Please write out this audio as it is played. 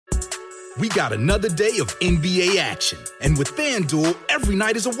We got another day of NBA action. And with FanDuel, every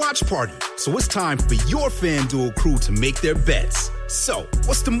night is a watch party. So it's time for your FanDuel crew to make their bets. So,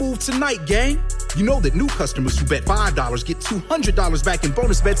 what's the move tonight, gang? You know that new customers who bet $5 get $200 back in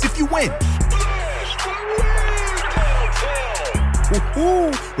bonus bets if you win.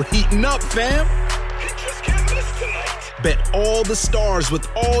 Woo-hoo, we're heating up, fam. Bet all the stars with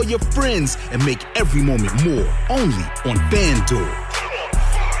all your friends and make every moment more only on FanDuel.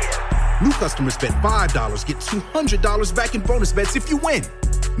 New customers bet $5, get $200 back in bonus bets if you win.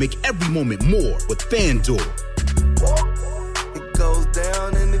 Make every moment more with FanDuel. It goes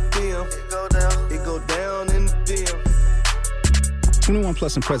down in the DM. It go down in the DM. 21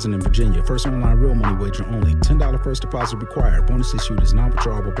 plus and present in Virginia. First online real money wager only. $10 first deposit required. Bonus issued is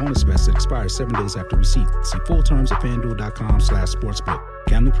non-withdrawable bonus bets that expires 7 days after receipt. See full terms at FanDuel.com/sportsbook.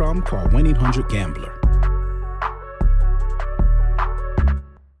 Gambling problem? Call 1-800-GAMBLER.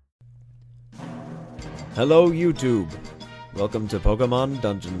 Hello YouTube! Welcome to Pokemon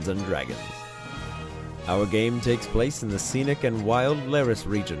Dungeons & Dragons. Our game takes place in the scenic and wild Laris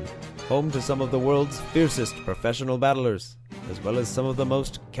region, home to some of the world's fiercest professional battlers, as well as some of the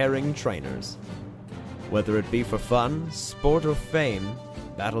most caring trainers. Whether it be for fun, sport, or fame,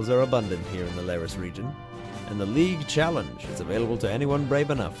 battles are abundant here in the Laris region, and the League Challenge is available to anyone brave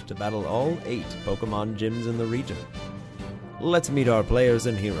enough to battle all 8 Pokemon gyms in the region. Let's meet our players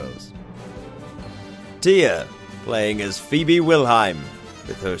and heroes. Tia, playing as Phoebe Wilhelm,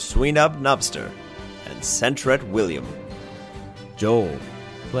 with her Sweenub Nubster, and Sentret William. Joel,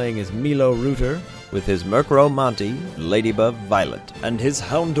 playing as Milo Rooter, with his Murkrow Monty, Ladybug Violet, and his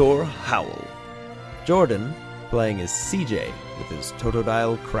Houndour Howl. Jordan, playing as CJ, with his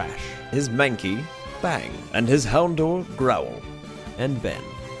Totodile Crash, his Mankey, Bang, and his Houndour Growl. And Ben,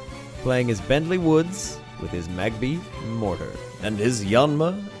 playing as Bentley Woods, with his Magby Mortar, and his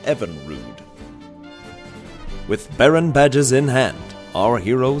Yanma Evinrude. With Baron badges in hand, our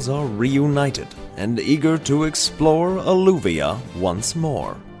heroes are reunited and eager to explore Alluvia once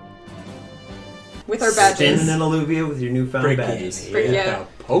more. With our badges. Standing in Alluvia with your newfound badges. Yeah.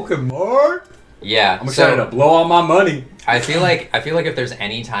 Pokemon! Yeah. I'm excited to blow all my money. I feel like if there's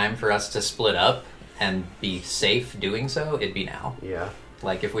any time for us to split up and be safe doing so, it'd be now. Yeah.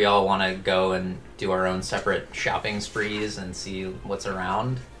 Like if we all want to go and do our own separate shopping sprees and see what's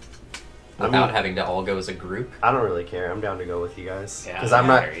around without having to all go as a group. I don't really care. I'm down to go with you guys. Yeah, Because I'm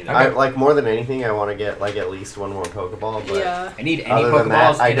not... either. I, like, more than anything, I want to get, like, at least one more Pokeball, but... Yeah. I need any Other than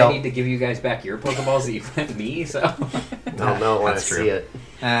Pokeballs, that, I and don't- I need to give you guys back your Pokeballs that you lent me, so... I'll know when I That's see true. it.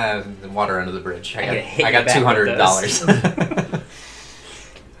 The water under the bridge. I gotta hit I got you back $200.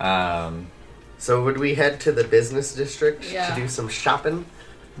 So would we head to the business district Yeah. to do some shopping?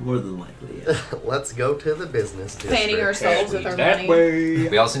 More than likely, yeah. Let's go to the business district. Planning ourselves with our that money. way.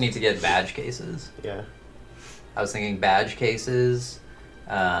 We also need to get badge cases. Yeah. I was thinking badge cases.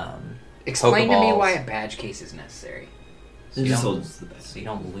 Explain to me Pokeballs. why a badge case is necessary. It you just don't- holds the best. So you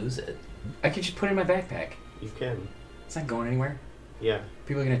don't lose it. I could just put it in my backpack. You can. It's not going anywhere. Yeah.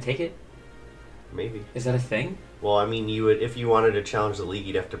 People are gonna take it? Maybe. Is that a thing? Well, I mean, you would... If you wanted to challenge the league,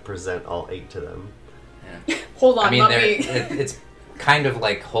 you'd have to present all 8 to them. Yeah. Hold on, I mean, let they're- me... it's kind of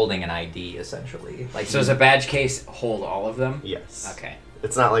like holding an ID, essentially. Like, So does a badge case hold all of them? Yes. Okay.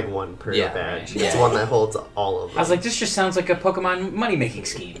 It's not like one per Yeah, badge. right. It's Yeah. one that holds all of them. I was like, this just sounds like a Pokemon money-making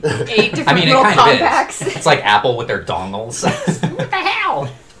scheme. 8 different I mean, it little kind of compacts. is. It's like Apple with their dongles. What the hell?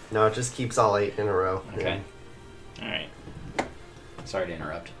 No, it just keeps all 8 in a row. Okay. Alright. Sorry to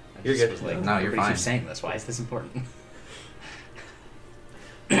interrupt. I You're just good. was like, No, you're everybody fine. keeps saying this. Why is this important?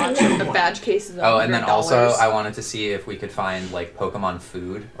 The badge cases. Oh, and then also I wanted to see if we could find like Pokemon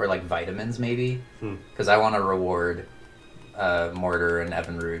food or like vitamins maybe, because I want to reward Mortar and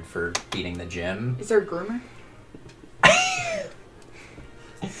Evinrude for beating the gym. Is there a groomer?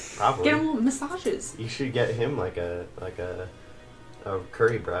 Probably. Get him massages. You should get him like a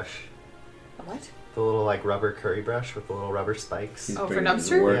curry brush. A what? The little like rubber curry brush with the little rubber spikes. He's Oh, for bringing his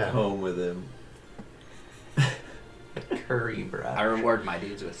Nubster? work Yeah. home with him. Curry brush. I reward my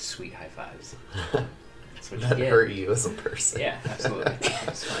dudes with sweet high fives. That's what you That get. hurt you as a person. Yeah, absolutely.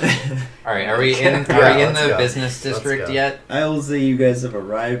 That's fine. All right, are we in? Yeah, Are we in let's the go. business Let's district go. yet? I will say you guys have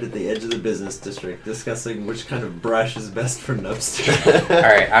arrived at the edge of the business district, discussing which kind of brush is best for Nubster. All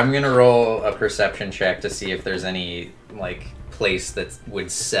right, I'm gonna roll a perception check to see if there's any like place that would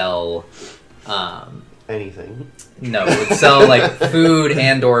sell. Anything. No, it would sell like food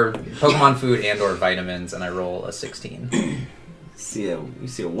and or Pokemon food and or vitamins, and I roll a 16. You see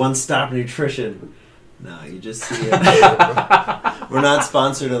a one-stop nutrition. No, you just see it. We're not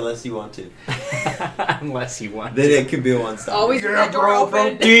sponsored unless you want to. Unless you want Then it could be a one-stop. Always get that door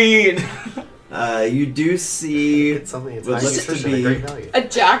open. protein! You do see It's something that's what high looks to nutrition and be great value. A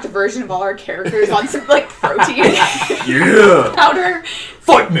jacked version of all our characters on some like protein yeah. powder.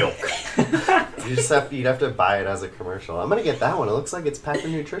 Fight milk. You'd have to buy it as a commercial. I'm gonna get that one. It looks like it's packed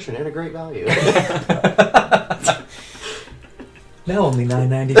with nutrition and a great value. Now only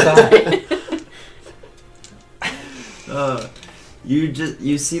 $9.95.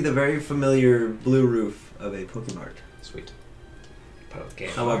 You see the very familiar blue roof of a Pokemart. Sweet. Okay.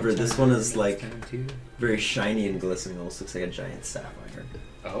 However, this one is like very shiny and glistening. Almost looks like a giant sapphire.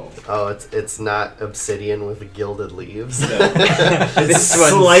 Oh. Oh, it's not obsidian with gilded leaves. It's This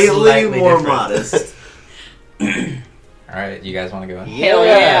one's slightly slightly more different. modest. All right, you guys want to go in? Hell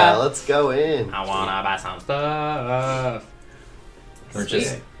yeah. Let's go in. I wanna buy some stuff. We're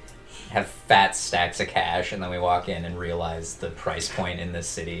just have fat stacks of cash, and then we walk in and realize the price point in this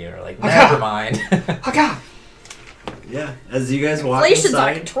city. Or like, never mind. Yeah, as you guys walk Inflation's out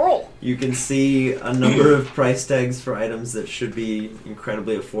of inside, control. you can see a number of price tags for items that should be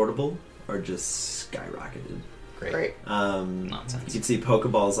incredibly affordable are just skyrocketed. Great. Nonsense. You can see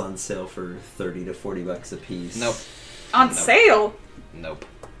Pokeballs on sale for $30 to $40 a piece. Nope. On Nope. sale. Nope.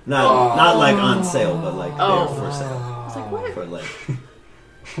 Not like on sale, but like Oh. they're for sale. I was like, what? For like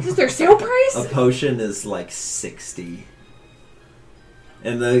Is this their sale price? a potion is like 60,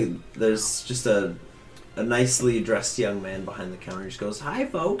 and there's just a nicely dressed young man behind the counter. He just goes, "Hi,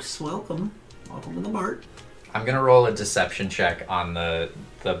 folks, welcome to the mart." I'm gonna roll a deception check on the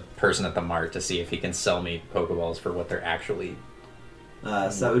person at the mart to see if he can sell me Pokeballs for what they're actually. So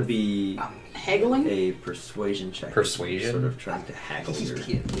that would be Haggling? a persuasion check. Persuasion? Sort of trying to haggle your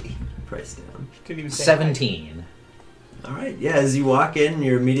price down. Didn't even say 17. All right, yeah. As you walk in,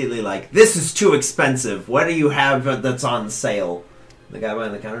 you're immediately like, "This is too expensive. What do you have that's on sale?" The guy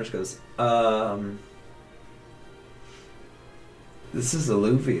behind the counter just goes, "This is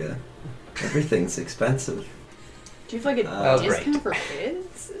Alluvia. Everything's expensive." Do you have like a Oh, discount great. for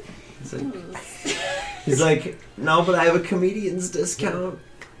kids? He's like, "No, but I have a comedian's discount."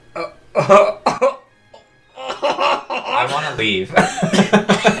 I want to leave.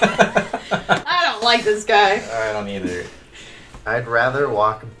 I don't like this guy. I don't either. I'd rather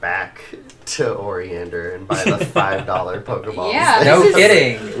walk back to Oriander and buy the $5 Pokeballs. Yeah. No This is-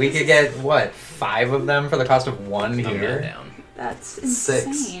 kidding. We could get, what, 5 of them for the cost of 1 I'm not here? down. That's Six.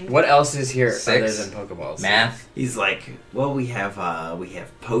 insane. What else is here 6? other than Pokeballs? Math? He's like, "Well, we have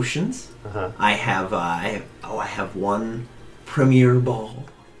potions. Uh-huh. I have one Premier Ball.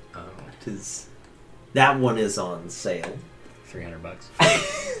 Oh, That one is on sale, $300.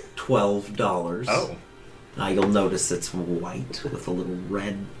 $12. Oh. You'll notice it's white with a little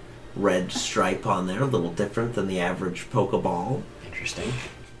red stripe on there, a little different than the average Pokeball. Interesting.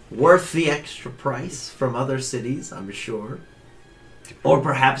 Worth the extra price from other cities, I'm sure. Or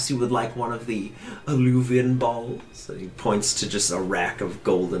perhaps you would like one of the Alluvian balls. So he points to just a rack of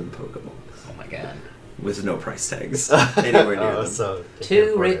golden Pokeballs Oh my god. with no price tags anywhere near Oh, them. so they Too can't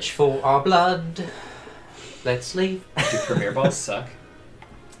afford rich it. for our blood. Let's leave. Do Premier Balls suck?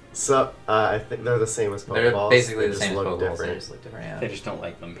 So I think they're the same as Pokeballs. They're basically They the just same as look Pokeballs. They different. just look different, They yeah. just don't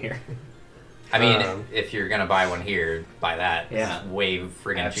like them here. I mean, If you're going to buy one here, buy that. Yeah. It's way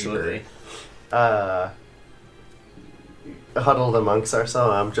friggin' Absolutely. Huddled amongst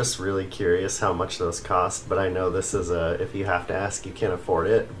ourselves, I'm just really curious how much those cost, but I know this is if you have to ask, you can't afford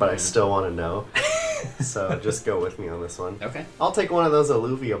it, but I still want to know. So just go with me on this one. Okay. I'll take one of those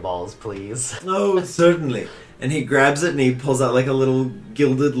Alluvia balls, please. Oh, certainly. And he grabs it and he pulls out like a little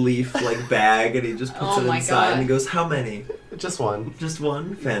gilded leaf like bag and he just puts Oh it my inside God. and he goes, "How many?" Just one. "Just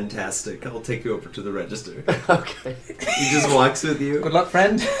one? Fantastic. I'll take you over to the register." Okay. He just walks with you. Good luck,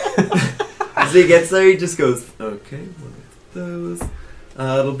 friend. As he gets there, he just goes, "Okay, one of those.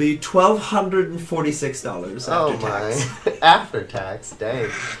 It'll be $1,246 Oh after my. tax." After tax, dang.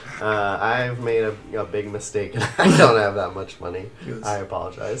 I've made a big mistake and I don't have that much money. Yes. I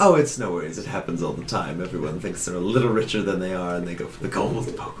apologize. Oh, it's no worries. It happens all the time. Everyone thinks they're a little richer than they are and they go for the gold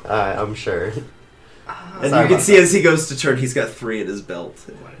Pokemon. I'm sure. And Sorry you can about see as he goes to turn, he's got 3 at his belt.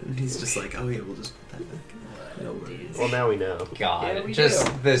 And he's just like, "Oh yeah, we'll just put that back. No worries." Well, now we know. God, Yeah, we just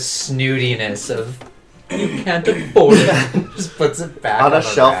do. the snootiness of you can't afford it. Just puts it back On a the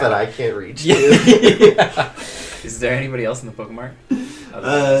shelf rack. that I can't reach. Yeah. Is there anybody else in the Pokemart?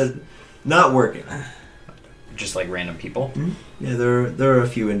 Not working. Just like random people? Yeah, there are a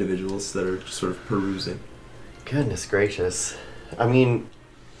few individuals that are just sort of perusing. Goodness gracious. I mean,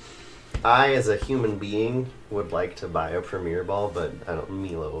 I as a human being would like to buy a Premier Ball, but I don't.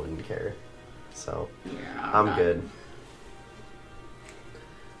 Milo wouldn't care. So Yeah, I'm not- good.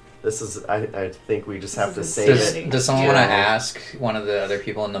 This is. I think we just have to This save is it. Does someone want to Yeah. ask one of the other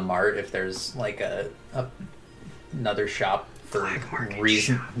people in the mart if there's like another shop for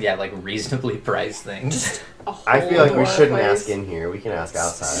reasonably priced things? A I feel like we whole shouldn't place. ask in here. We can ask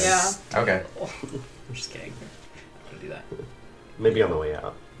outside. Yeah. Okay. I'm just kidding. I'm gonna do that. Maybe on the way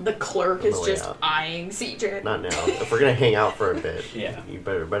out. The clerk On is the way just out. eyeing CJ. Not now. If we're gonna hang out for a bit, Yeah. you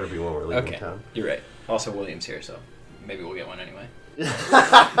better be when we're leaving Okay. town. You're right. Also, William's here, so maybe we'll get one anyway. William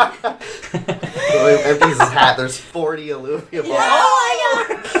empties his hat. There's 40 Alluvia balls. Oh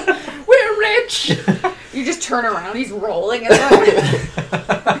my god! We're rich! You just turn around, he's rolling in the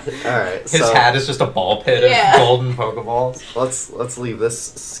All right. His So hat is just a ball pit Yeah. of golden Pokeballs. let's leave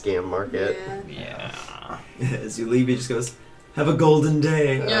this scam market. Yeah. Yeah. As you leave, he just goes, "Have a golden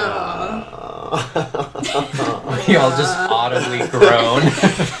day." Yeah. We all just audibly groan.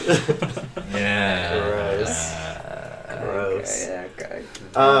 Yeah. Gross. Gross. Okay.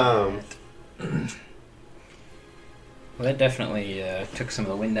 Well, that definitely took some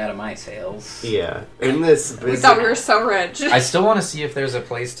of the wind out of my sails. Yeah. In this We thought we were so rich. I still want to see if there's a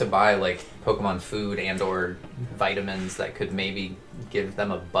place to buy like Pokemon food and or vitamins that could maybe give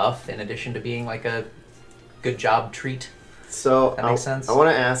them a buff in addition to being like a good job treat. So That makes sense. I want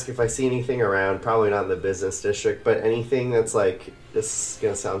to ask if I see anything around, probably not in the business district, but anything that's like, this is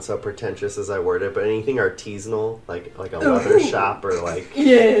gonna sound so pretentious as I word it, but anything artisanal, like a leather shop or like,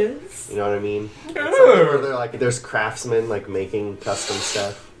 Yes. you know what I mean? It's like where they're like, there's craftsmen like making custom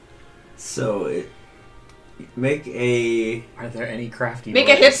stuff. So, make a Are there any crafty Make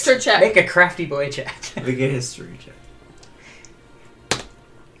boys? a hipster check. Make a crafty boy check. make a history check.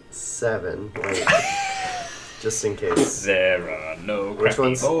 7. Wait. Just in case. There are no Which crafty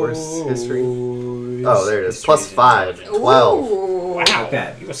one's boys. where's history? Oh, there it is. History's Plus 5. intelligence. 12. Ooh. Wow,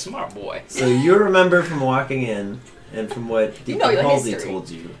 Okay. you a smart boy. So you remember from walking in, and from what You Deacon know your Halsey history. told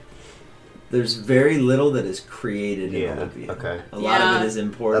you, there's very little that is created in Yeah, Olympia. okay. A lot Yeah. of it is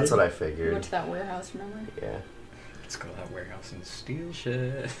imported. That's what I We figured. went to that warehouse, remember? Yeah. Let's go to that warehouse and steal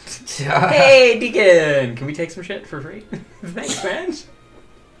shit. Hey, Deacon! Can we take some shit for free? Thanks, man.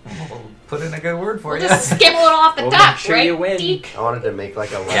 We'll put in a good word for We'll you. just skim a little off the We'll top, make sure right? you win. Deke? I wanted to make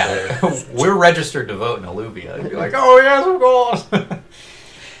like a leather. Yeah, we're registered to vote in Alluvia. I'd be like, oh yes, of course.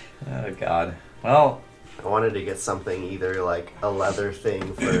 Oh god. Well, I wanted to get something either like a leather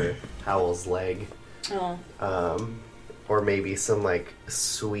thing for Howl's leg, Oh. or maybe some like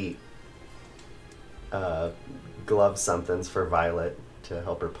sweet glove somethings for Violet to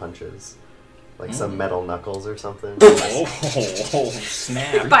help her punches. Like some metal knuckles or something. Oh,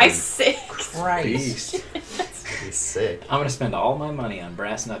 snap. By 6. Christ. That'd be sick. I'm gonna spend all my money on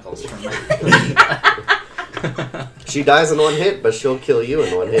brass knuckles from my... She dies in one hit, but she'll kill you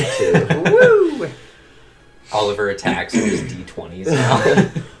in one hit too. Woo! Oliver attacks with his D20s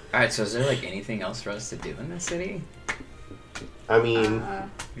now. Alright, so is there like anything else for us to do in this city? I mean,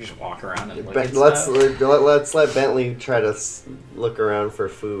 You just walk around and look but at let's stuff? let Bentley try to look around for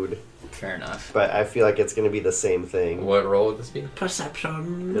food. Fair enough. But I feel like it's gonna be the same thing. What role would this be?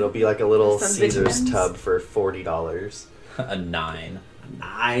 Perception. It'll be like a little Some Caesar's vitamins. tub for $40. A 9.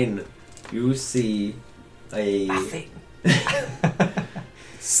 9. You see a Nothing.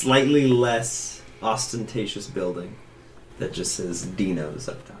 slightly less ostentatious building that just says Dino's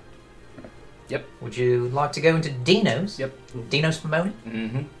up top. Yep. Would you like to go into Dino's? Yep. Dino's Pomona?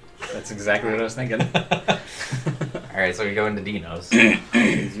 Mm-hmm. That's exactly what I was thinking. Alright, so we go into Dino's.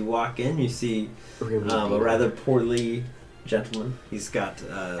 As you walk in, you see a rather portly gentleman. He's got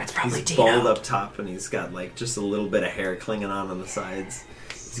probably he's Dino. bald up top, and he's got like just a little bit of hair clinging on the sides.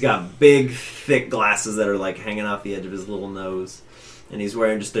 He's got big, thick glasses that are like hanging off the edge of his little nose, and he's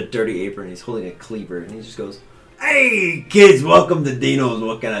wearing just a dirty apron. He's holding a cleaver, and he just goes, "Hey kids, welcome to Dino's.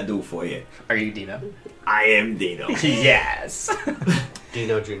 What can I do for you?" Are you Dino? I am Dino. Yes.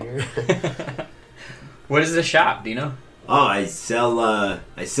 Dino Jr. What is the shop, Dino? Oh, I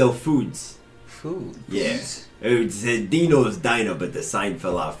sell foods. Food. Yeah. It said Dino's Diner, but the sign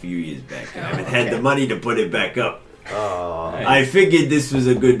fell off a few years back. I haven't had okay. the money to put it back up. Oh, Nice. I figured this was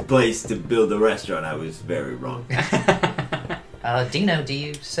a good place to build a restaurant. I was very wrong. Dino, do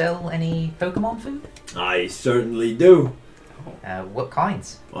you sell any Pokemon food? I certainly do. What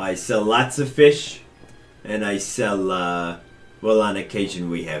kinds? I sell lots of fish, and I sell, well, on occasion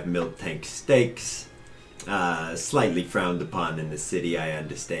we have milk tank steaks. Slightly frowned upon in the city, I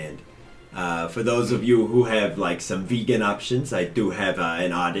understand. For those of you who have, like, some vegan options, I do have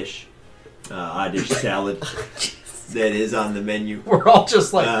an oddish salad that is on the menu. We're all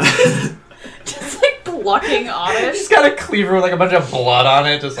just like... Just like plucking Oddish. She's got a cleaver with like a bunch of blood on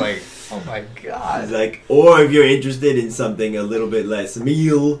it, just like, oh my god. It's like, or if you're interested in something a little bit less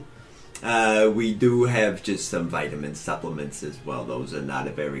meal, We do have just some vitamin supplements as well. Those are not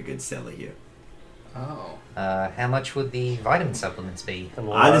a very good seller here. Oh. How much would the vitamin supplements be?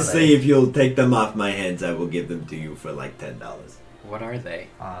 Honestly, if you'll take them off my hands, I will give them to you for like $10. What are they?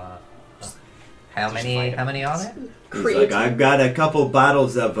 How many are there? He's like, I've got a couple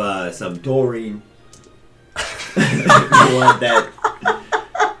bottles of some taurine. You want that?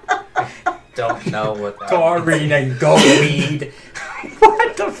 Don't know what that Taurine and goatweed.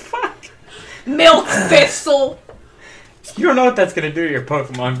 What the fuck? Milk thistle. You don't know what that's gonna do to your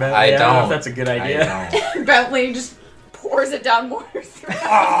Pokemon, Bentley. I don't know don't. if that's a good idea. Bentley just pours it down Mortar's throat.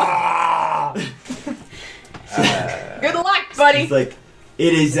 Good luck, buddy. It's like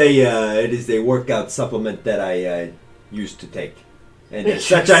it is a workout supplement that I used to take, and as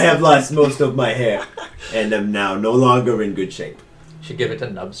such I have lost most of my hair, and am now no longer in good shape. Should give it to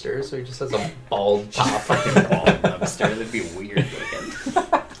Nubster so he just has a bald top. Fucking bald Nubster. That'd be weird looking.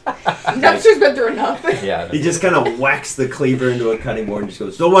 Nubster's been through enough. Yeah. He just kind of whacks the cleaver into a cutting board and just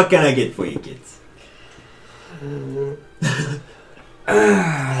goes, "So what can I get for you kids?"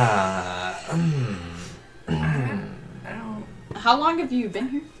 How long have you been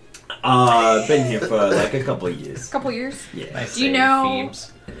here? Been here for like a couple of years. A couple years? Yeah. Do you know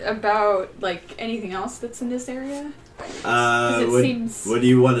about like anything else that's in this area? What do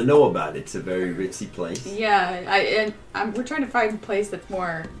you want to know about? It's a very ritzy place. Yeah, we're trying to find a place that's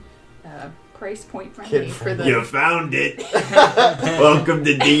more price point friendly for the. You found it. Welcome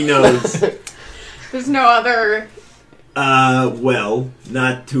to Dino's. There's no other. Well,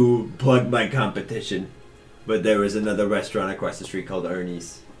 not to plug my competition, but there is another restaurant across the street called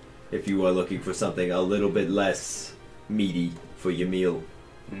Ernie's. If you are looking for something a little bit less meaty for your meal,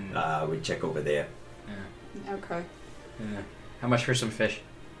 we'd check over there. Yeah. Okay. Yeah. How much for some fish?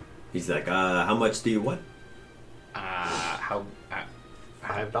 He's like, how much do you want? $5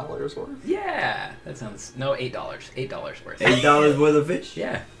 worth? Yeah, that sounds $8. $8 worth. $8 worth of fish?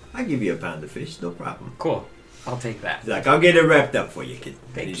 Yeah. I'll give you a pound of fish, no problem. Cool. I'll take that. He's like, I'll get it wrapped up for you, kid.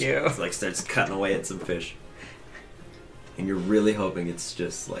 Thank you. you. Just, like starts cutting away at some fish, and you're really hoping it's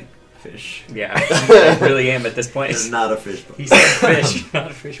just like fish. Yeah, I really am at this point. It's not a fish. He said fish, not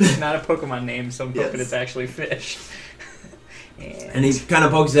a fish. It's not a Pokemon name, so I'm hoping Yes. it's actually fish. And he kind of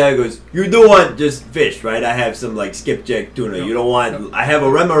pokes his head and goes, "You do want just fish, right? I have some like skipjack tuna. You don't want... I have a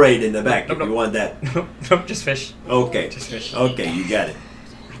remoraid in the back if you want that." Nope, just fish. Okay. Just fish. Okay, you got it.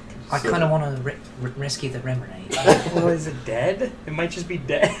 I kind of want to rescue the Remoraid. Well, is it dead? It might just be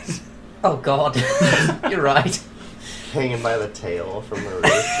dead. Oh God, you're right. Hanging by the tail from the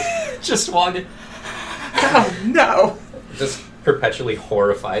roof. Just walking. Oh no! Just perpetually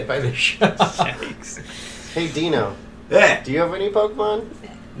horrified by this shot. Hey Dino, Yeah. do you have any Pokemon?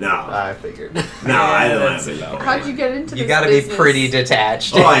 No. I figured. No, I don't have it. How'd you get into You this gotta business? be pretty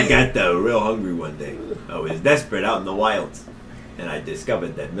detached. Oh, I got real hungry one day. I was desperate out in the wilds, and I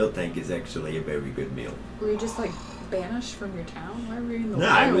discovered that Miltank is actually a very good meal. Were you just like banished from your town? Why were you in the No,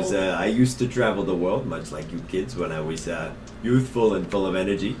 wild? I used to travel the world, much like you kids, when I was youthful and full of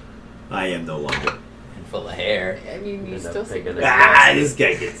energy. I am no longer. And full of hair. I mean, you End up still seem picking to it. This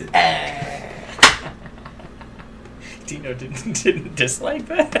guy gets it. Dino didn't dislike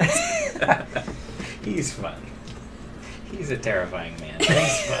that. He's fun. He's a terrifying man.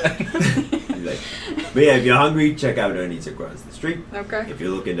 He's fun. He's like, but yeah, if you're hungry, check out Ernie's across the street. Okay. If you're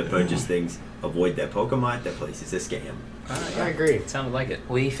looking to purchase things, avoid that Pokemon. That place is a scam. I agree. It sounded like it.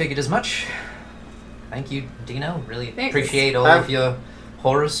 We figured as much. Thank you, Dino. Really Thanks. appreciate all of your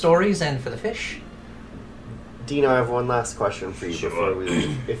horror stories and for the fish. Dino, I have one last question for you before we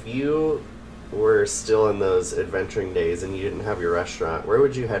leave. If you were still in those adventuring days and you didn't have your restaurant, where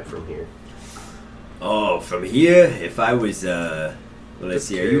would you head from here? Oh, from here, if I was, let's Just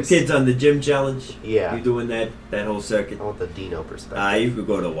see, are you curious. kids on the gym challenge? Yeah. You doing that whole circuit? I want the Dino perspective. You could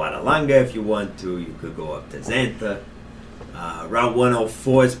go to Wadalanga if you want to. You could go up to Xantha. Route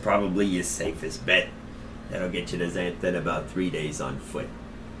 104 is probably your safest bet. That'll get you to Xantha in about 3 days on foot.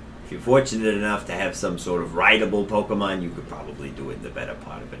 If you're fortunate enough to have some sort of rideable Pokemon, you could probably do it in the better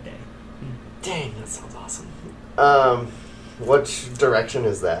part of a day. Dang, that sounds awesome. Which direction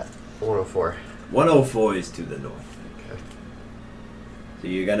is that? 104. 104 is to the north. Okay. So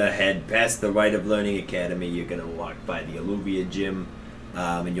you're gonna head past the Rite of Learning Academy. You're gonna walk by the Alluvia Gym,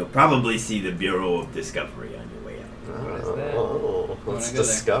 and you'll probably see the Bureau of Discovery on your way out. What is that? Oh, I let's wanna go there.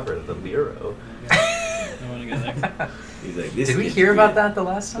 discover the Bureau. I want to go there. He's like, this Did we kid's hear weird. about that the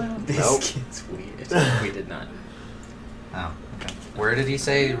last time? This Nope. kid's weird. We did not. Oh, okay. Where did he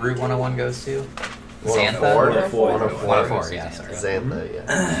say Route 101 goes to? 104? Xantha? 104. 104, yeah, sorry. Xantha,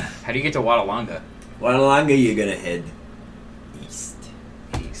 yeah. How do you get to Wadalanga? Wadalanga, you're gonna head east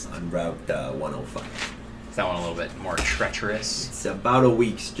East. on Route 105. Is that one a little bit more treacherous? It's about a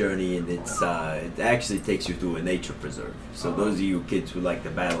week's journey, and it actually takes you through a nature preserve. So those of you kids who like to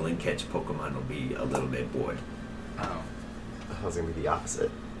battle and catch Pokemon will be a little bit bored. Oh. I was gonna be the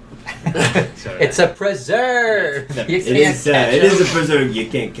opposite. It's a preserve. It is a preserve. You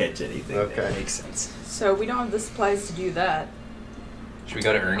can't catch anything. Okay. That makes sense. So we don't have the supplies to do that. Should we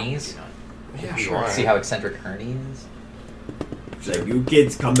go to Ernie's? Yeah, sure. See how eccentric Ernie is? It's like, you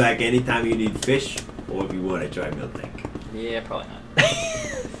kids come back anytime you need fish, or if you want to try Milk Tank. Yeah, probably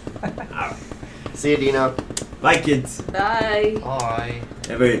not. Alright. See you, Dino. Bye, kids. Bye. Bye.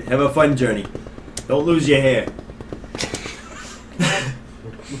 Have a fun journey. Don't lose your hair.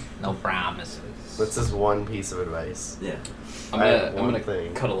 No promises. What's this one piece of advice? Yeah. I'm I have gonna one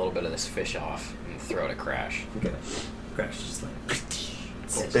thing. cut a little bit of this fish off and throw it at Crash. Okay. Crash just like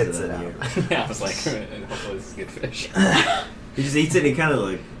Spits it out. Yeah, I was like, hopefully this is good fish. He just eats it and he kind of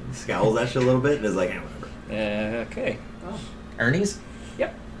like scowls at you a little bit and is like, whatever. Okay. Well, Ernie's?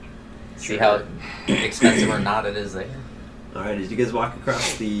 yep. See how expensive or not it is there. Alright, as you guys walk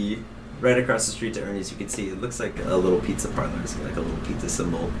right across the street to Ernie's, you can see it looks like a little pizza parlor. It's like a little pizza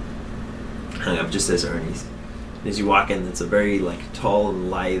symbol hung up just as Ernie's. And as you walk in, it's a very like tall and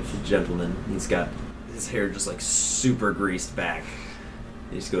lithe gentleman. He's got his hair just like super greased back.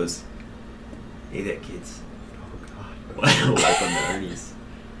 He just goes, "Hey there, kids. Oh God. Welcome to Ernie's.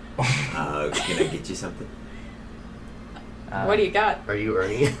 Can I get you something?" What do you got? Are you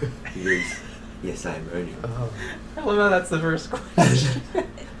Ernie? He goes, "Yes, I'm Ernie." Oh. I love how that's the first question.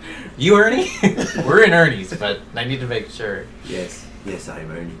 You Ernie? We're in Ernie's, but I need to make sure. Yes,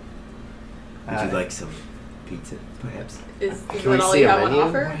 I'm Ernie. Would you like some pizza, perhaps? Is Can that we all see you a have on menu?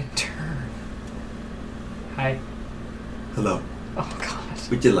 offer? Turn. Hi. Hello. Oh God.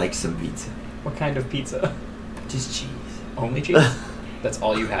 Would you like some pizza? What kind of pizza? Just cheese. Only cheese? That's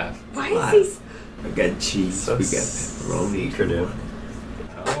all you have. Why What? is I got cheese. So We got pepperoni. if you secretive.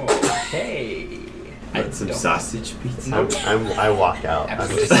 want it. Okay. Want some don't- sausage pizza? I walk out. I'm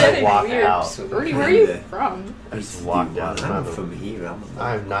Absolutely. just I he? walk Weird. out. Ernie, where are you Kinda. from? I just walked out. I'm from here.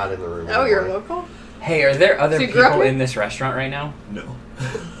 I'm not in the room. Oh, you're anymore. local? Hey, are there other So you grew up people here? in this restaurant right now? No.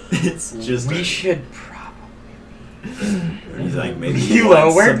 It's just. We should probably. He's like, maybe Milo,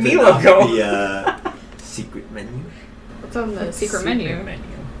 want where'd something Milo off go? The secret menu. What's on the secret menu?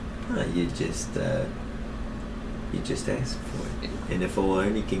 You just ask for it, and if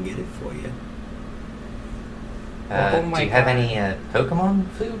Ernie can get it for you. Oh my Do you have God. any Pokemon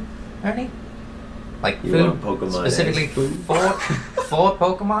food, Ernie? Like You food want Pokemon specifically as food? for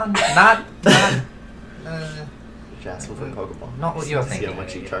Pokemon? Not Just asking for a Pokeball. Not what you're See thinking. how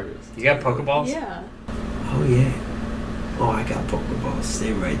much he charges. You got Pokeballs? Yeah. Oh yeah. Oh, I got Pokeballs.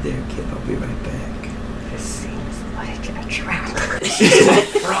 Stay right there, kid. I'll be right back. This seems like a trap.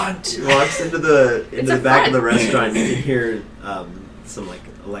 Front. He walks into the It's a back of the front. restaurant. You can hear some like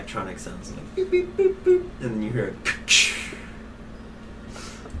electronic sounds, like beep beep beep beep, and then you hear it.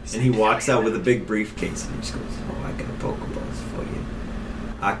 And he walks out with a big briefcase and he just goes, "Oh, I got Pokeballs for you.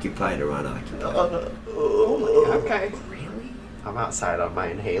 Occupied or unoccupied?" Okay. Really? I'm outside on my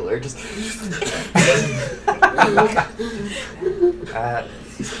inhaler. Just.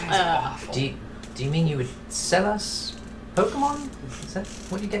 Do you mean you would sell us Pokemon? Is that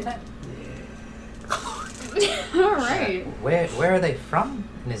what you're getting at? All right. Where are they from?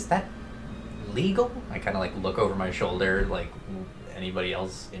 And is that legal? I kind of like look over my shoulder, like anybody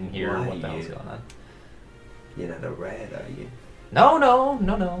else in here? Why What the hell's you- going on? You're not a rat, are you?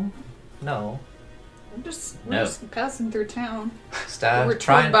 No. We're just No. passing through town. Just We're told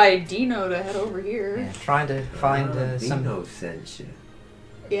trying by Dino to head over here. yeah, trying to find some. Dino sent you.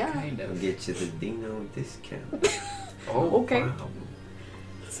 Yeah. Kind I'll of. get you the Dino discount. Oh, Okay. Wow.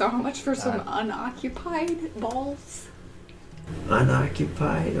 So how much for some unoccupied balls?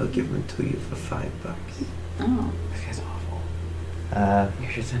 Unoccupied, I'll give them to you for $5. Oh. this guy's awful. You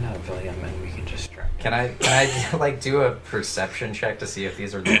should send out a billion and we can just try. Can I like do a perception check to see if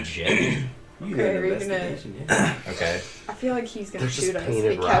these are legit? You Okay, got are you gonna- investigation, yeah. Okay. I feel like he's gonna They're just shoot us if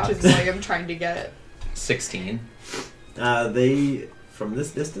painted he catches rocks. William trying to get 16. They, from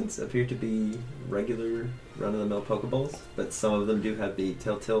this distance, appear to be regular run-of-the-mill Pokeballs, but some of them do have the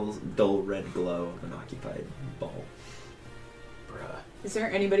telltale dull red glow of an occupied ball. Is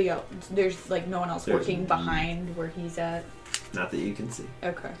there anybody else? There's like no one else There's working me. behind where he's at. Not that you can see.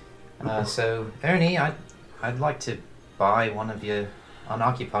 Okay. So Ernie, I'd like to buy one of your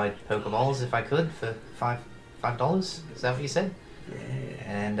unoccupied Pokeballs if I could for $5. Is that what you said? Yeah.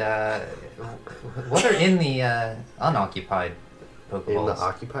 And what are in the unoccupied In the Pokeballs?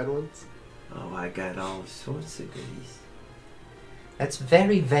 occupied ones? Oh, I got all sorts of goodies. That's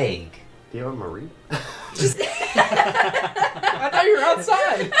very vague. Do you have a Marie? I thought you were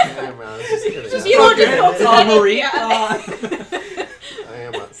outside. I was just kidding. Just Marie. Yeah. I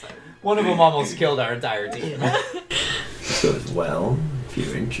am outside. One of them almost killed our entire team. So as well, if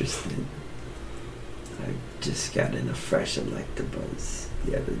you're interested, I just got in a fresh Electabuzz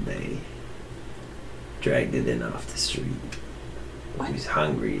the other day. Dragged it in off the street. What? He was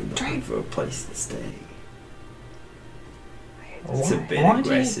hungry and looking for a place to stay. It's Why- a bit why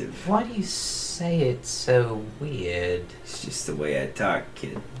aggressive. Why do you say it so weird? It's just the way I talk,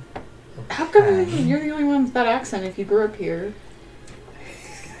 kid. How come you're the only one with that accent if you grew up here?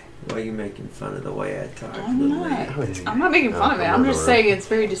 Why are you making fun of the way I talk, I'm little not. lady? I'm not making fun of it. I'm just Over. saying it's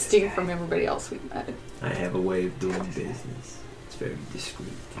very distinct from everybody else we've met. I have a way of doing business. It's very discreet.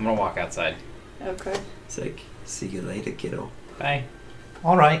 I'm gonna walk outside. Okay. It's like, see you later, kiddo. Bye.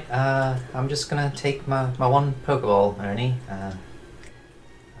 All right, I'm just gonna take my one Pokeball, Ernie.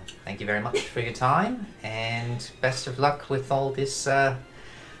 Thank you very much for your time, and best of luck with all this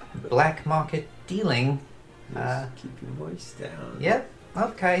black market dealing. Just keep your voice down. Yep.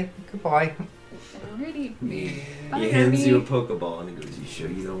 Okay. Goodbye. Alrighty. He Bye, hands you a Ernie. Pokeball and he goes, "You sure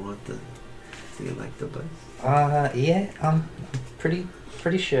you don't want the Electabuzz?" Yeah, I'm pretty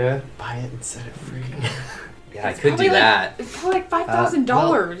sure. Buy it and set it free. Yeah, I It's could probably do that. It's probably like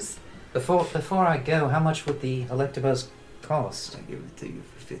 $5,000. Before I go, how much would the Electabuzz cost? I give it to you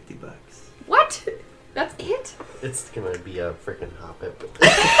for $50. What? That's it? It's gonna be a freaking Hoppip.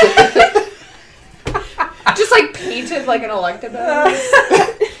 Just like painted like an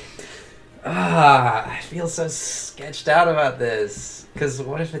Electabuzz. I feel so sketched out about this. Because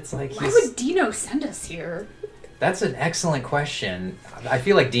what if it's like Why would Dino send us here? That's an excellent question. I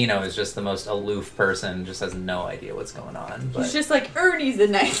feel like Dino is just the most aloof person, just has no idea what's going on. But He's just like, Ernie's a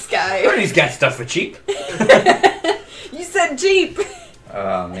nice guy. Ernie's got stuff for cheap. You said Jeep.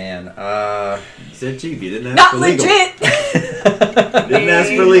 oh man, You said cheap. You didn't ask Not for legal. legit. You didn't ask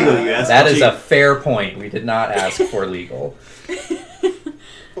for legal. You asked that for is cheap. a fair point. We did not ask for legal.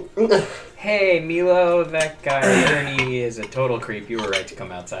 Hey, Milo, that guy Ernie is a total creep. You were right to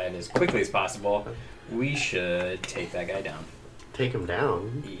come outside as quickly as possible. We should take that guy down. Take him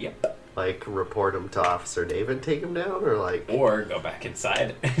down? Yep. Like, report him to Officer David, take him down? Or like, Or go back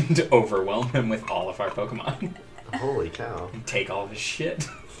inside and overwhelm him with all of our Pokemon. holy cow. And take all of his shit.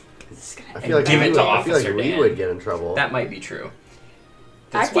 I feel like, give we it to would, I feel like Officer we Dan. would get in trouble. That might be true.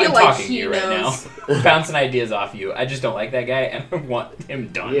 I That's why feel I'm like talking to he you right knows. now. Bouncing ideas off you. I just don't like that guy and I want him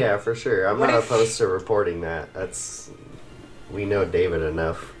done. Yeah, for sure. I'm What not if- opposed to reporting that. We know David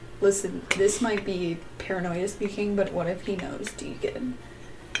enough. Listen, this might be paranoia speaking, but what if he knows Deacon?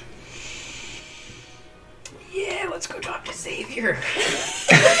 Yeah, let's go talk to Xavier.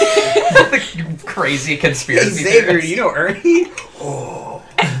 Crazy conspiracy. Xavier, theorist. you know Ernie?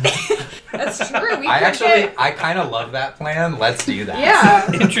 That's true. We I could actually, get- I kind of love that plan. Let's do that.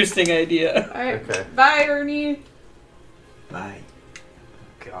 Yeah. Interesting idea. Alright. Okay. Bye, Ernie. Bye.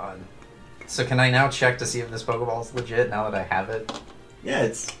 God. So can I now check to see if this Pokeball is legit now that I have it? Yeah,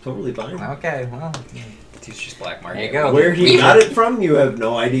 it's totally fine. Okay, well, He's just black market. there you go. Where he got it from, you have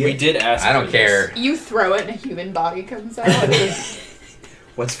no idea. We did ask. I don't for care. this. You throw it and a human body comes out.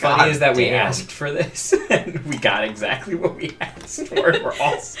 What's God funny is that we damn. asked for this and we got exactly what we asked for. We're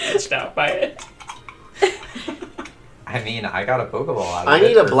all sketched out by it. I mean, I got a Pokeball out of I it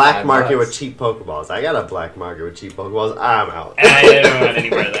need a for black $5. market with cheap Pokeballs. I got a black market with cheap Pokeballs. I'm out. I don't want any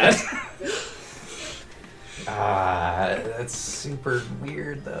part of that. That's super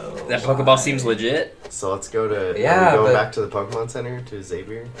weird though. That Why? Pokeball seems legit. So let's go to. Yeah, are we going but- back to the Pokemon Center to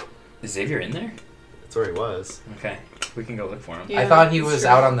Xavier? Is Xavier in there? That's where he was. Okay, we can go look for him. Yeah, I thought he that's was true.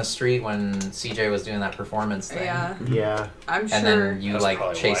 out on the street when CJ was doing that performance thing. Yeah, Yeah, I'm sure. And then you That's like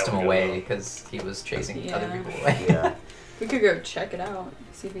probably a chased while him ago, away though. because he was chasing Yeah. other people away. yeah, We could go check it out.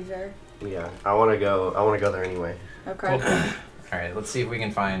 See if he's there. yeah. I want to go. I want to go there anyway. Okay. Cool. All right, let's see if we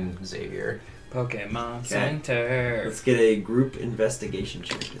can find Xavier. Pokemon Okay. Center. Let's get a group investigation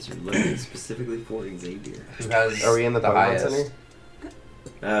check because you're looking specifically for Xavier. Who has Are we in the Pokemon highest? Center?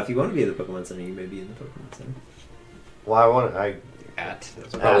 If you want to be in the Pokemon Center, you may be in the Pokemon Center. Well, I want. I At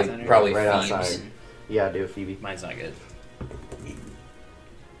the Probably, Center. probably Right Phoebes. outside. yeah. Do it, Phoebe. Mine's not good.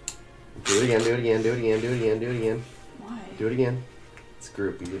 Do it again. Do it again. Do it again. Do it again. Do it again. Why? Do it again. It's a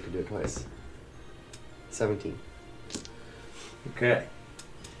group. You get to do it twice. 17. Okay.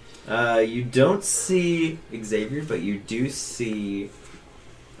 You don't see Xavier, but you do see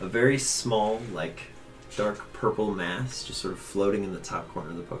a very small, like, dark purple mass just sort of floating in the top corner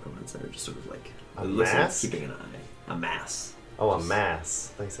of the Pokemon Center, just sort of like A it looks like mass? keeping an eye. A mass. Oh, a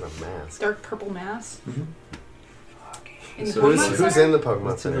mask. I think I said a mask. Dark purple mass. In the So Pokemon who's Who's Center? in the Pokemon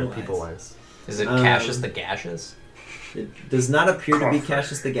What's in Center, the people lines? wise? Is it Um, Cassius the Gaseous? It does not appear to be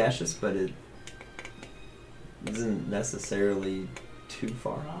Cassius the Gaseous, but it isn't necessarily too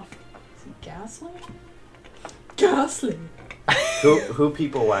far off. Is it Ghastly? Ghastly. Who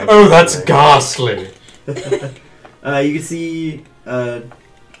people wise? Oh, that's ghastly. You can see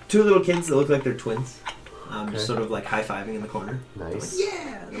two little kids that look like they're twins. Just Okay. sort of like high-fiving in the corner. Nice.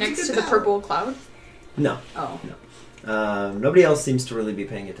 Yeah! that was a Next good to the battle. purple cloud? No. Oh. Nobody else seems to really be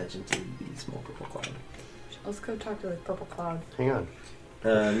paying attention to the small purple cloud. Let's go talk to the purple cloud. Hang on.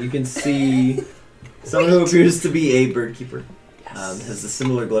 You can see someone who appears to be a bird keeper. Has a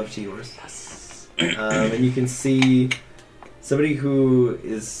similar glove to yours. And you can see somebody who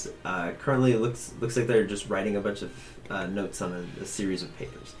is currently looks like they're just writing a bunch of notes on a series of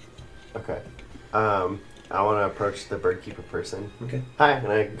papers. Okay. I want to approach the bird keeper person. Okay. Hi, and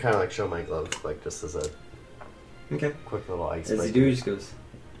I kind of like show my glove, like just as a Okay. quick little ice. As you breaker. do, he just goes,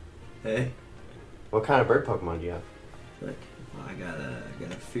 "Hey, What kind of bird Pokemon do you have? look, I got a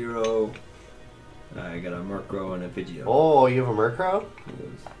Fearow, I got a Murkrow, and a Pidgeot." Oh, you have a Murkrow? He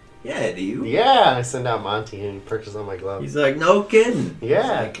goes, "Yeah, do you?" Yeah, I send out Monty and he perches on my glove. He's like, "No kidding."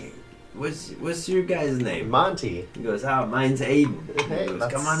 Yeah. He's like, What's your guy's name? Monty. He goes, "Oh, mine's Aiden." Hey, He goes,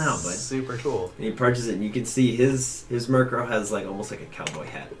 that's "Come on out, bud." super cool. And he perches it, and you can see his Murkrow has like almost like a cowboy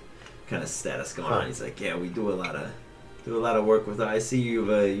hat kind of status going on. He's like, "Yeah, we do a lot of work with. I see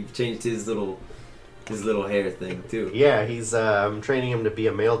you've changed his little hair thing too." Yeah, he's I'm training him to be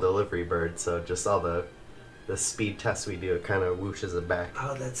a mail delivery bird, so just all the speed tests we do, it kind of whooshes it back.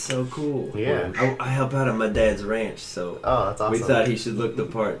 Oh, that's so cool. Yeah. I help out at my dad's ranch, so Oh, that's awesome. we thought he should look the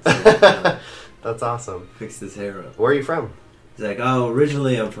part. So That's awesome. fixed his hair up. Where are you from? He's like, "Oh,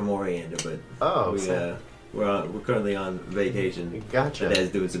 originally I'm from Oriander, but Oh, we're currently on vacation. gotcha. My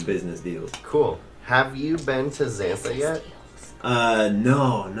dad's doing some business deals." Cool. Have you been to Xantha yet?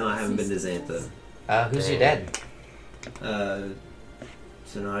 No, I haven't been to Xantha. Who's your dad?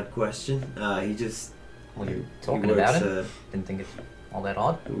 It's an odd question. He just Well, you're he talking works, about it. Didn't think it's all that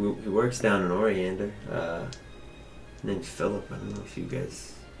odd. He works down in Oriander. His name's Philip. I don't know if you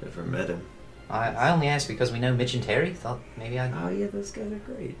guys ever met him. I only asked because we know Mitch and Terry. Thought maybe I. Oh yeah, those guys are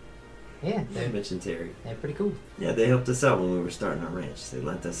great. Yeah, They mentioned Terry. they're pretty cool. Yeah, they helped us out when we were starting our ranch. They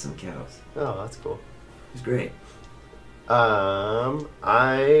lent us some cows. Oh, that's cool. It was great.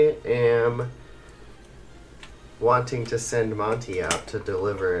 I am wanting to send Monty out to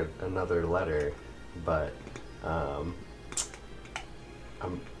deliver another letter, but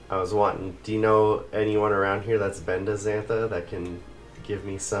I was wanting. Do you know anyone around here that's been to Xantha that can give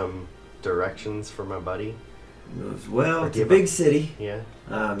me some directions for my buddy? He goes, "Well, Or it's do a you big have city. Yeah.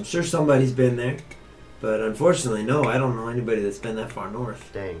 I'm sure somebody's been there, but unfortunately, no, I don't know anybody that's been that far north."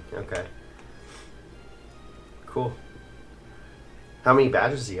 Dang. Okay. Cool. How many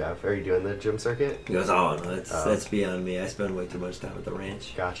badges do you have? Are you doing the gym circuit? He goes, "Oh no, Oh. that's beyond me. I spend way too much time at the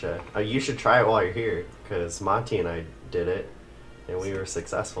ranch." Gotcha. You should try it while you're here, because Monty and I did it, and we were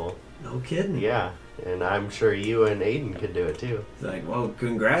successful. No kidding. Yeah, and I'm sure you and Aiden could do it too. It's like, well,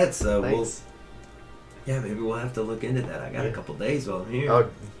 congrats. Thanks. Yeah, maybe we'll have to look into that. I got a Yeah. couple days while I'm here. Oh,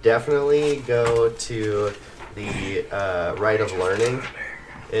 definitely go to the Rite of Learning.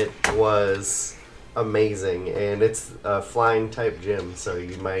 It was amazing, and it's a flying type gym, so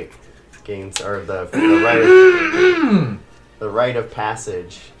you might gain the rite of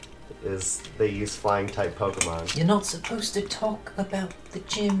passage is they use flying type Pokemon. You're not supposed to talk about the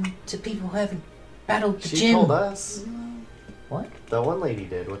gym to people who haven't battled the She gym. told us. What? The one lady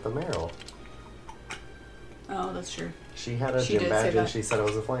did with the Meryl. Oh, that's true. She had a She gym did say badge and that. she said it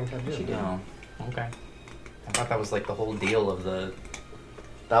was a flying type gym. She did. Oh, okay. I thought that was like the whole deal of the.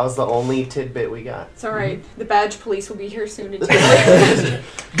 That was the only tidbit we got. It's alright. The badge police will be here soon to take it.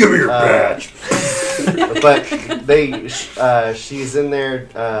 Give me your badge. But she's in there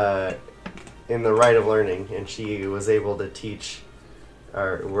in the Rite of Learning, and she was able to teach.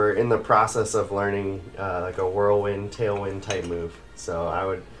 Or we're in the process of learning like a whirlwind, tailwind type move. So I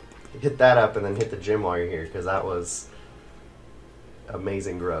would hit that up and then hit the gym while you're here, because that was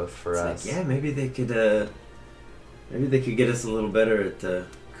amazing growth for It's us. like, yeah, maybe they could get us a little better at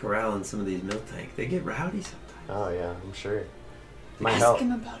corralling some of these milk tank. They get rowdy sometimes. Oh yeah, I'm sure. My Ask help.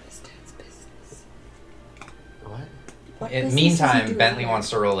 him about his dad's business. What? What In business is he meantime, doing Bentley there? wants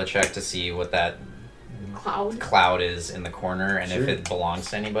to roll a check to see what that Cloud. cloud is in the corner and if Sure. it belongs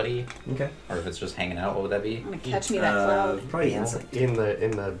to anybody Okay. or if it's just hanging out. What would that be? I'm gonna catch me that cloud. Probably insight. In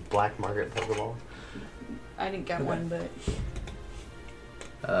the black market Pokeball. I didn't get Okay. one,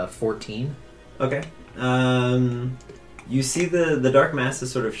 but 14. Okay. You see the dark mass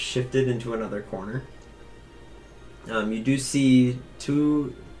has sort of shifted into another corner. You do see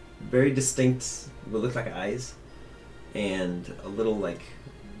two very distinct, what look like eyes, and a little like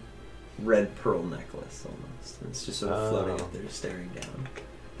red pearl necklace almost. And it's just sort of floating up there, staring down.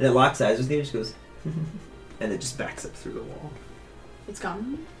 And it locks eyes with you and just goes, and it just backs up through the wall. It's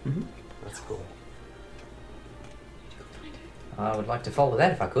gone. Mm-hmm. That's cool. I would like to follow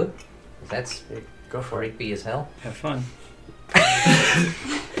that if I could. That's Hey, go for it. creepy as hell. Have fun.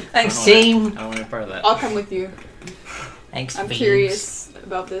 Thanks, I team. don't want to be part of that. I'll come with you. Thanks, I'm fiends. curious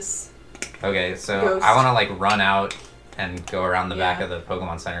about this. Okay, so Ghost. I want to like run out and go around the back Yeah. of the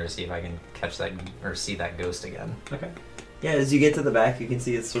Pokemon Center to see if I can catch that or see that ghost again. Okay. Yeah, as you get to the back, you can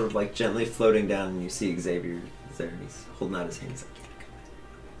see it's sort of like gently floating down, and you see Xavier there, and he's holding out his hand. He's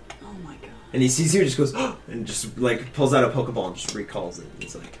like, Oh my god. and he sees you and just goes, and just like pulls out a Pokeball and just recalls it. And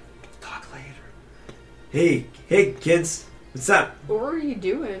he's like, talk later. Hey, kids, what's up? What were you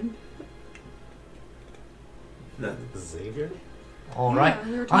doing? Nothing. Xavier? All Yeah, right.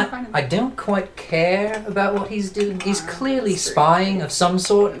 we were trying to find him. I don't quite care about what he's doing. He's Ah, clearly that's true. spying of some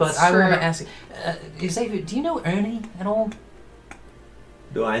sort, but That's I want true. to ask Xavier, do you know Ernie at all?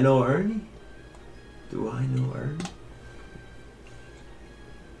 Do I know Ernie? Do I know Ernie?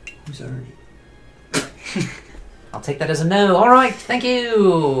 Who's Ernie? I'll take that as a no. All right, thank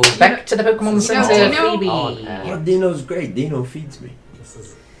you. Back to the Pokemon you know Center, Dino? Phoebe. Yeah, Dino's great. Dino feeds me. This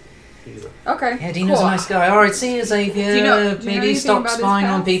is. He's a, Okay. Yeah, Dino's cool. a nice guy. All right, see you, Xavier. Do you know Maybe anything stop about his spying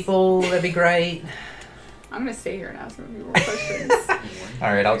on past? people. That'd be great. I'm gonna stay here and ask him a few more questions.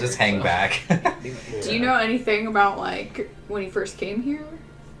 All right, I'll just hang back. Do you know anything about like when he first came here?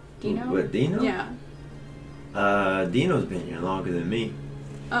 Do you know? What, Dino? Yeah. Dino's been here longer than me.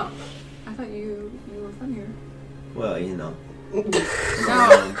 Oh, I thought you were from here. Well, you know.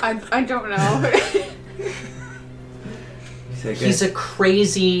 No, I don't know. He's a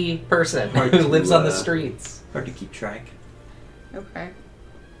crazy person Hard who to, lives on the streets. hard to keep track. Okay.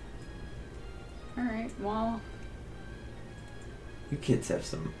 All right. Well, You kids have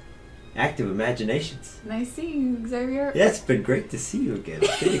some active imaginations. nice seeing you, Xavier. Yeah, it's been great to see you again.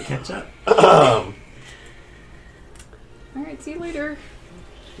 It's good to catch up. All right. See you later.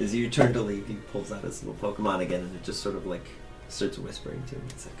 As you turn to leave, he pulls out his little Pokemon again, and it just sort of like starts whispering to him.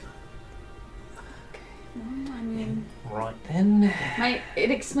 It's like, Well, I mean, Right then. it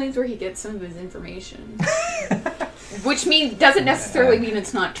explains where he gets some of his information, which doesn't necessarily mean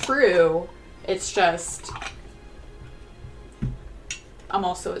it's not true. It's just I'm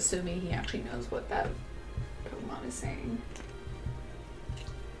also assuming he actually knows what that Pokemon is saying.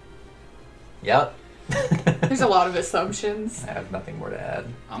 Yep. There's a lot of assumptions. I have nothing more to add.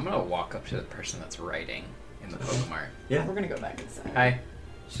 I'm gonna walk up to the person that's writing in the Pokemart. yeah. We're gonna go back inside. Hi.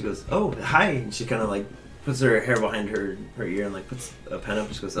 She goes, oh, hi. And she kind of like puts her hair behind her ear and like puts a pen up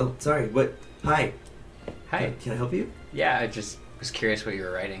and she goes, oh, sorry, what? Hi. Hi. Can I help you? Yeah, I just was curious what you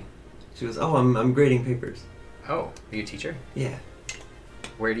were writing. She goes, oh, I'm grading papers. Oh, are you a teacher? Yeah.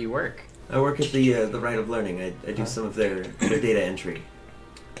 Where do you work? I work at the Right of Learning. I do some of their data entry.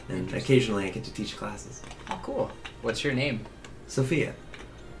 And occasionally I get to teach classes. Oh, cool. What's your name? Sophia.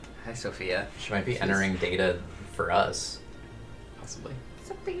 Hi, Sophia. She might be entering data for us. Possibly.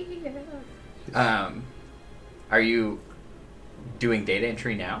 Sophia. Are you doing data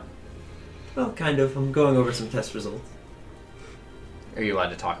entry now? Well, kind of. I'm going over some test results. Are you allowed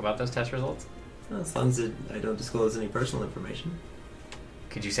to talk about those test results? Well, as long as I don't disclose any personal information.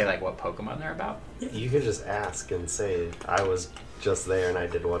 Could you say like what Pokemon they're about? You could just ask and say, I was just there and I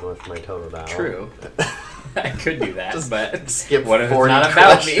did one with my Totodile. True. I could do that, Just but skip what if it's 40 not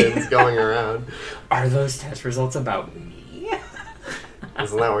about questions me? going around. Are those test results about me?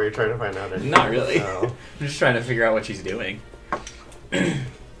 Isn't that what you're trying to find out? Anyway? Not really. Oh. I'm just trying to figure out what she's doing.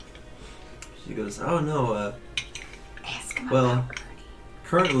 She goes, oh no, Ask him well, about Ernie.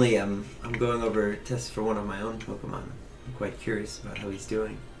 currently I'm going over tests for one of my own Pokemon. I'm quite curious about how he's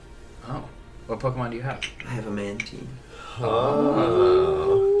doing. Oh. What Pokemon do you have? I have a Mantine.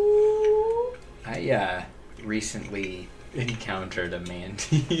 Oh. I recently encountered a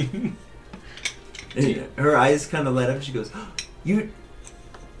Mantine. And her eyes kind of light up. She goes, oh, you...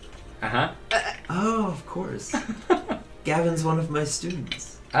 Uh-huh. Oh, of course. Gavin's one of my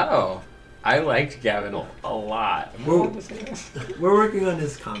students. Oh. I liked Gavin a lot. Am I Whoa. allowed to say this? We're working on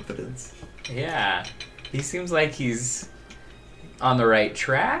his confidence. Yeah. He seems like he's on the right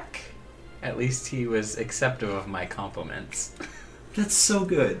track. At least he was accepting of my compliments. That's so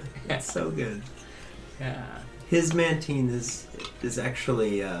good. That's so good. Yeah. His Mantine is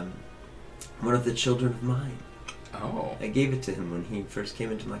actually one of the children of mine. Oh. I gave it to him when he first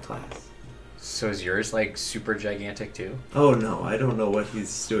came into my class. So is yours like super gigantic too? Oh no, I don't know what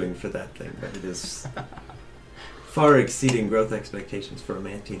he's doing for that thing, but it is far exceeding growth expectations for a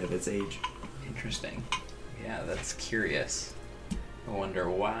mantine of its age. Interesting. Yeah, that's curious. I wonder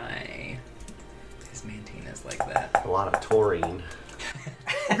why his mantine is like that. A lot of taurine.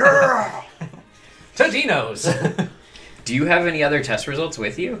 Todinos! Do you have any other test results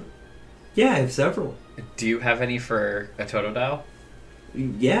with you? Yeah, I have several. Do you have any for a Totodile?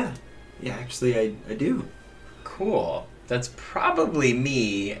 Yeah. Yeah, actually, I do. Cool. That's probably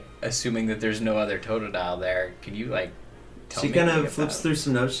me assuming that there's no other Totodile there. Could you, like, tell She me? kind of if flips through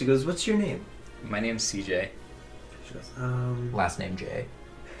some notes. She goes, "What's your name?" My name's CJ. She goes, Last name J.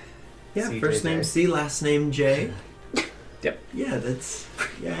 yeah, CJJ. first name C, last name J. Yep. Yeah,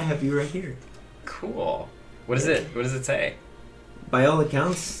 I have you right here. Cool. What is it? What does it say? By all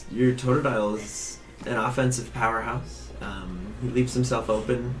accounts, your Totodile is an offensive powerhouse. He leaves himself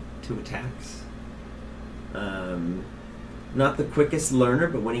open to attacks. Not the quickest learner,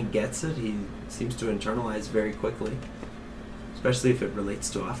 but when he gets it, he seems to internalize very quickly. Especially if it relates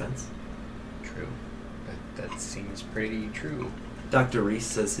to offense. True. That seems pretty true. Dr. Reese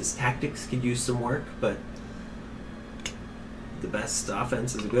says his tactics could use some work, but the best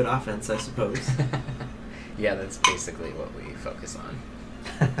offense is a good offense, I suppose. Yeah, that's basically what we focus on.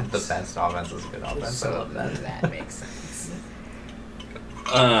 The best offense is a good offense. I So love that. that makes sense.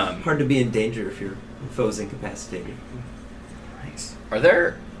 Hard to be in danger if your foe's incapacitated. Nice. Are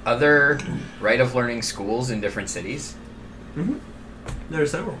there other Rite of Learning schools in different cities? Mm-hmm. There are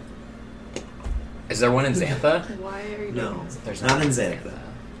several. Is there one in Xantha? Why are you No, doing this? There's not in Xantha.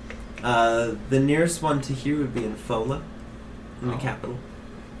 The nearest one to here would be in Fola, in the Oh. capital.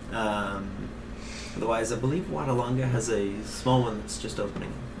 Otherwise, I believe Wadalonga has a small one that's just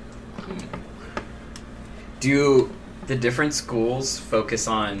opening. Do the different schools focus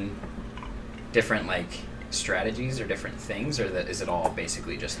on different, like, strategies or different things, or is it all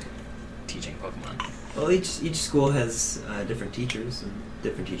basically just teaching Pokemon? Well, each school has different teachers, and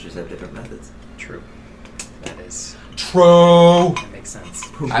different teachers have different methods. True. That is... True! That makes sense.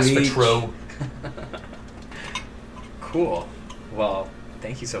 As for Preach. true. Cool. Well,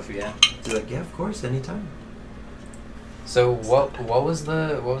 thank you, Sophia. He's like, yeah, of course, anytime. So what was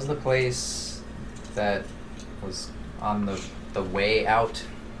the place that was on the way out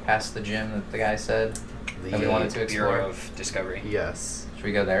past the gym that the guy said that we wanted to explore? Bureau of Discovery. Yes. Should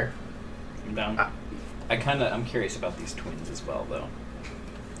we go there? I'm down. I'm curious about these twins as well, though.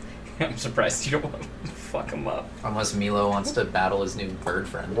 I'm surprised you don't want to fuck them up. Unless Milo wants to battle his new bird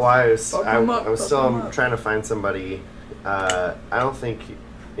friend. Well, I was Fuck 'em up, fuck 'em still up. trying to find somebody. I don't think,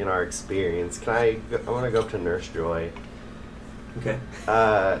 in our experience, I want to go up to Nurse Joy. Okay.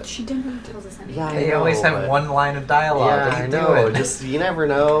 She never tells us anything. Yeah, I They always know, have but- one line of dialogue. Yeah, what are I you know. doing? Just you never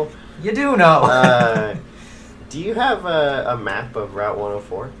know. You do know. Do you have a map of Route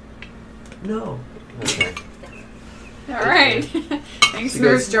 104? No. Okay. All right. Thanks, She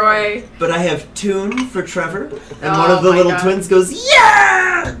Nurse goes- Joy. But I have Toon for Trevor, and Oh one of the my little God. twins goes,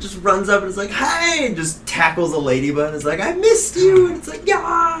 "Yeah!" Just runs up and is like, "Hey!" And just tackles a ladybug and is like, "I missed you!" And it's like,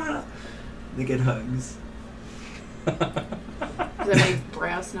 "Yeah!" They get hugs. Does that make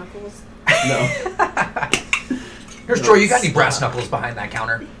brass knuckles? No. Here's Troy, you got any brass knuckles behind that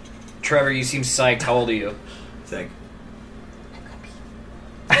counter? Trevor, you seem psyched. How old are you? It's like,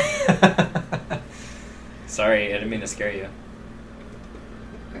 Sorry, I didn't mean to scare you.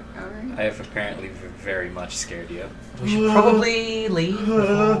 All right. I have apparently very much scared you. We should probably leave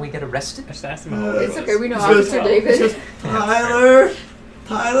before we get arrested. I just asked him how old he It's was. okay. We know She goes, Officer David. Tyler!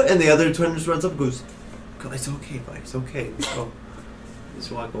 Tyler! And the other twin just runs up and goes, "God, it's okay, buddy. It's okay. Let's go."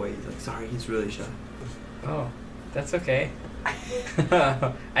 Just walk away. He's like, "Sorry, he's really shy." Oh, that's okay.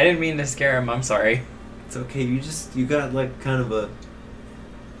 I didn't mean to scare him. I'm sorry. It's okay. You got like kind of a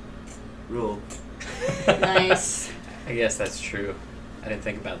rule. Nice. I guess that's true. I didn't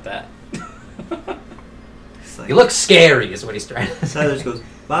think about that. It's like, You look scary, is what he's trying to say. Tyler just goes,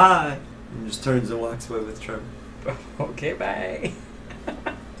 "Bye," and just turns and walks away with Trevor. Okay, bye.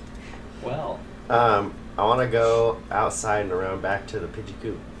 Well, I want to go outside and around back to the Pidgey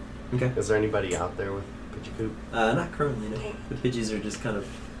Coop. Okay. Is there anybody out there with Pidgey Coop? Not currently, no. The Pidgeys are just kind of,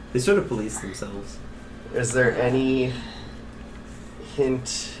 they sort of police themselves. Is there any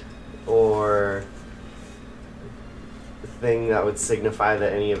hint or thing that would signify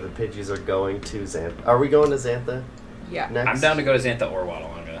that any of the Pidgeys are going to Xantha? Are we going to Xantha Yeah. next? I'm down to go to Xantha or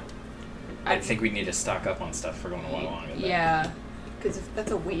Wadalonga. I think we need to stock up on stuff for going to Wadalonga. then. Yeah. Because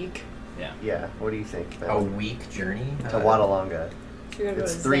that's a week. Yeah. Yeah, what do you think? Ben? A week journey? To Wadalonga. So you're gonna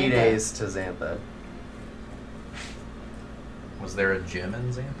It's go to 3 Xantha. days to Xantha. Was there a gym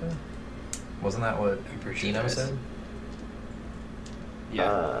in Xantha? Wasn't that what I'm pretty sure Dino there is. said?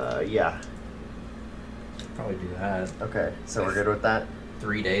 Yeah. Yeah. probably do that. Okay, so we're good with that?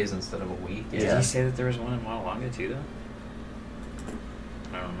 3 days instead of a week. Did Yeah. he say that there was one in Watalonga too, though?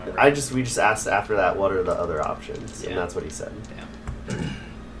 I don't remember. We just asked after that what are the other options, and Yeah. that's what he said. Yeah.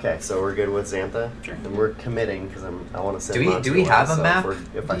 Okay, so we're good with Xantha, Sure. and we're committing because I want to send. Do we- Monty do we away, have a so map,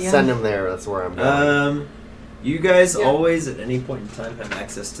 If I DM? send him there, that's where I'm going. You guys Yeah. always, at any point in time, have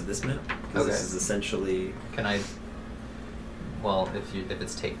access to this map. Because Okay. this is essentially... Can I? Well, if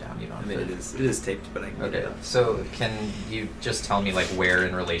it's taped down, you don't. I mean, it is taped, but I can get Okay. it up. So can you just tell me like where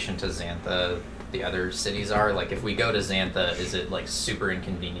in relation to Xantha the other cities are? Like if we go to Xantha, is it like super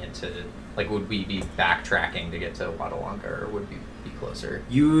inconvenient to like would we be backtracking to get to Watalonga or would we be closer?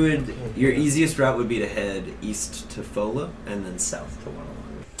 Your easiest route would be to head east to Fola and then south to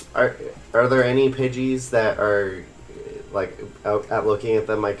Watalonga. Are there any Pidgeys that are like at looking at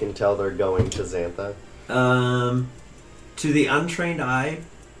them? I can tell they're going to Xantha. To the untrained eye,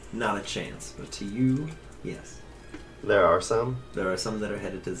 not a chance. But to you, yes. There are some. There are some that are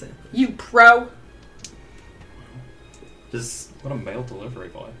headed to Xantha. You pro. Just What a mail delivery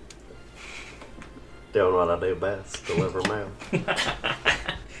boy. Doing what I do best, deliver mail.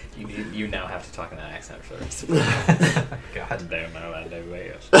 You now have to talk in that accent for the rest of God. Don't know what I do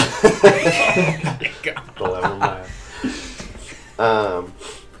best. Deliver mail.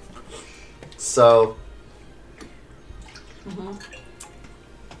 So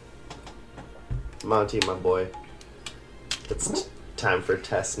Monty, my boy, it's time for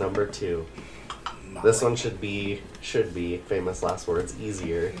test number 2. This one should be famous last words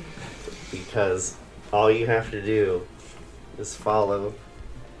easier because all you have to do is follow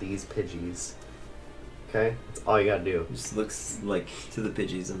these Pidgeys. Okay, that's all you gotta do. just looks like to the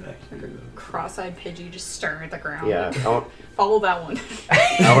Pidgeys and back. Cross-eyed Pidgey just staring at the ground. Yeah, Follow that one.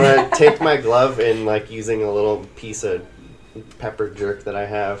 I want to take my glove and like using a little piece of pepper jerk that I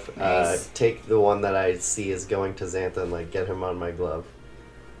have. Nice. Take the one that I see is going to Xantha and like get him on my glove.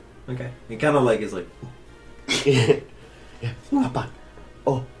 Okay. He kind of like is like... Yeah. Hop on.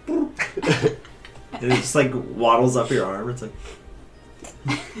 Oh. And it just like waddles up your arm. It's like...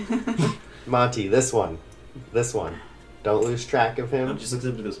 Monty, this one. Don't lose track of him. Just looks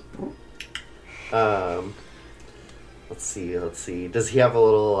up and goes... Let's see. Does he have a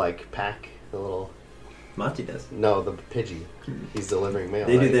little like pack? A little? Monty does. No, the Pidgey. He's delivering mail.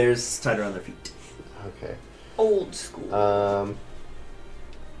 They do right? theirs tied around their feet. Okay. Old school.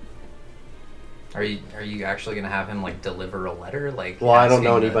 Are you actually gonna have him like deliver a letter? Like Well, I don't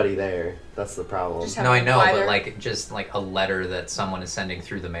know asking anybody there. That's the problem. Just No, I know, Fly but there. like just like a letter that someone is sending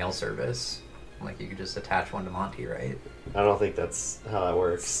through the mail service. Like you could just attach one to Monty, right? I don't think that's how that It's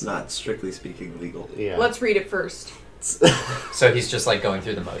works. not strictly speaking legal. Yeah. Let's read it first. So he's just like going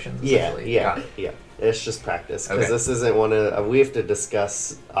through the motions. Yeah, essentially. yeah, Got it. yeah. It's just practice because Okay. this isn't one of. We have to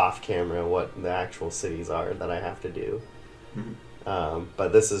discuss off camera what the actual cities are that I have to do.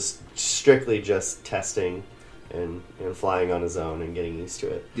 But this is strictly just testing and flying on his own and getting used to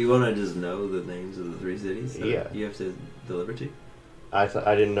it. Do you want to just know the names of the 3 cities that Yeah. you have to deliver to? I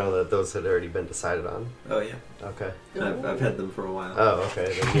didn't know that those had already been decided on. Oh, yeah. Okay. I've had them for a while. Oh,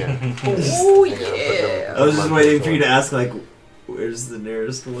 okay. Then yeah. Oh Hang on, I'm putting them- yeah. I was just on waiting this for you to one. ask, like, where's the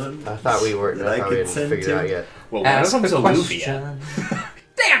nearest one? I thought we were. that I I thought we could hadn't send figured to? out yet. Well, one of Ask them's the a Luffy. question.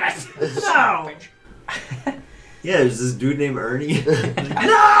 Damn it! No! Yeah, there's this dude named Ernie.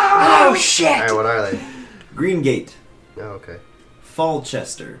 Oh shit! All right, what are they? Greengate, Oh, okay.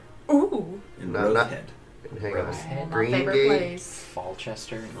 Falchester, Ooh. and No, not- Rosehead. Hang on. My Green favorite Gate, place.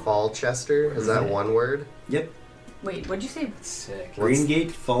 Falchester. Falchester. Is that one word? Yep. Wait, what'd you say? Sick. What's-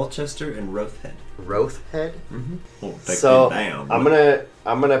 Greengate, Falchester, and Rosehead. Rothhead. Oh, So I'm gonna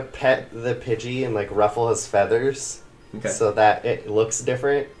pet the Pidgey and like ruffle his feathers Okay. so that it looks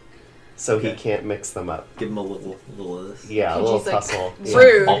different, so he Okay. can't mix them up. Give him a little of this. Yeah, a Pidgey's little like, tussle. Yeah.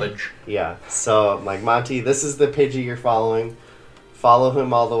 rude. Homage. Yeah. So I'm like, Monty, this is the Pidgey you're following. Follow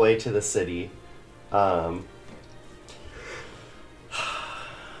him all the way to the city. I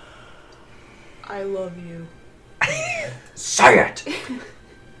love you. Say it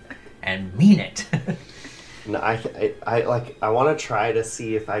and mean it. No, I want to try to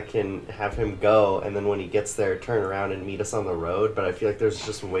see if I can have him go, and then when he gets there, turn around and meet us on the road. But I feel like there's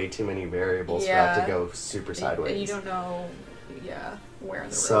just way too many variables for that Yeah. to go super sideways. And you don't know, where in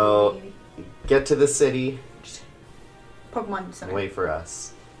the So- road. Get to the city. Pokemon Center. Wait for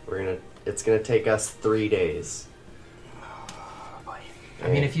us. It's gonna take us 3 days. I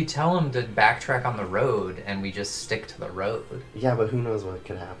mean, if you tell him to backtrack on the road and we just stick to the road. Yeah, but who knows what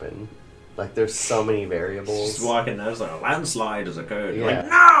could happen? Like, there's so many variables. Just walking there, it's like a landslide has occurred. You're Yeah.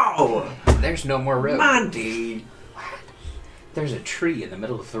 like, no! There's no more road. Monty! There's a tree in the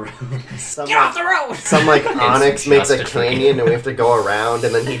middle of the road. Some, Get off the road! Some like onyx makes just a a tree. canyon, and we have to go around,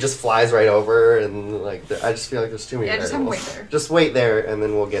 and then he just flies right over, and like I just feel like there's too many Yeah, just have him variables. wait there. Just wait there, and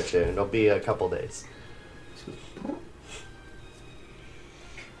then we'll get you. It'll be a couple days.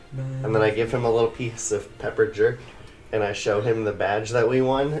 And then I give him a little piece of pepper jerk, and I show him the badge that we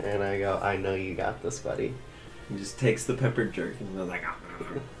won, and I go, I know you got this, buddy. He just takes the pepper jerk and goes like,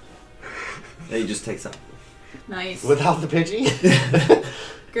 and he just takes up. Nice. Without the Pidgey?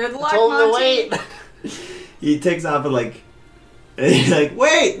 Good luck, Told him to Monty. wait. He takes off and like, and he's like,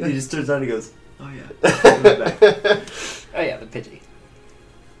 wait! And he just turns around and goes, oh yeah. Goes back. Oh yeah, the Pidgey.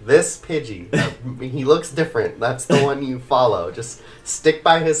 This Pidgey, he looks different. That's the one you follow. Just stick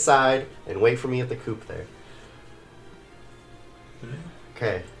by his side and wait for me at the coop there.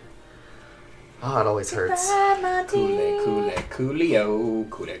 Okay. Oh, it always hurts.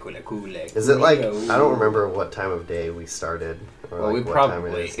 Coolio. Is it like, I don't remember what time of day we started. Or Well, like we what time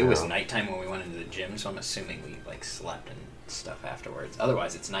probably, is it was now. nighttime when we went into the gym, so I'm assuming we like slept and stuff afterwards.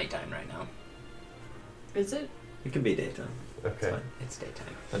 Otherwise, it's nighttime right now. Is it? It could be daytime. Okay. It's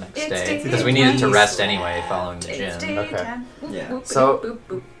daytime. The next It's day. daytime. Because we needed to rest anyway following the It's gym. daytime. Yeah. Boop, So- boop,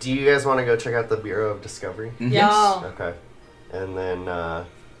 boop. Do you guys want to go check out the Bureau of Discovery? Yeah. Okay. And then,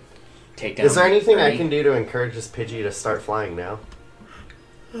 Take down is there anything I Ernie. can do to encourage this Pidgey to start flying now?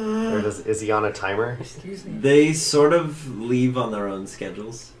 Or is he on a timer? Excuse me. They sort of leave on their own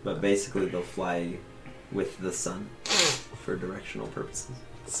schedules, but basically they'll fly with the sun for directional purposes.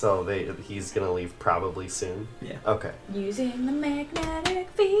 So he's gonna leave probably soon? Yeah. Okay. Using the magnetic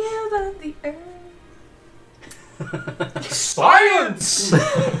field of the earth. Science!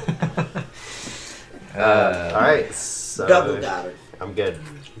 Alright, so Double daughter. I'm good.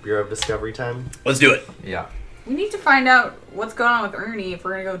 Bureau of Discovery time? Let's do it. Yeah. We need to find out what's going on with Ernie if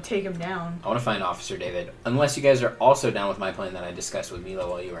we're gonna go take him down. I want to find Officer David. Unless you guys are also down with my plan that I discussed with Milo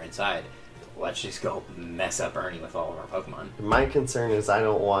while you were inside. Let's just go mess up Ernie with all of our Pokemon. My concern is I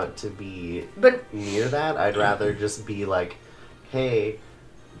don't want to be But near that. I'd rather just be like, hey,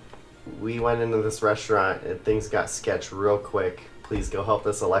 we went into this restaurant and things got sketched real quick. Please go help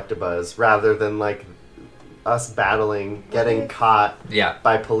this Electabuzz. Rather than like us battling, getting caught Yeah.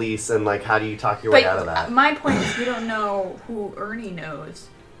 by police, and like, how do you talk your way out of but that? my point is we don't know who Ernie knows.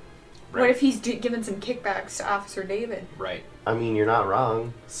 What if he's giving some kickbacks to Officer David? Right. I mean, you're not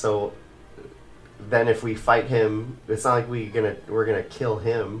wrong. So then if we fight him, it's not like we're gonna kill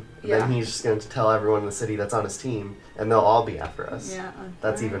him. Yeah. Then he's just gonna tell everyone in the city that's on his team, and they'll all be after us. Yeah.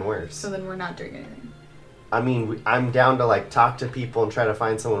 That's alright. even worse. So then we're not doing anything. I mean, I'm down to like talk to people and try to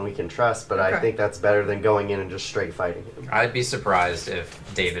find someone we can trust, but I Okay. think that's better than going in and just straight fighting him. I'd be surprised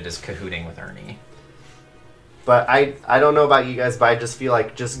if David is cahooting with Ernie. But I don't know about you guys, but I just feel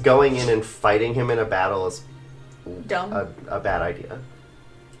like just going in and fighting him in a battle is Dumb. a bad idea.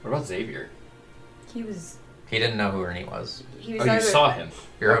 What about Xavier? He was. He didn't know who Ernie was. He was Oh, you either- saw him.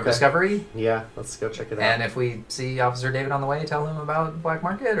 Bureau of Okay. Discovery? Yeah, let's go check it out. And if we see Officer David on the way, tell him about Black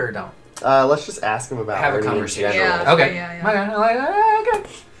Market or don't? Let's just ask him about Have a Ernie in conversation. general. Yeah. Okay. Yeah. Okay.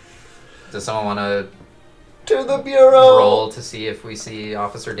 Does someone want to To the Bureau! roll to see if we see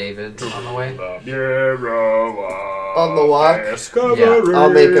Officer David on the way? On the walk?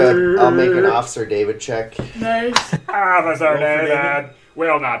 Yeah. I'll make an Officer David check. Nice. Officer David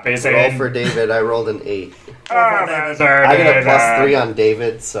will not be Roll seen. for David, I rolled an 8. Officer I get a plus David. 3 on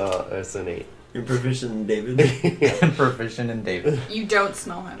David, so it's an 8. You're proficient in David. Proficient in David. You don't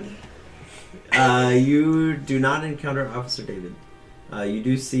smell him. You do not encounter Officer David. You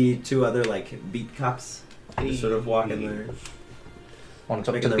do see two other like beat cops just sort of walking there. Want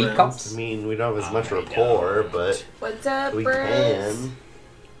to talk Making to the the beat rounds. cops? I mean, we don't have as I much rapport, don't. but What's up, we Bruce? can.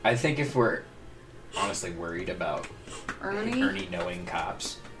 I think if we're honestly worried about Ernie? Ernie knowing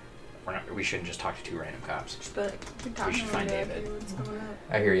cops, we shouldn't just talk to two random cops. But we talking should about find it. David. What's going on?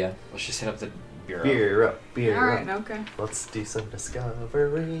 I hear ya. Let's just hit up the bureau. Beer Alright, up. okay. Let's do some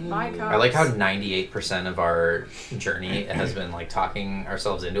discovery. My God. I like how 98% of our journey has been like talking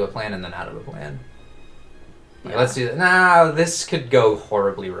ourselves into a plan and then out of a plan. Like, Yeah. let's do that. Nah, this could go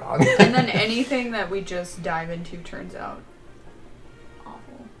horribly wrong. And then anything that we just dive into turns out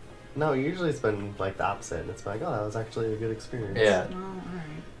awful. No, usually it's been like the opposite. It's been like, oh, that was actually a good experience. Yeah. Oh, alright.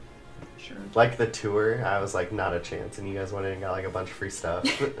 Sure. Like the tour, I was like, not a chance. And you guys went in and got like a bunch of free stuff.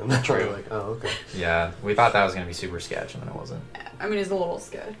 And then we were like, oh, okay. Yeah, we thought that was going to be super sketch and then it wasn't. I mean, it's a little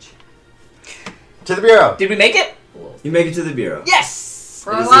sketch. To the Bureau! Did we make it? You make it to the bureau. Yes!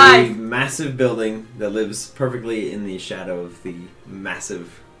 We're It is alive! a massive building that lives perfectly in the shadow of the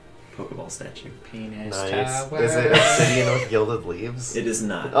massive Pokeball statue. Penis Nice. tower. Is it obsidian with gilded leaves? It is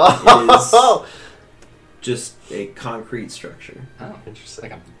not. It is Oh! just a concrete structure. Oh,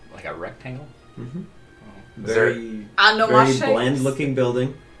 Interesting. Like a rectangle. Mm-hmm. Is there- Very, I know my very shapes. bland-looking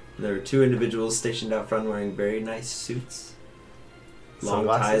building. There are 2 individuals stationed out front wearing very nice suits, long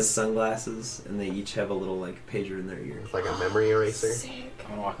ties, sunglasses, and they each have a little like pager in their ear. It's like a memory eraser. Sick. I'm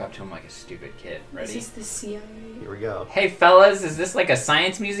gonna walk up to him like a stupid kid. Is Ready? this the CIA? Here we go. Hey fellas, is this like a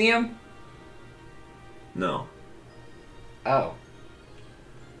science museum? No, Oh.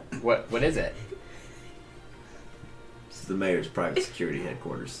 What is it? this is the mayor's private security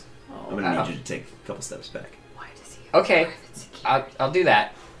headquarters. I'm Oh. gonna need you to take a couple steps back. Why does he have Okay. private security? I'll do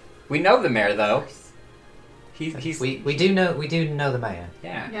that. We know the mayor though. He's We do know the mayor.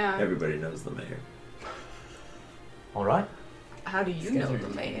 yeah. Yeah. Everybody knows the mayor. All right. How do you These guys know are the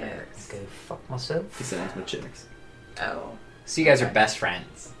mayor? Let's go fuck myself. He signs my checks. Oh. So you guys are best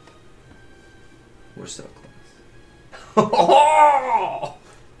friends. We're so close. Oh!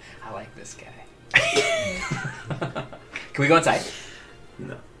 I like this guy. Can we go inside?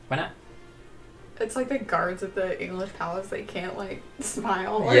 No. Why not? It's like the guards at the English palace. They can't like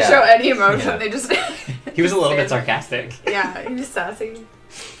smile or Yeah. show any emotion. Yeah. They just. He was a little bit sarcastic. Yeah, he's sassy.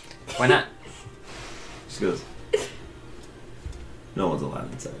 Why not? Just goes. No one's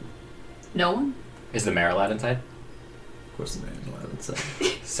allowed inside. No one. Is the mayor allowed inside? Of course, the mayor's allowed inside.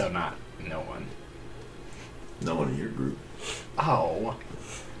 So not no one. No one in your group. Oh.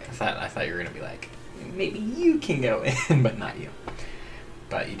 I thought you were gonna be like, maybe you can go in, but not you.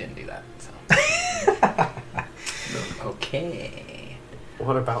 But you didn't do that, so. Okay.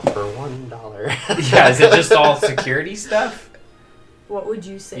 What about for $1? Yeah, is it just all security stuff? What would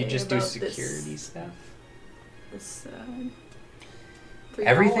you say? You just do about security stuff? This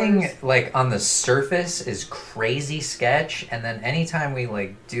Everything $3. like on the surface is crazy sketch, and then anytime we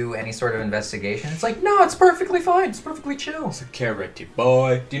like do any sort of investigation, it's like, no, it's perfectly fine. It's perfectly chill. Security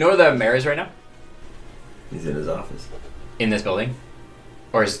boy. Do you know where the mayor is right now? He's in his office. In this building?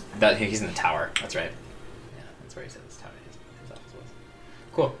 Or is that he's in the tower? That's right. Yeah, that's where he said this tower his office was.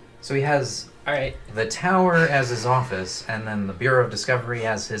 Cool. So he has Alright. the tower as his office, and then the Bureau of Discovery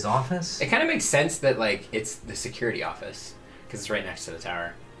as his office. It kind of makes sense that like it's the security office because it's right next to the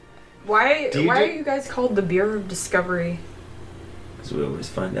tower. Why Do you are do- you guys called the Bureau of Discovery? Because we always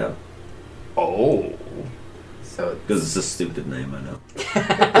find out. Oh. So Because it's a stupid name, I know.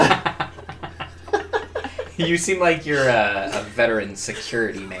 You seem like you're a veteran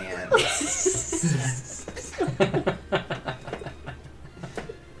security man.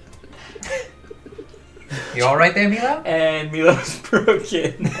 You all right there, Milo? And Milo's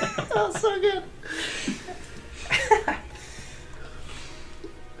broken. Oh, so good.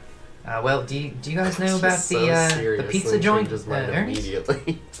 Well, do you guys know about Just so the serious pizza and joint, changes mind Ernest?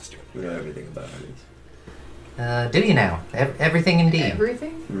 immediately. We know everything about Ernie's. Do you now? Everything indeed.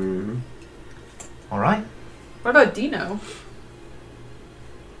 everything. Mm-hmm. All right. What about Dino?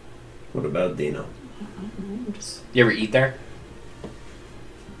 What about Dino? You ever eat there?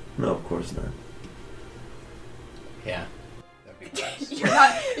 No, of course not. Yeah. That'd be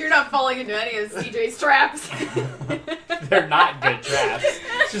gross. You're not falling into any of CJ's traps. They're not good traps.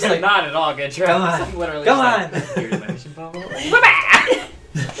 It's just like, not at all good traps. come on, I'm literally come just like, on. here's my mission bubble.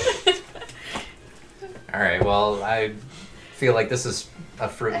 All right. Well, I feel like this is a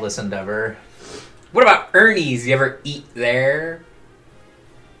fruitless endeavor. What about Ernie's? You ever eat there?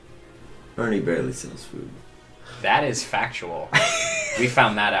 Ernie barely sells food. That is factual. We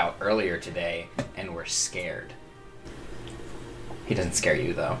found that out earlier today, and we're scared. He doesn't scare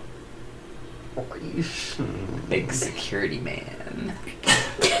you, though. Big security man.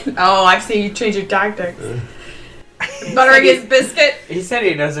 Oh, I've seen you change your tactics. Buttering his biscuit. He said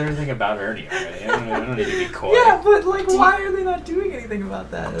he knows everything about Ernie already. I don't need to be coy. but like, why are they not doing anything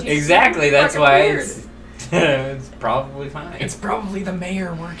about that? Exactly, that's Fucking why weird. it's probably fine. It's probably the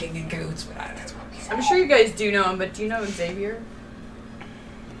mayor working in cahoots, but that's what we said. I'm sure you guys do know him, but do you know Xavier?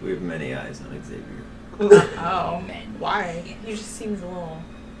 We have many eyes on Xavier. Oh, why? He just seems a little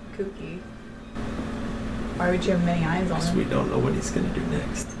kooky. Why would you have many eyes on Because we him? don't know what he's going to do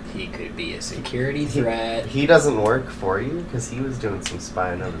next. He could be a security threat. He doesn't work for you because he was doing some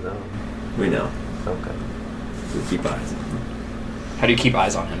spying on his own. We know. Okay. We keep eyes on him. How do you keep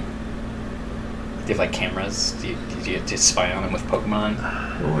eyes on him? Do you have like cameras? Do you just spy on him with Pokemon?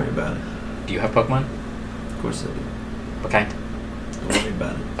 Don't worry about it. Do you have Pokemon? Of course I do. What kind? Don't worry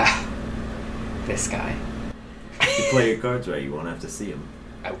about it. Ah, this guy. If you play your cards right, you won't have to see him.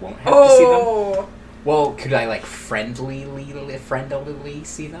 I won't have to see them. Oh, Well, could I like friendly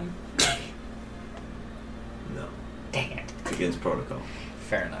see them? No. Dang it. It's against protocol.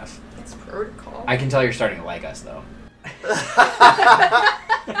 Fair enough. it's protocol. I can tell you're starting to like us though.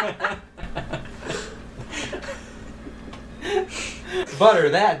 butter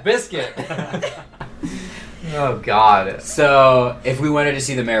that biscuit. Oh God. So, if we wanted to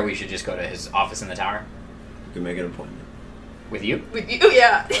see the mayor, we should just go to his office in the tower? You can make an appointment. With you? With you,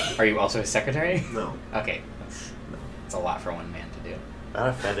 yeah. Are you also his secretary? No. Okay. That's a lot for one man to do. That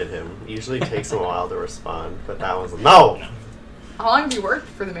offended him. Usually takes him a while to respond, but that was no. How long have you worked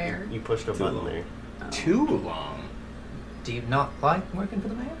for the mayor? You pushed a button there. Too long. Do you not like working for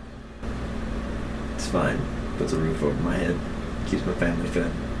the mayor? It's fine. Puts a roof over my head. Keeps my family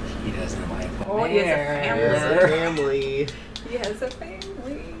fed. He doesn't like the Oh, he has a mayor. family. Family. He has a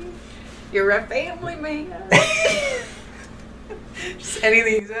family. You're a family man. Just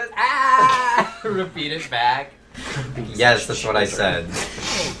anything he says, ah! Repeat it back. Yes, that's what I said.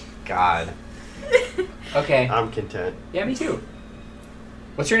 God. Okay. I'm content. Yeah, me too.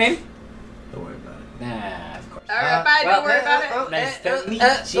 What's your name? Don't worry about it. Nah, of course. Alright, bye, don't worry about it. Nice to meet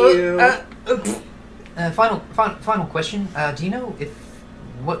you. Final question. Do you know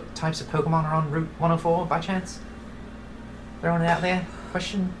what types of Pokemon are on Route 104 by chance? Throwing it out there.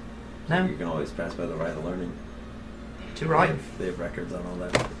 Question? No? You can always pass by the Rite of Learning. Too right. They have records on all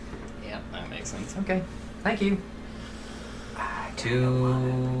that. Yeah, that makes sense. Okay. Thank you.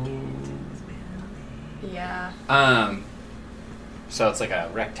 Yeah. So it's like a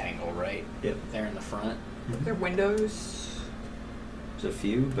rectangle, right? Yep. There in the front. Their windows. There's a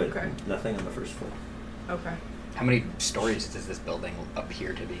few, but Okay. nothing on the first floor. Okay. How many stories does this building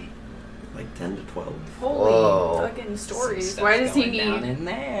appear to be? Like 10 to 12. Holy Whoa. fucking stories. Some Why stuff does he going down need... in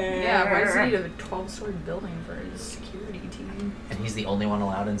there? Yeah, why does he need a 12-story building for his security team? And he's the only one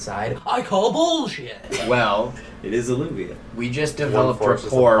allowed inside. I call bullshit. Well, It is Alluvia. we just developed force is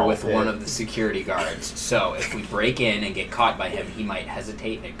a rapport ball with pit. one of the security guards. So if we break in and get caught by him, he might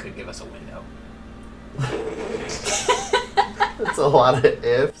hesitate and it could give us a window. That's a lot of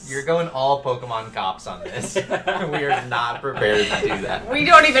ifs. You're going all Pokemon cops on this. We are not prepared to do that. We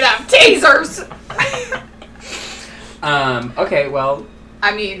don't even have tasers! Okay, well,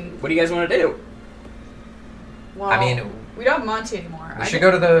 I mean, what do you guys want to do? well, I mean, we don't have Monty anymore. We should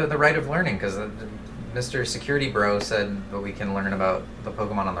go to the Rite of Learning because Mr. Security Bro said that we can learn about the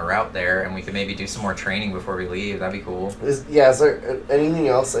Pokemon on the route there, and we could maybe do some more training before we leave. That'd be cool. Is there anything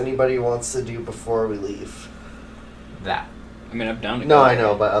else anybody wants to do before we leave? That. I mean, I'm down to No, go. I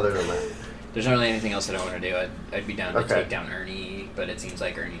know, but other than that. There's not really anything else that I want to do. I'd be down to Okay. take down Ernie, but it seems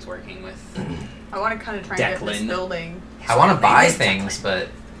like Ernie's working with I want to kind of try and get this Declan. building. I want to buy It's things, but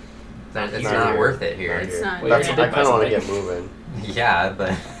it's Not not here. worth it here. Not It's here. not- Well, That's, you're I gonna kind of want to buy get moving. Yeah,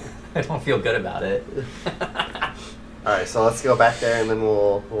 but I don't feel good about it. All right, so let's go back there and then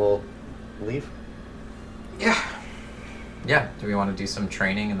we'll leave. Yeah. Yeah. Do we want to do some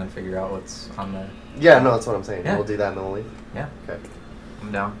training and then figure out what's on the? Yeah, no, that's what I'm saying. Yeah. We'll do that and then we'll leave. Yeah. Okay.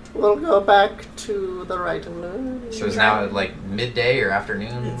 I'm down. We'll go back to the right of learning. So it's now like midday or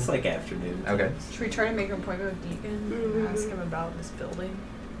afternoon. It's like afternoon. Okay. Should we try to make an appointment with Deacon and ask him about this building?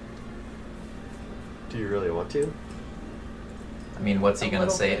 Do you really want to? I mean, what's he A gonna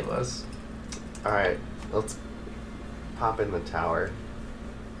little say bit. to us? All right, let's pop in the tower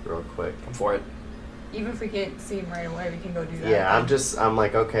real quick. Come for it. Even if we can't see him right away, we can go do that. Yeah, I'm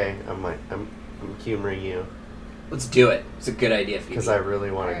like, okay, I'm humoring you Let's do it. It's a good idea, Phoebe. because I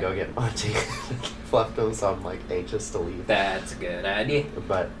really want to Alright. go get Monty. Left him, so I'm like anxious to leave. That's a good idea.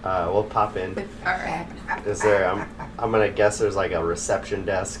 But we'll pop in. Alright. Is there? I'm gonna guess there's like a reception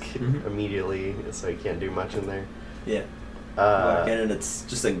desk Mhm. immediately, so you can't do much in there. Yeah. Walk in and it's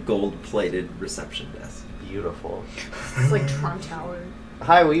just a gold-plated reception desk. Beautiful. It's like Trump Tower.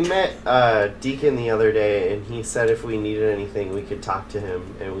 Hi, we met Deacon the other day, and he said if we needed anything, we could talk to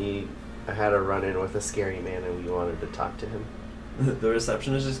him. And we had a run-in with a scary man, and we wanted to talk to him. The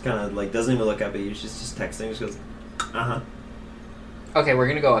receptionist just kind of like doesn't even look up at you. She's just texting. She goes, "Uh huh." Okay, we're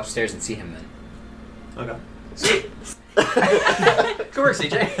gonna go upstairs and see him then. Okay. Good work,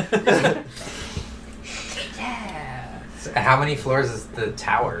 CJ. Yeah. So how many floors is the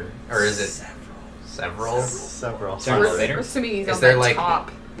tower, or is it several? Several. Is there an We're, elevator? we're assuming he's Is on there, the like-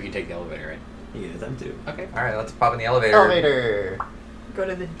 top. We can take the elevator, right? You get them too. Okay. All right, let's pop in the elevator. Elevator. Go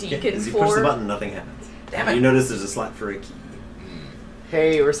to the Yeah, Deacon as you push the floor. button, nothing happens. Damn it. You notice there's a slot for a key.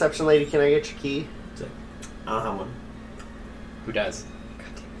 Hey, reception lady, can I get your key? It's like, I don't have one. Who does?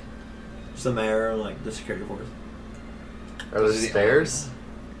 Just the mayor, like the security force. Are there Those are the stairs?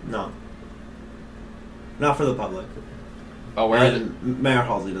 No. Not for the public. Oh, where are the... And Mayor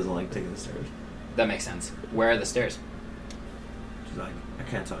Halsey doesn't like taking the stairs. That makes sense. Where are the stairs? She's like, I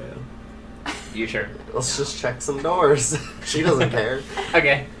can't tell you. You sure? Let's just check some doors. She doesn't care.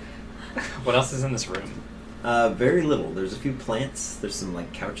 Okay. What else is in this room? Very little. There's a few plants. There's some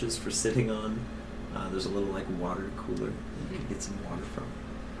like couches for sitting on. There's a little like water cooler you can get some water from.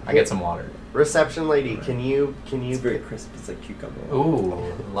 I get some water. Reception lady, can you It's very crisp. It's like cucumber.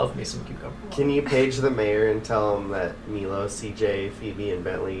 Ooh, love me some cucumber. Can you page the mayor and tell him that Milo, CJ, Phoebe, and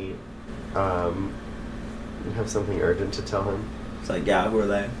Bentley have something urgent to tell him? It's like, yeah, who are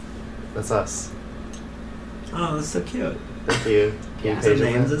they? That's us. Oh, that's so cute. Thank you. Can you Some page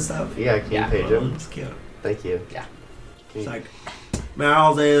names him? and stuff. Yeah, can you page Oh, him? that's cute. Thank you. Yeah. Can It's you- like,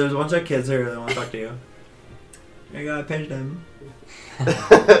 Meryl, there's a bunch of kids here that want to talk to you. You gotta page them.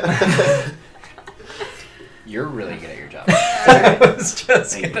 You're really good at your job. I was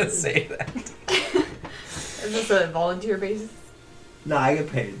just Thank gonna you. say that. Is this a volunteer basis? No, I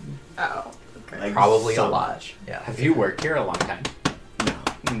get paid. Oh, okay. Like, Probably a so lot. much. Yeah. Have you worked here a long time? No.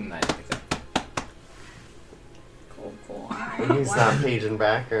 I don't think so. Cool. He's not paging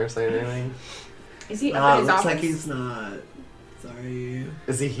back or saying anything. Is he It up at his looks office? like he's not. Sorry.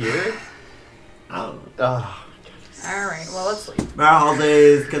 Is he here? I don't know. Oh, All right. Well, let's leave. Meryl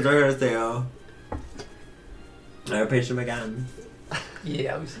holidays, kids are here still. I paged him again.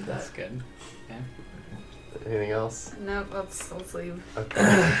 Yeah, we see That's that. good. Yeah. anything else? No, let's leave.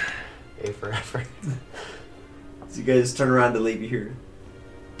 Okay. A for effort. So you guys turn around to leave. You hear,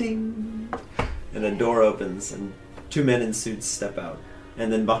 ding, and a door opens, and two men in suits step out,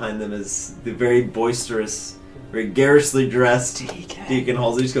 and then behind them is the very boisterous, very garishly dressed Deacon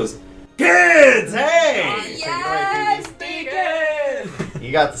Halsey. Just goes, "Kids, hey!" Yes, Deacon.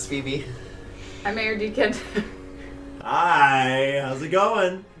 You got this, Phoebe. I'm Mayor Deacon. Hi, how's it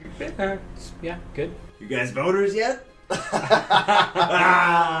going? Yeah, good. You guys voters yet?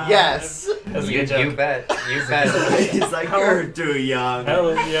 Ah. Yes. That's a You, good joke. you bet. You bet. He's like, you're too young. How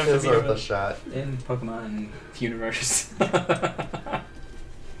long do you have to It's be worth a shot. in Pokemon universe?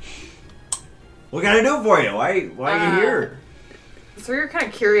 What can I do for you? Why are you here? So we were kind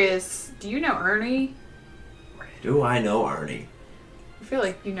of curious. Do you know Ernie? Do I know Arnie? I feel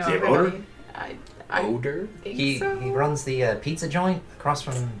like you know Is he a everybody. voter? I Odor? think He so. he runs the pizza joint across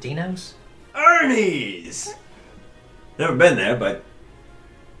from Dino's. Ernie's! Never been there, but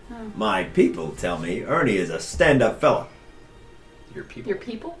Oh. my people tell me Ernie is a stand-up fella. Your people. Your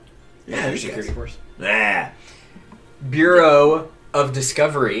people? Yeah, Your these security guys. force. Nah. Bureau of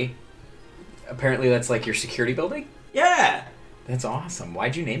Discovery. Apparently that's like your security building? Yeah. That's awesome.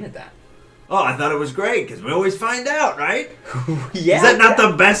 Why'd you name it that? Oh, I thought it was great, because we always find out, right? Yeah. Is that not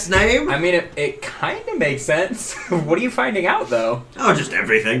the best name? I mean, it kind of makes sense. What are you finding out, though? Oh, just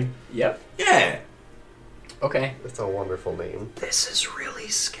everything. Yep. Yeah. Okay. It's a wonderful name. This is really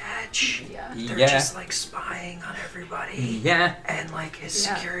sketch. Yeah. They're Yeah. just like spying on everybody. Yeah. And like his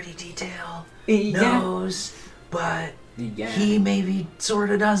Yeah. security detail Yeah. knows, but Yeah. he maybe sort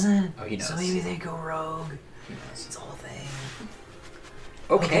of doesn't. Oh, he knows. So maybe they go rogue. He knows. It's a whole thing.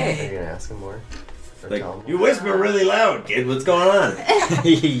 Are Okay. you gonna ask him more? Or Like, tell him you more? whisper really loud, kid. What's going on?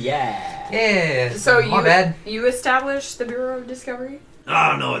 Yeah. Yeah. So my bad. you established the Bureau of Discovery?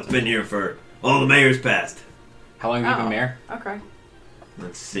 Oh, no, it's been here for all the mayors past. How long have you Oh. been mayor? Okay.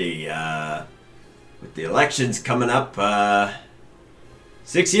 Let's see, with the elections coming up,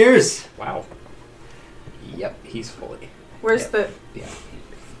 6 years. Wow. Yep, he's fully. Where's Yep. the Yeah.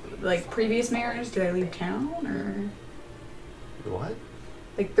 like previous mayors? Do they leave town or What?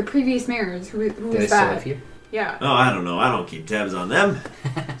 like the previous mayors? Who Do they was still that? live here? Yeah. Oh, I don't know. I don't keep tabs on them.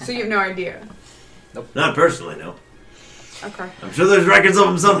 So you have no idea. Not personally, no. Okay. I'm sure there's records of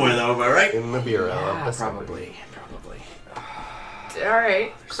them somewhere, though, am I right? In the Bureau Yeah, of Discovery. probably. All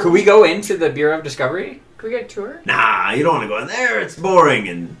right. So Could we go into the Bureau of Discovery? Can we get a tour? Nah, you don't want to go in there. It's boring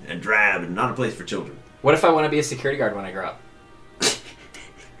and drab and not a place for children. What if I want to be a security guard when I grow up?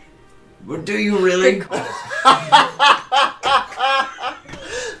 Well, do you really?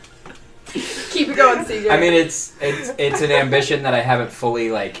 Keep it going, CJ. I mean, it's an ambition that I haven't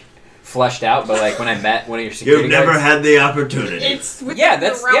fully like fleshed out. But like when I met one of your security You've never guards, had the opportunity. it's within Yeah, the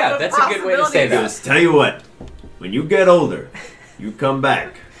that's- realm yeah, of that's a good way to say possibilities. that. Just tell you what, when you get older, you come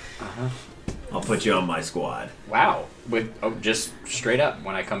back. Uh-huh. I'll put you on my squad. wow, with just straight up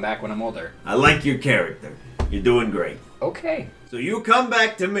when I come back when I'm older. I like your character. You're doing great. Okay. So you come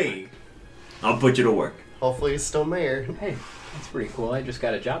back to me. I'll put you to work. Hopefully he's still mayor. Hey, that's pretty cool. I just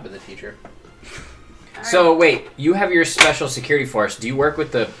got a job as a teacher. All So wait, you have your special security force. Do you work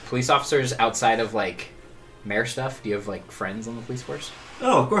with the police officers outside of like mayor stuff? Do you have like friends on the police force?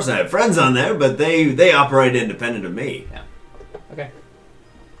 Oh, of course I have friends on there, but they operate independent of me. Okay.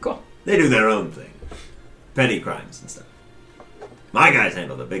 Cool. They do their own thing. Petty crimes and stuff. My guys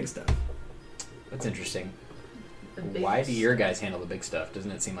handle the big stuff. That's interesting. The big- Why do your guys handle the big stuff?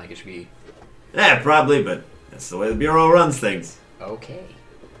 Doesn't it seem like it should be Yeah, probably, but that's the way the Bureau runs things. okay?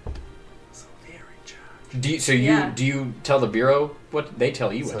 So very Do you tell the bureau what they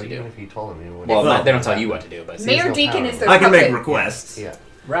tell you what to even do? if you told them, Well, they don't tell you what to do, but Mayor Deacon is their I can make puppet. requests. Yeah.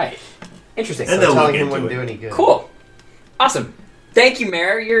 right. Interesting. And So they'll telling look him into wouldn't it. do any good. Cool. Awesome. Thank you,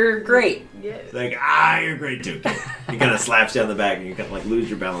 Mayor. You're great. Yeah. Like, you're great too, kid. He kind of slaps you on the back and you kind of like lose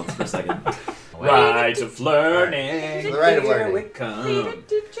your balance for a second. Right of learning. The right of Here learning. we come.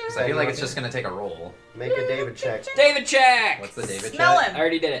 So I feel like it's just gonna take a roll. Make a David check. David check. What's the David Smell check? him. I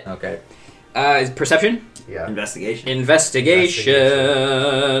already did it. Okay. Is perception? Yeah. Investigation.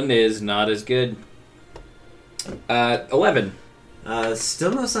 Investigation is not as good. 11.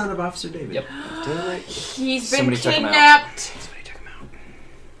 Still no sign of Officer David. Yep. He's been Somebody took him out. kidnapped. Somebody took him out.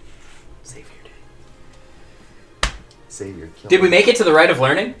 Savior kill. Did we make it to the right of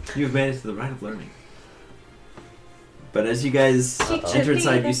learning? You've made it to the right of learning. But as you guys Teacher enter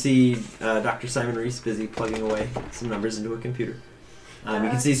inside, David. you see Dr. Simon Reese busy plugging away some numbers into a computer. You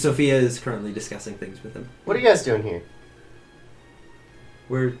can see Sophia is currently discussing things with him. What are you guys doing here?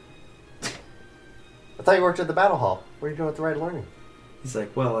 Where I thought you worked at the battle hall. What are you doing at the right of learning? he's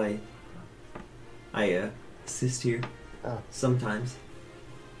like, well, I assist here Oh. sometimes.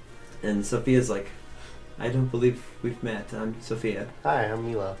 And Sophia's like, I don't believe we've met. I'm Sophia. Hi, I'm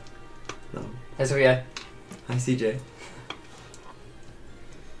Milo. No. Hey, Sophia. Hi, CJ.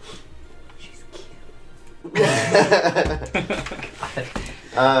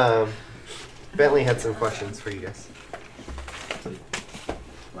 Bentley had some questions for you guys.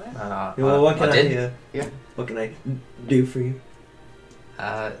 Well, what can I did? Yeah. What can I do for you?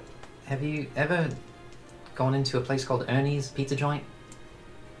 Have you ever gone into a place called Ernie's Pizza Joint?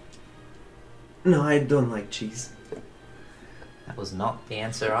 No, I don't like cheese. That was not the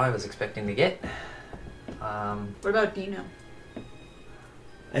answer I was expecting to get. What about Dino?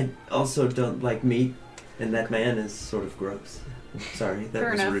 I also don't like meat, and that man is sort of gross. Sorry, that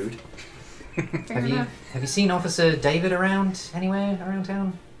Fair was enough. rude. Have you seen Officer David around anywhere around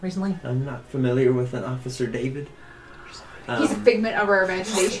town recently? I'm not familiar with an Officer David. He's a figment of our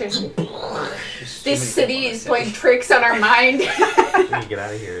imagination. This city is playing tricks on our mind. We need to get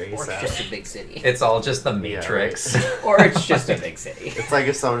out of here Or it's ASAP. just a big city. It's all just the Yeah, Matrix. Or it's just a big city. It's like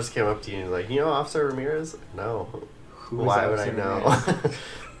if someone just came up to you and was like, you know Officer Ramirez? No. Who is Why would I Officer know?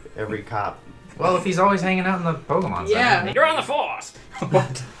 Every cop. Well, if he's always hanging out in the Pokemon Yeah. Center. You're on the force.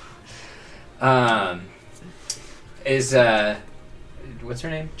 What? Is what's her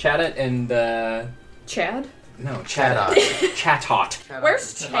name? Chatot and Chad? no Chatot. Chatot.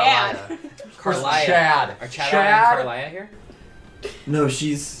 Where's Chad? Carlia. Chad. Are Chatot Chad? and Carlia here? No,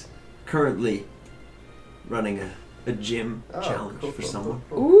 she's currently running a gym Oh, challenge cool, for cool, someone.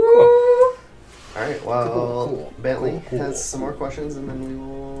 cool, cool. Ooh. Alright, well, Cool. Bentley Cool. has some more questions and then we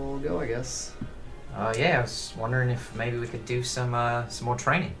will go, I guess. Yeah, I was wondering if maybe we could do some more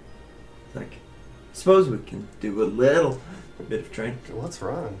training. Like, suppose we can do a little bit of training. What's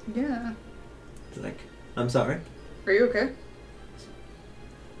wrong? Yeah. Like, I'm sorry. Are you okay?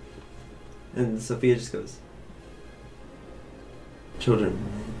 And Sophia just goes, children,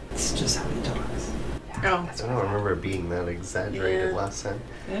 it's just how he talks. Oh. I don't remember it being that exaggerated Yeah. last time.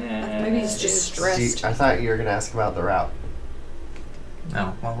 Maybe he's just stressed. I thought you were going to ask about the route.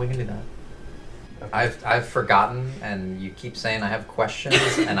 No, well, we can do that. Okay. I've forgotten, and you keep saying I have questions,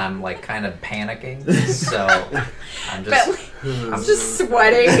 and I'm like kind of panicking. So I'm just, I'm just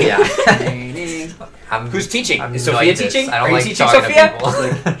sweating. yeah. Who's teaching? I'm Is Sophia nervous. teaching? I don't Are you like teaching, talking Sophia?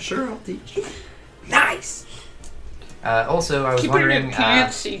 to people. Sure, I'll teach. Nice. Also, I was Keep it in wondering your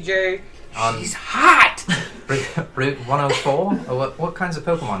pants, CJ. on She's hot. Route 104. What kinds of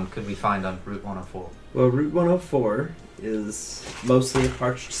Pokemon could we find on Route 104? Well, Route 104 is mostly a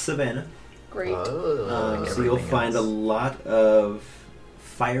parched savanna. Great. Oh, So you'll find a lot of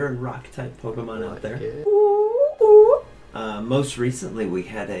fire and rock type Pokemon out there. Most recently, we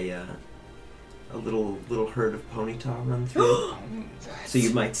had a little herd of Ponyta run through. So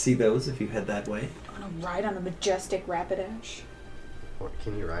you might see those if you head that way. On a ride on a majestic Rapidash. What,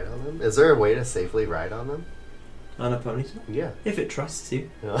 can you ride on them? Is there a way to safely ride on them? On a Ponyta? Yeah. If it trusts you.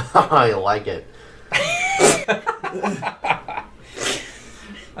 I like it.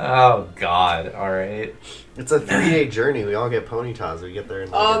 Oh God! All right. It's a 3-day journey. We all get Ponytas. We get there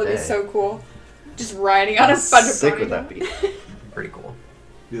in like Oh, a that'd day. be so cool. Just riding on a bunch of sick would Ponyta. that be? Pretty cool.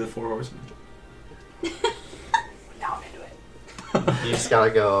 Do the 4 horsemen. Now I'm into it. You just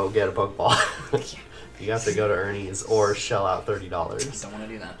gotta go get a Pokeball. You have to go to Ernie's or shell out $30. Don't want to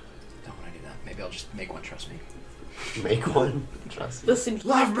do that. Don't want to do that. Maybe I'll just make one. Trust me. Make one. Trust me. Listen,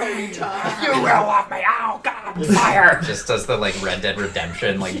 love Ponyta. You will love me. Oh God, I'm fire. Just does the like Red Dead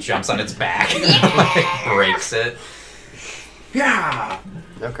Redemption, like jumps on its back, and, like breaks it. Yeah.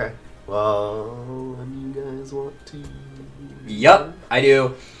 Okay. Well, when you guys want to. Yup, I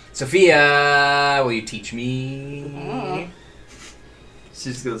do. Sophia, will you teach me? She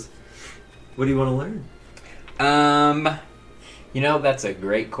just goes, what do you want to learn? That's a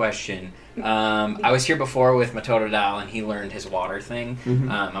great question. I was here before with Matotodile, and he learned his water thing. Mhm.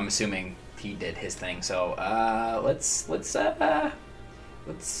 I'm assuming he did his thing. So are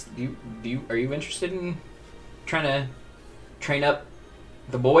you interested in trying to train up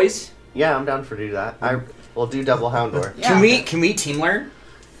the boys? Yeah, I'm down for do that. We'll do double Houndor. Yeah. Can we team learn?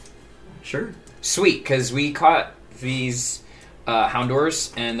 Sure. Sweet, because we caught these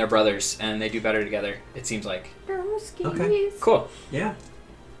Houndors and their brothers, and they do better together. It seems like. Okay. Cool. Yeah.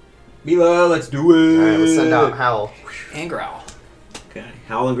 Mila, let's do it. Alright, let's send out Howl. And Growl. Okay.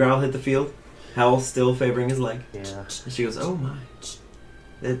 Howl and Growl hit the field. Howl still favoring his leg. Yeah. And she goes, oh my.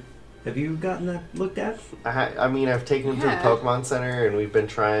 Have you gotten that looked at? I've taken him to the Yeah. Pokemon Center, and we've been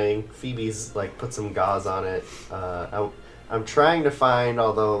trying. Phoebe's put some gauze on it. I'm trying to find,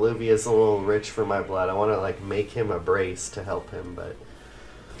 although Olivia's a little rich for my blood, I want to make him a brace to help him, but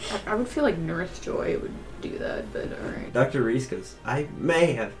I would feel like Nurse Joy would do that, but alright. Dr. Reese goes, I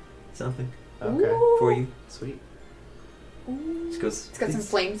may have something okay, for you. sweet. She goes, It's got some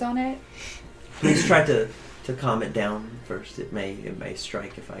flames on it. please try to calm it down first. It may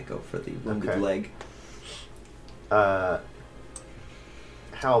strike if I go for the wounded Okay. leg.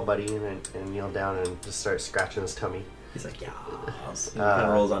 Howl, buddy, and kneel down and just start scratching his tummy. He's like, yeah. He kind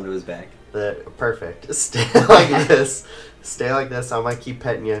of rolls onto his back. Perfect. Stay like this. Stay like this. I'm gonna keep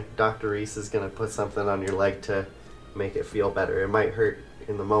petting you. Dr. Reese is gonna put something on your leg to make it feel better. It might hurt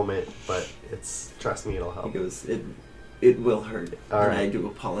in the moment, but trust me, it'll He help. goes, it will hurt. All and right. I do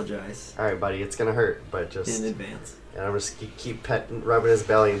apologize All right, buddy. It's gonna hurt, but just in advance. and I'm just keep petting, rubbing his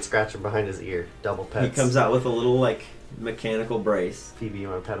belly and scratching behind his ear. Double pets. He comes out with a little mechanical brace. Phoebe, you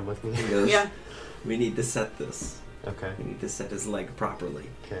want to pet him with me? He goes, Yeah. we need to set this. Okay. We need to set his leg properly.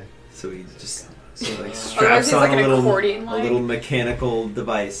 Okay. So he just sort of Otherwise straps he's on like a an little accordion leg. mechanical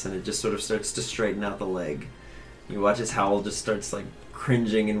device, and it just sort of starts to straighten out the leg. You watch his Howl just starts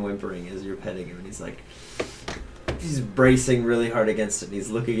cringing and whimpering as you're petting him, and he's bracing really hard against it. And he's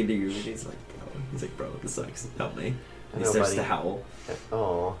looking into you, and he's like, bro, this sucks. Help me. I And he know, starts buddy. to howl.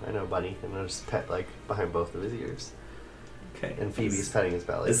 Oh, I know, buddy. And I'll just pet behind both of his ears. Okay. And Phoebe's petting his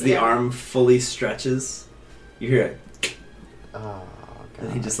belly. As the Yeah. arm fully stretches, you hear it. Oh, God.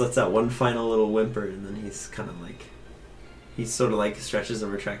 And he just lets out one final little whimper, and then he's kind of he sort of stretches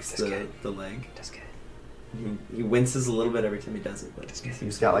and retracts That's good. the leg. That's good. He winces a little bit every time he does it, but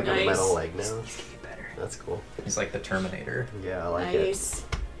He's got a Nice. metal leg now. He's gonna get better. That's cool. He's like the Terminator. Yeah, I like it. Nice.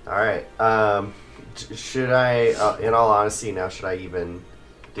 All right. Should I, in all honesty, now should I even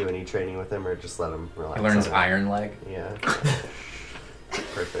do any training with him, or just let him relax? He learns on it? Iron Leg. Yeah.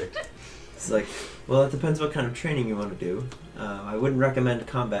 Perfect. it's well, it depends what kind of training you want to do. I wouldn't recommend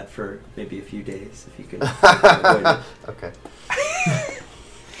combat for maybe a few days if you can avoid it. Okay.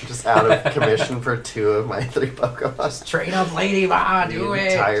 Just out of commission for 2 of my 3 Pokemon. Train up, Lady Ma, The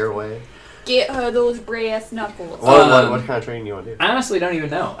entire way. Get her those brass knuckles. What kind of training do you want to do? I honestly don't even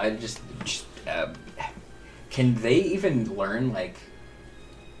know. I just can they even learn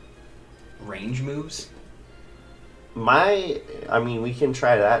range moves? We can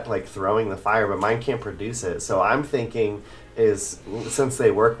try that, throwing the fire, but mine can't produce it. So I'm thinking is, since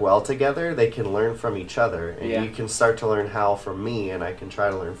they work well together, they can learn from each other. And Yeah. you can start to learn Howl from me, and I can try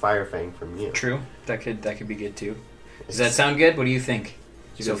to learn Fire Fang from you. True. That could be good too. Does that sound good? What do you think,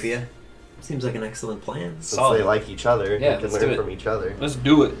 She goes, Sophia? Seems like an excellent plan. Since Solid. they like each other, Yeah, they can let's do learn it. from each other. Let's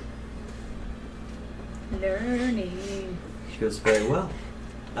do it. Learning. She goes, very well.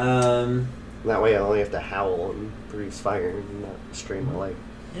 That way I only have to howl and produce fire and not strain my leg.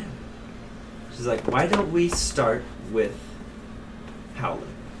 Yeah. She's like, why don't we start with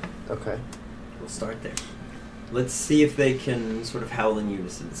howling? Okay. We'll start there. Let's see if they can sort of howl in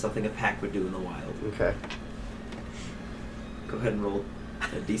unison, something a pack would do in the wild. Okay. Go ahead and roll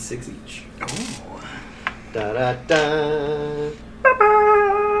a d6 each. Da da da.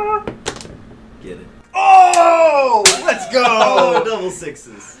 Get it. Oh, let's Oh, double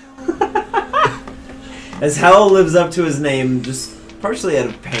 6s. As Howl lives up to his name, just partially out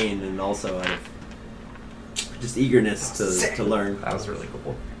of pain and also out of just eagerness to learn. That was really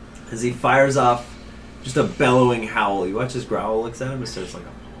cool. As he fires off just a bellowing howl, you watch his Growl looks at him and starts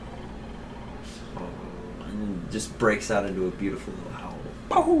and just breaks out into a beautiful little howl.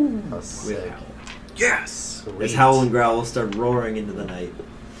 That's With sick. Howl. Yes. Sweet. As Howl and Growl start roaring into the night.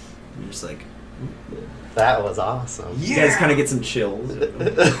 You're just like, That was awesome. you guys kind of get some chills.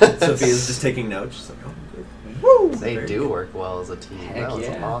 Sophia's just taking notes. She's like, oh, good. They Very do good. work well as a team. Heck That was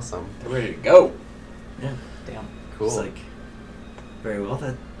yeah. awesome. They're ready to go. Yeah. Damn. Cool. It's like, very well.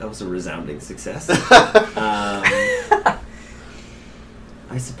 That was a resounding success. I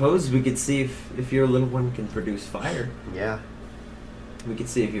suppose we could see if your little one can produce fire. Yeah. We could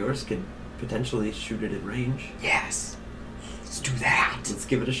see if yours could potentially shoot it at range. Yes. Let's do that. Let's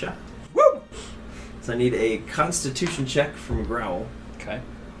give it a shot. Woo! So I need a Constitution check from Growl. Okay.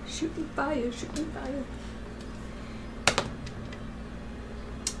 Shooting fire, shooting fire.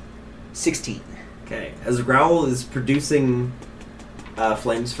 16. Okay, as Growl is producing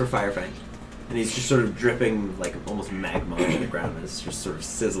flames for Firefang, and he's just sort of dripping like almost magma on the ground, and it's just sort of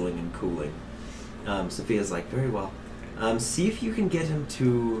sizzling and cooling. Sophia's like, very well. See if you can get him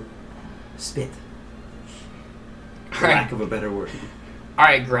to spit. For lack of a better word.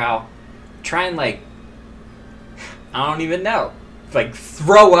 Alright, Growl. Try and, like, I don't even know. Like,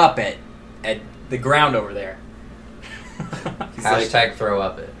 throw up at the ground over there. He's like, Hashtag throw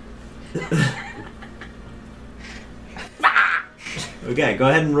up it. okay, go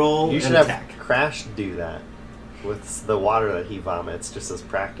ahead and roll You an should have attack. Crash do that with the water that he vomits, just as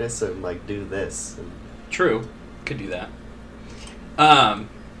practice, and like do this. And True. Could do that.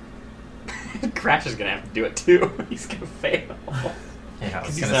 Crash is gonna have to do it too. He's gonna fail. Yeah, I was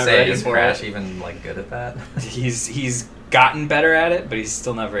 'Cause he's gonna not say, ready is for Crash it. even like good at that? He's gotten better at it, but he's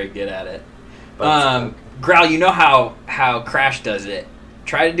still not very good at it. But Growl, you know how Crash does it.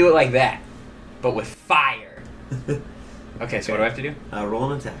 Try to do it like that, but with fire. Okay, so what do I have to do?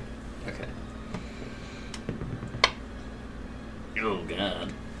 Roll an attack. Okay. Oh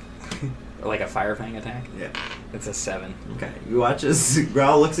god. Like a fire fang attack? Yeah. It's a 7. Okay, you watch as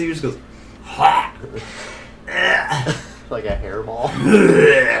Growl looks at you and just goes, like a hairball.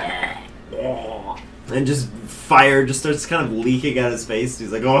 and just fire just starts kind of leaking out his face.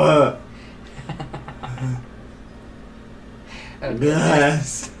 He's like, oh.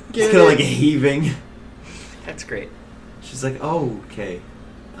 Nice. He's kind of like heaving. That's great. She's like, oh, okay.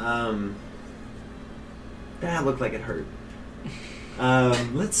 That looked like it hurt.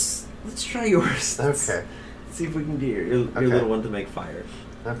 Let's try yours. Let's Okay. see if we can get your Okay. little one to make fire.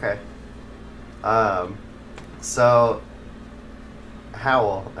 Okay. So,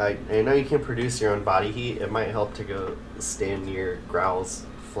 Howl, I know you can produce your own body heat. It might help to go stand near Growl's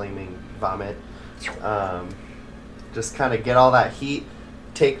flaming vomit. Just kind of get all that heat,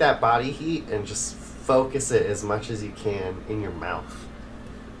 take that body heat, and just focus it as much as you can in your mouth.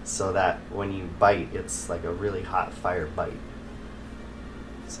 So that when you bite, it's like a really hot fire bite.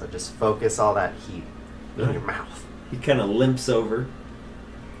 So just focus all that heat in your mouth. He kind of limps over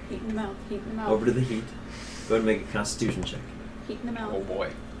Heat in the mouth, heat in the mouth. over to the heat. Go ahead and make a Constitution check. Heat in the mouth. Oh boy.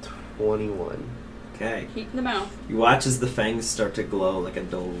 21. Okay. Heat in the mouth. You watch as the fangs start to glow like a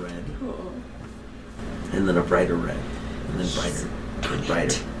dull red, Oh. and then a brighter red, and then brighter, and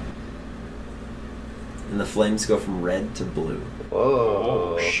brighter. And the flames go from red to blue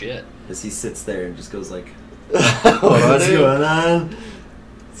Whoa. Oh shit. as he sits there and just goes like, What "What's is going on?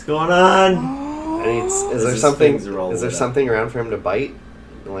 What's going on?" Is As there his something? fangs are all Is there lit up. something around for him to bite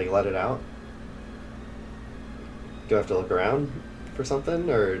and like let it out? Do I have to look around for something,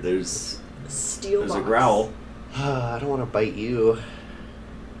 or There's Steel a box. growl. I don't want to bite you.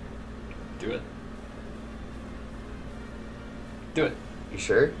 Do it. Do it. You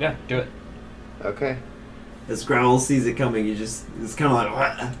sure? Yeah, do it. Okay. As Growl sees it coming, it's kind of like,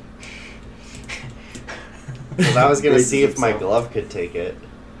 "What?" Because I was gonna Braces see if my himself. glove could take it.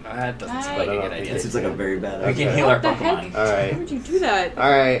 That doesn't But seem I like a don't good think idea. It seems like a very bad We can idea. heal our What the heck? Pokemon. All Why right. would you do that? All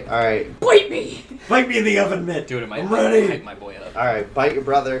right. All right. Bite me! Bite me in the oven mitt. Do it. It might I'm ready. hype my boy up. All right. Bite your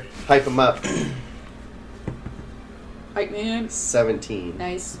brother. Hype him up. Bite me. 17.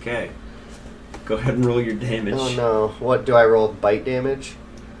 Nice. Okay. Go ahead and roll your damage. Oh no. What do I roll? Bite damage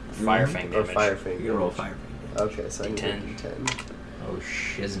Fire fang or damage. fire fang? You can roll damage? fire. Okay, so I need D10. a D10. Oh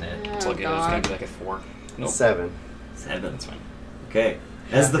shiznit. It's all good. It's gonna be like a 4. Nope. 7. 7. That's fine. Okay.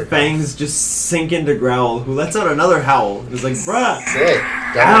 As the After fangs just sink into Growl, who lets out another howl. He's like, bruh! Sick.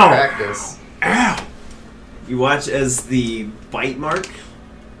 Ow. Double practice. Ow! You watch as the bite mark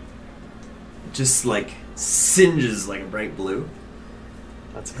just like singes like a bright blue.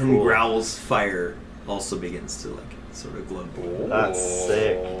 That's And cool. Growl's fire also begins to like sort of glow. That's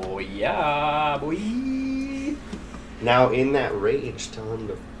sick. Oh yeah, boy. Now in that rage, tell him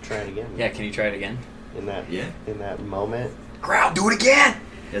to try it again. Yeah, can you try it again? In that Yeah. in that moment. Growl, do it again.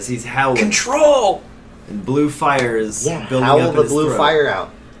 As he's howling. Control. And blue fire is Yeah. building Howl up in the his blue throat. fire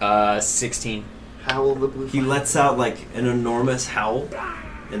out. 16. Howl the blue He fire. lets out like an enormous howl,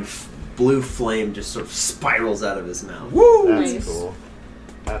 and blue flame just sort of spirals out of his mouth. Woo! That's Nice. cool.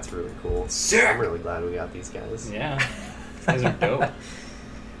 That's really cool. Sick. I'm really glad we got these guys. Yeah. These guys are dope.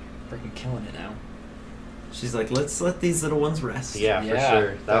 Freaking killing it now. She's like, let's let these little ones rest. Yeah, for Yeah,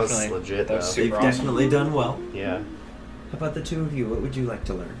 sure. That was definitely. legit, That was though. super They've awesome. definitely done well. Yeah. How about the two of you? What would you like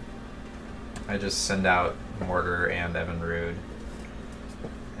to learn? I just send out Mortar and Evinrude.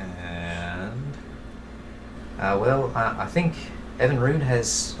 And... I think Evinrude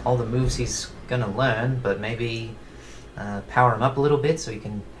has all the moves he's gonna learn, but maybe power him up a little bit so he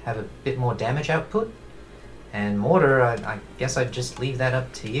can have a bit more damage output. And Mortar, I guess I'd just leave that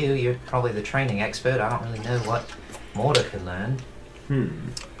up to you. You're probably the training expert. I don't really know what Mortar could learn.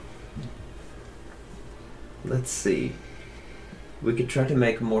 Let's see. We could try to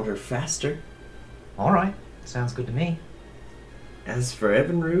make Mortar faster. Alright, sounds good to me. As for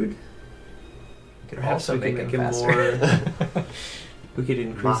Evinrude, Could perhaps also we can make make him him faster. more... we could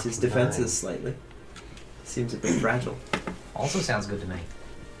increase Mach his 9. defenses slightly. Seems a bit fragile. Also sounds good to me.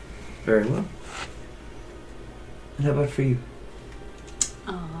 Very well. And how about for you?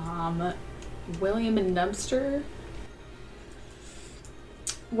 William and Nubster.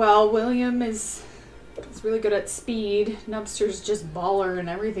 Well, William is really good at speed. Nubster's just baller in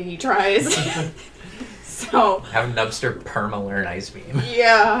everything he tries. So Have Nubster perma learn Ice Beam.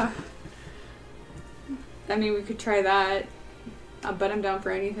 yeah. I mean, we could try that. But I'm down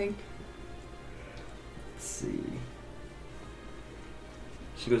for anything. Let's see.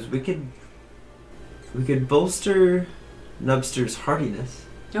 She goes, we could bolster Nubster's hardiness.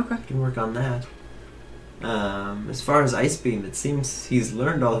 Okay. We can work on that. As far as Ice Beam, it seems he's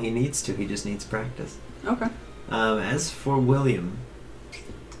learned all he needs to. He just needs practice. Okay. As for William,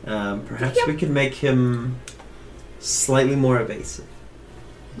 perhaps Yep. we could make him slightly more evasive.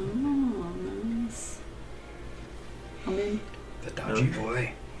 Oh, nice. I'm in. The dodgy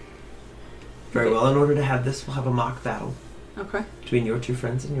boy. Very well. In order to have this, we'll have a mock battle Okay. between your two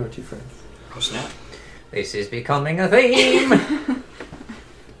friends and your two friends. Oh snap. This is becoming a theme!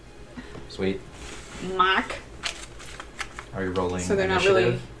 Sweet. Mock. Are you rolling So they're not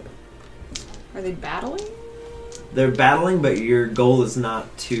initiative? really. Are they battling? They're battling, but your goal is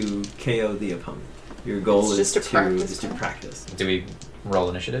not to KO the opponent. Your goal It's is just to practice, just to huh? practice. Do we roll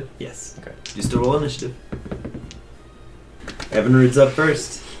initiative? Yes. Okay. Just to roll initiative. Evinrude's up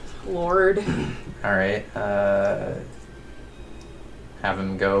first. Lord. Alright, have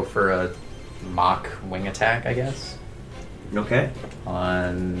him go for a mock wing attack, I guess, Okay.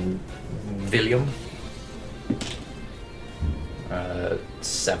 on William.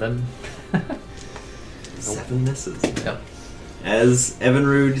 7. 7 misses. Yep. As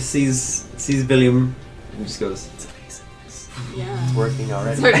Evinrude sees William and just goes Yeah. It's working It's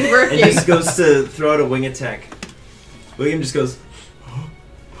already. already and working. just goes to throw out a wing attack. William just goes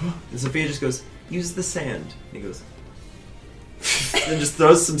and Sophia just goes, use the sand. And he goes and just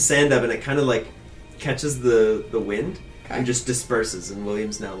throws some sand up and it kind of like catches the wind and just disperses and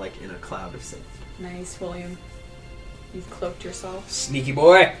William's now like in a cloud of sand. Nice, William. You've cloaked yourself. Sneaky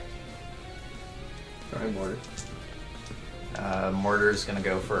boy. Alright, Mortar. Mortar's gonna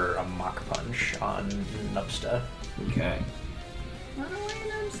go for a mock punch on Nubsta. Okay. Run away,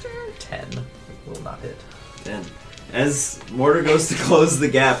 Nubster. 10. Will not hit. Then, as Mortar goes to close the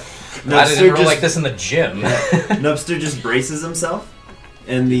gap, I didn't roll just, like this in the gym. Nubster just braces himself,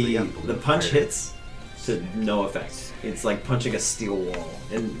 and the punch Fire. hits to no effect. It's like punching a steel wall.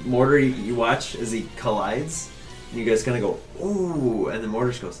 And Mortar, you watch as he collides, and you guys kind of go, ooh, and then Mortar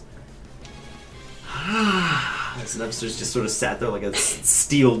just goes, ah. As Nubster's just sort of sat there like a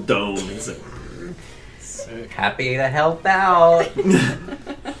steel dome. He's like, Happy to help out.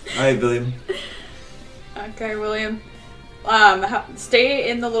 alright, William. Okay, William. Stay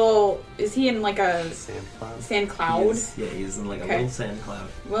in the little. Is he in like a Sand cloud. sand cloud? He's in like a Okay. little sand cloud.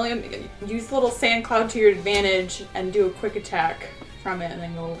 William, use the little sand cloud to your advantage and do a quick attack from it, and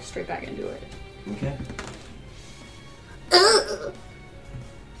then go straight back into it. Okay.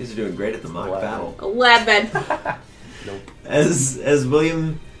 These are doing great at the mock 11. battle. 11. Nope. As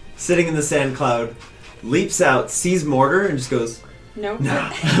William, sitting in the sand cloud, leaps out, sees Mortar, and just goes, Nope.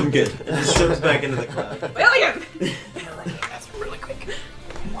 "Nah, I'm good." And just jumps back into the cloud. William. That's really quick.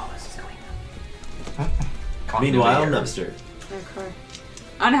 Meanwhile, Continuity error. Nubster. Okay.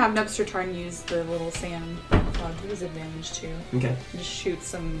 I'm gonna have Nubster try and use the little sand cloud to his advantage too. Okay. Just shoot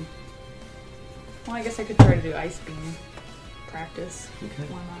some. Well, I guess I could try to do ice beam practice. Okay.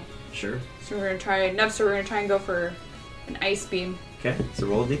 Why not? Sure. So we're gonna try Nubster. We're gonna try and go for an ice beam. Okay. So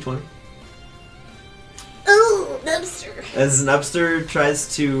roll a d20. Ooh, Nubster. As Nubster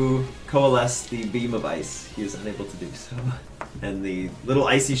tries to coalesce the beam of ice, he is unable to do so. And the little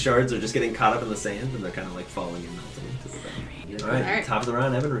icy shards are just getting caught up in the sand, and they're kind of like falling and melting into the ground. You're All right, Alright. top of the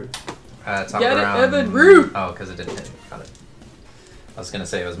round, Evan Root. Top Get it, round. Evan Root! Oh, because it didn't hit. Got it. I was gonna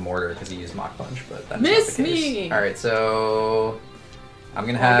say it was Mortar because he used Mach Punch, but that's Miss not the case. me! All right, so I'm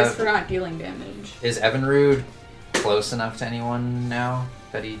gonna I guess have. we're not dealing damage. Is Evinrude close enough to anyone now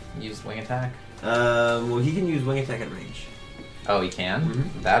that he used Wing Attack? Well, he can use Wing Attack at range. Oh, he can?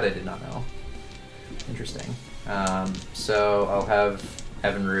 Mhm. That I did not know. Interesting. So I'll have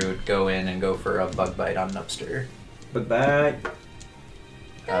Evinrude go in and go for a Bug Bite on Nupster. Bug Bite.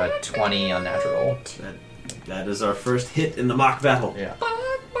 20 unnatural. That is our first hit in the mock battle. Yeah.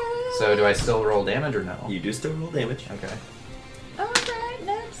 So do I still roll damage or no? You do still roll damage. Okay. Alright,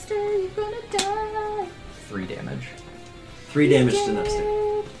 Napster, you're gonna die. 3 damage. 3 damage to Nupster.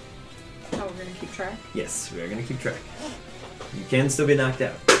 Oh, we're gonna keep track. Yes, we are going to keep track. You can still be knocked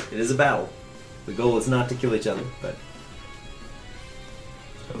out. It is a battle. The goal is not to kill each other, but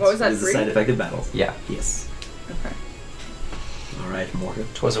What was that, it is a 3? side effect of battle. Yeah. Yes. Okay. Alright, Mortar.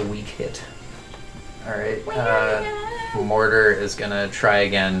 Twas a weak hit. Alright. Mortar is gonna try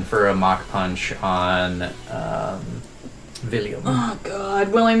again for a Mach Punch on William. Oh god,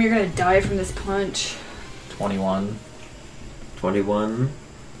 William, you're gonna die from this punch. 21. 21.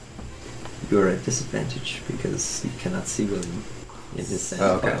 You're at disadvantage because you cannot see William in his sand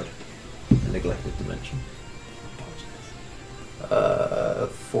Oh, okay. cloud. A neglected dimension.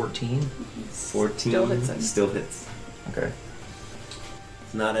 14. 14 Still hits him. Still hits. Okay.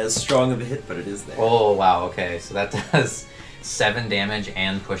 It's not as strong of a hit, but it is there. Oh, wow, okay. So that does 7 damage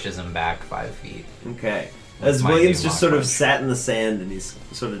and pushes him back 5 feet. Okay. That's As my Williams new just Mach sort of Punch. sat in the sand and he's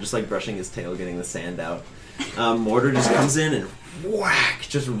sort of just like brushing his tail, getting the sand out. Mortar just comes in and whack,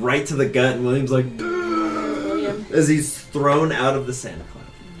 just right to the gut, and William's like, William. as he's thrown out of the sand cloud,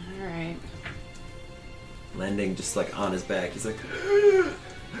 Alright. landing just like on his back. He's like,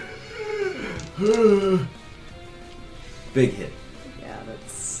 big hit. Yeah,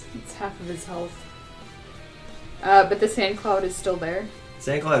 that's half of his health. But the sand cloud is still there.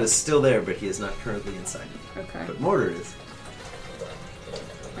 Sand cloud is still there, but he is not currently inside it. Okay. But Mortar is.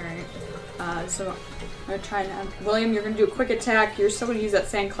 Alright. So I'm gonna try and William, you're gonna do a quick attack. You're still gonna use that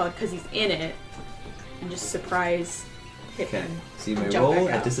sand cloud because he's in it. And just surprise hit Okay. him. So you may Jump roll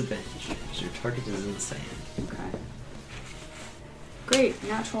back at out. disadvantage because your target is in the sand. Okay. Great,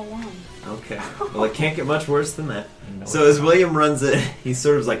 natural 1. Okay. Well, it can't get much worse than that. No, So it's as William runs it, he's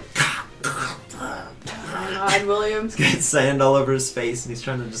sort of like Oh god, William. he's got sand all over his face, and he's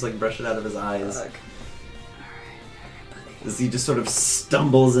trying to just like brush it out of his eyes. Fuck. As he just sort of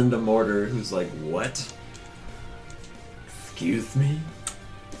stumbles into Mortar, who's like, "What? Excuse me?"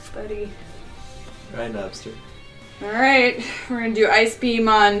 Buddy. Right, Nubster. Alright, we're gonna do Ice Beam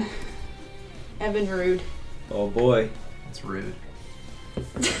on Evinrude. Oh boy. That's rude.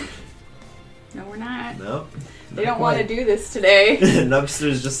 No, we're not. Nope. They don't want to do this today.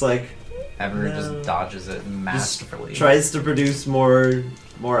 Nubster's just like Evinrude No. just dodges it masterfully. tries to produce more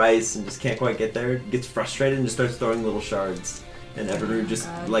ice and just can't quite get there. Gets frustrated and just starts throwing little shards. And Evinrude just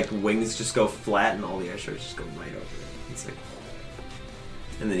God. like wings just go flat and all the ice shards just go right over it. It's like,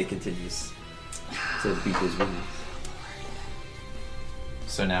 and then he continues to beat his wings.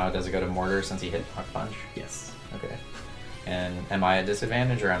 So now does it go to Mortar since he hit Mach Punch? Yes. Okay. And am I at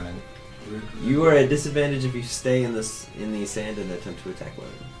disadvantage or am I? You are at disadvantage if you stay in the sand and attempt to attack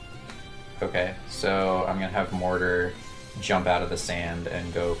William. Okay, so I'm gonna have Mortar jump out of the sand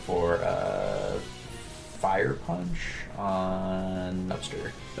and go for a Fire Punch on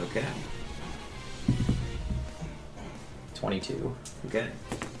Nubster. Okay. 22. Okay.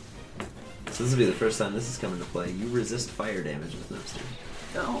 So this will be the first time this is coming to play. You resist fire damage with Nubster.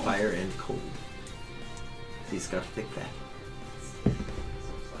 No. Fire and cold. He's got thick fat.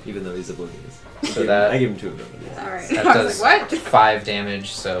 Even though he's oblivious. So that I give him 2 abilities. Alright. that I does was like, what? 5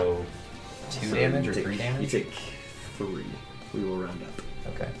 damage, so 2 So damage you or take- 3 damage? You take 3. We will round up.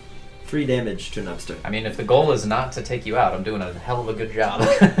 Okay. 3 damage to Nubster. I mean, if the goal is not to take you out, I'm doing a hell of a good job.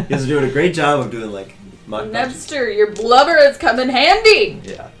 You guys are doing a great job of doing like mock punches. Nebster, your blubber has come in handy!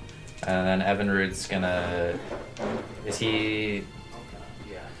 Yeah. And then Evinrude's gonna. Is he.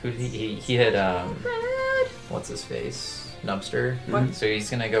 Who did he hit, what's his face? Nubster. What? So he's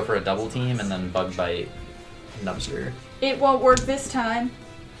gonna go for a double team and then Bug Bite Nubster. It won't work this time.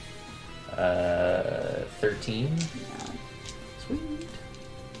 13. Sweet.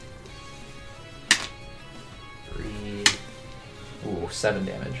 3. Ooh, 7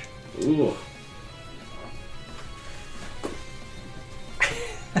 damage. Ooh.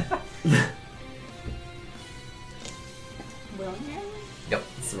 William? Yep.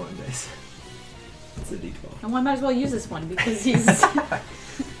 It's the wrong dice. It's a d12. And I might as well use this one because he's...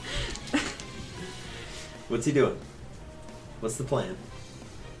 What's he doing? What's the plan?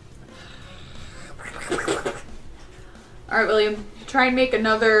 Alright, William. Try and make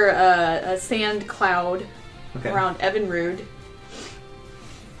another a sand cloud around Evinrude.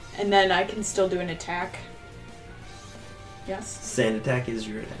 And then I can still do an attack. Yes? Sand attack is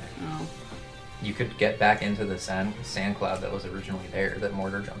your attack. Oh. You could get back into the sand cloud that was originally there that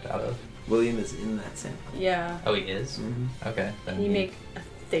Mortar jumped out of. William is in that sand cloud. Yeah. Oh, he is? Mm-hmm. Okay. Then Can you make a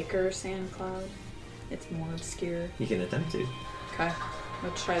thicker sand cloud? It's more obscure. You can attempt to. Okay.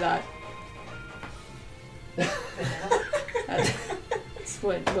 Let's try that. That's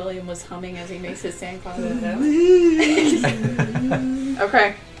what William was humming as he makes his sand cloud.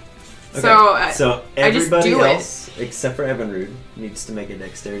 Okay. So I just everybody do else, except for Evinrude, needs to make a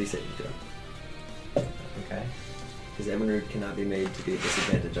dexterity saving throw. Okay. Because Evinrude cannot be made to be a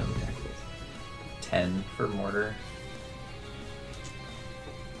disadvantage on attack rolls. 10 for Mortar.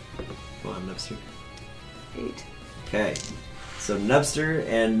 Well, I'm Nubster. 8. Okay. So Nubster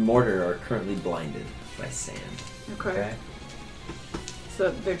and Mortar are currently blinded by sand. Okay.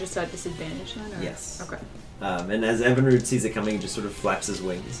 So they're just at disadvantage then? Or? Yes. Okay. And as Evinrude sees it coming, he just sort of flaps his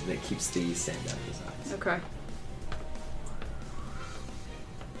wings and it keeps the sand out of his eyes. Okay.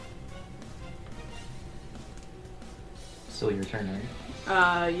 Still your turn,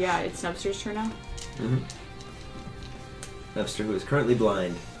 right? Yeah, it's Nubster's turn now? Mm-hmm. Nubster, who is currently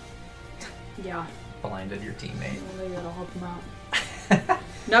blind. Yeah. Blinded your teammate. Maybe that'll help him out.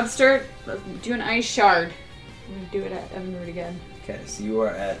 Nubster, do an ice shard. I'm gonna do it at Evinrude again. Okay, so you are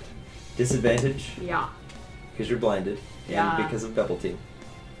at disadvantage Yeah. because you're blinded Yeah. and because of double team.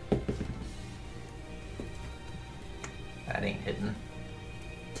 That ain't hidden.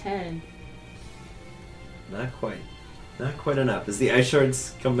 10. Not quite. Not quite enough. As the ice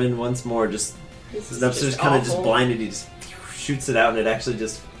shards come in once more, just This is Nubster's just kind of just awful. blinded. He just shoots it out and it actually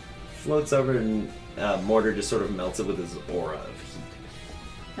just floats over and Mortar just sort of melts it with his aura of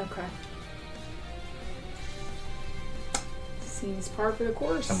heat. Okay. Seems par for the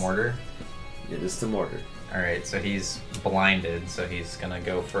course. To Mortar. It is to Mortar. Alright, so he's blinded, so he's gonna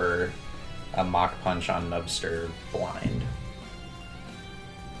go for a mock punch on Nubster blind.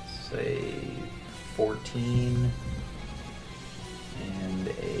 Say 14 and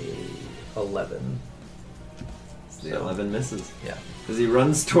a 11. So the 11 misses. Yeah. As he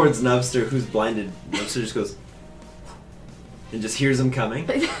runs towards Nubster, who's blinded, Nubster just goes and just hears him coming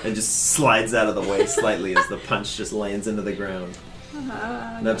and just slides out of the way slightly as the punch just lands into the ground.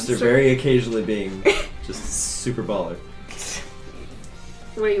 Nubster very occasionally being just super baller.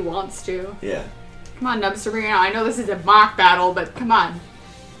 What he wants to. Yeah. Come on, Nubster, bring it on. I know this is a mock battle, but come on.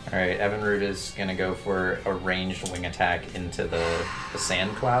 Alright, Evinrude is gonna go for a ranged wing attack into the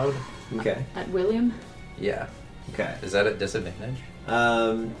sand cloud. Okay. At William? Yeah. Okay. Is that at disadvantage?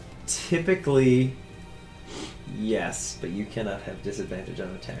 Typically, yes, but you cannot have disadvantage on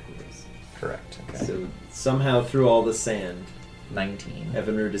attack rolls. Correct. Okay. So somehow through all the sand, 19.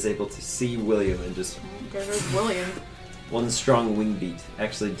 Evinrude is able to see William and just There goes William. one strong wing beat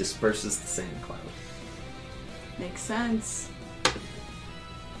actually disperses the sand cloud. Makes sense.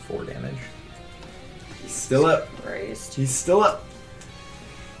 4 damage. He's still up. Christ. He's still up.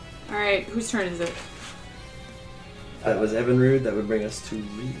 Alright, whose turn is it? That was Evinrude. That would bring us to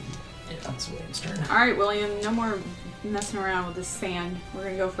Reed. Yeah, that's William's turn. Alright, William, no more messing around with this sand. We're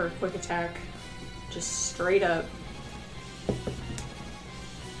gonna go for a quick attack. Just straight up.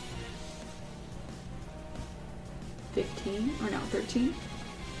 $15? Or no, 13?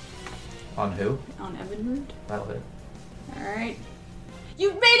 On who? On Evinrude. That'll hit. Alright.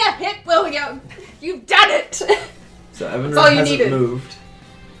 You've made a hit, William! You've done it! So Evinrude all you hasn't needed. moved.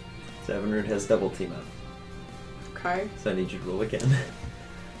 So Evinrude has double team up. Okay. So I need you to roll again.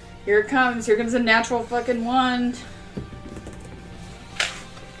 Here it comes. Here comes a natural fucking 1.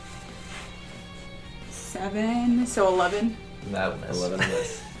 7. So 11. That'll miss. 11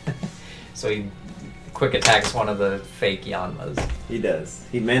 miss. So he quick attacks one of the fake Yanmas. He does.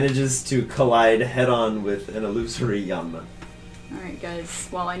 He manages to collide head on with an illusory Yanma. Alright, guys.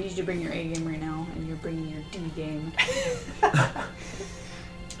 Well, I need you to bring your A game right now, and you're bringing your D game.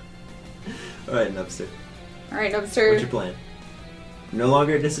 Alright, Nubster. Alright, What's Nubster. your plan? No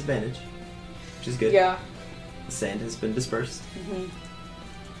longer at disadvantage, which is good. Yeah. The sand has been dispersed. Mm-hmm.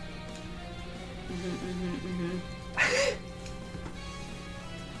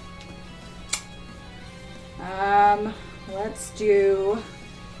 Let's do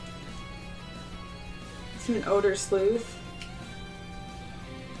an Odor Sleuth.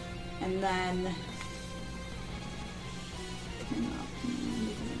 And then it doesn't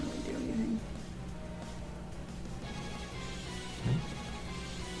really do anything.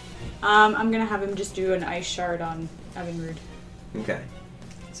 I'm gonna have him just do an ice shard on Evinrude. Okay.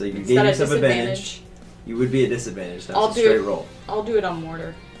 So you Is gave that a yourself advantage. disadvantage? You would be at disadvantage. That's I'll a do straight it. roll. I'll do it on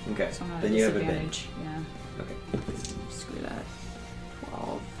mortar. Okay. So I'm not Then at you have disadvantage. advantage. Yeah. Okay. Screw that.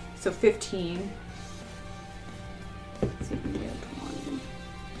 12. So 15. Let's see if we can get 20.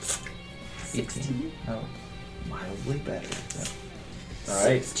 16. Oh. Mildly better. All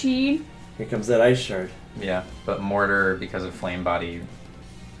right. 16. Here comes that ice shard. Yeah, but mortar, because of flame body,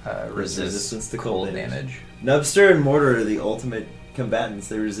 resists Resistance to cold cold damage. damage. Nubster and Mortar are the ultimate combatants.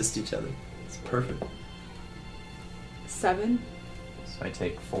 They resist each other. It's perfect. 7. So I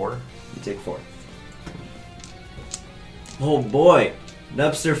take 4. You take 4. Oh boy!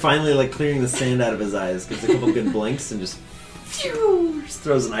 Nubster finally like clearing the sand out of his eyes, gives a couple good blinks and just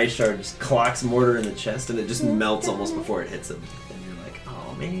throws an ice shard, just clocks Mortar in the chest, and it just melts almost before it hits him. And you're like,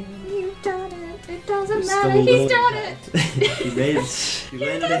 oh man. You've done it. It doesn't There's matter. still a He's little done impact. it. He made it. He It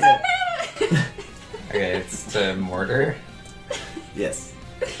landed doesn't a hit. matter. Okay, it's to mortar. Yes.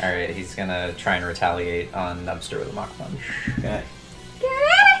 Alright, he's gonna try and retaliate on Nubster with a Mach Punch. Okay. Get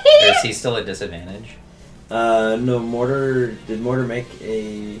out of Or here. is he still at disadvantage? No, Mortar. Did Mortar make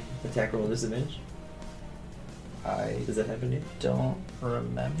a attack roll disadvantage? I Does that happen to you? don't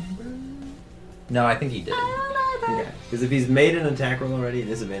remember. No, I think he did. Okay. Because if he's made an attack roll already,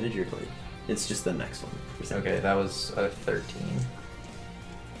 disadvantage, you're clear. It's just the next one. Okay, that was a 13.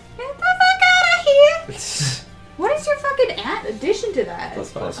 Get the fuck out of here. What is your fucking addition to that?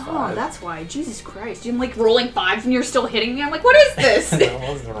 Plus Plus five. Oh, 5. that's why. Jesus Christ. I'm like rolling 5s and you're still hitting me. I'm like, what is this? That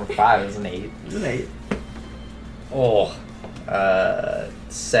wasn't a 5, it was an 8. It's an 8. Oh.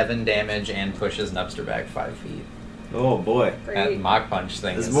 7 damage and pushes Nubster back 5 feet. Oh boy. That Great. Mach Punch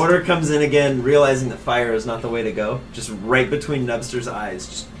thing As is... Mortar comes in again, realizing that fire is not the way to go, just right between Nubster's eyes,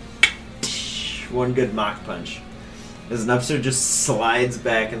 just one good Mach Punch. As Nubster just slides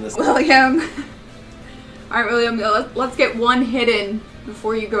back in this. William. Alright, William, let's get one hit in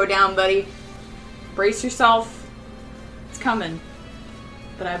before you go down, buddy. Brace yourself. It's coming.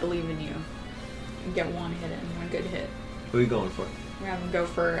 But I believe in you. You get one hit in, one good hit. Who are you going for? We're gonna go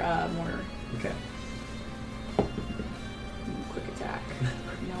for mortar. Okay. Quick attack.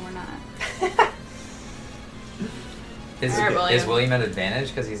 No, we're not. Alright, William. Is William at advantage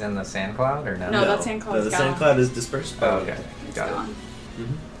because he's in the sand cloud, or no? No, that sand cloud's the gone. sand cloud is dispersed. Oh, okay. It's Got gone. it.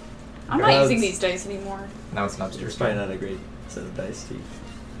 Mm-hmm. I'm not Clouds. using these dice anymore. Now it's It's Nubster's probably turn. not a great set of dice to you.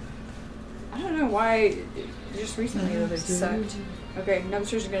 I don't know why. Just recently, though, they've sucked. Okay,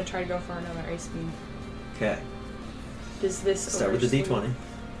 Nubster's gonna try to go for another ice beam. Okay. Does this Start with the oversleep? d20.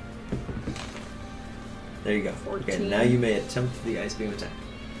 There you go. Okay, 14. now you may attempt the ice beam attack.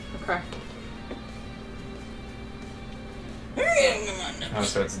 Okay. Oh,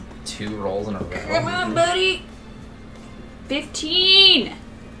 so it's 2 rolls in a row. Come on, buddy. 15.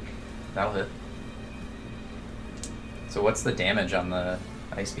 That'll hit. So what's the damage on the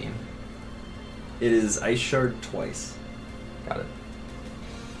ice beam? It is ice shard twice. Got it.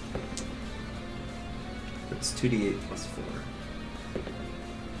 It's 2d8 plus 4.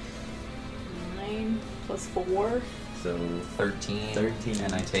 9 plus 4. So 13. 13.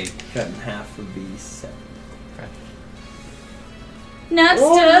 And I take... Cut in half would be 7. Okay.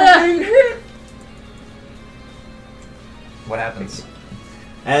 Nubster. What happens?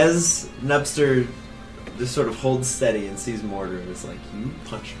 As Nubster just sort of holds steady and sees Mortar and is like, you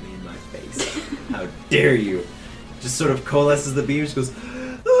punched me in my face. How dare you? Just sort of coalesces the beam, just goes,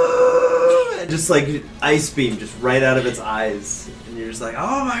 "Ah!" and just like ice beam just right out of its eyes. And you're just like,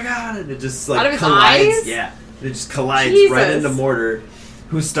 oh my god! And it just like Out of its collides. eyes? Yeah. And it just collides right Jesus. into Mortar,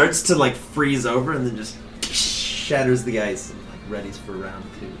 who starts to like freeze over and then just shatters the ice and like readies for round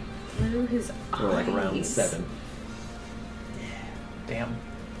 2. Through his Or like round eyes. 7. Damn.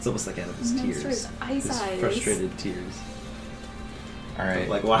 It's almost like out of his Nubster's tears. ice His eyes. frustrated tears. Alright.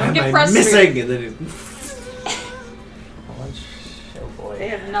 Like, why Don't am get I frustrated. missing? And then Oh boy. They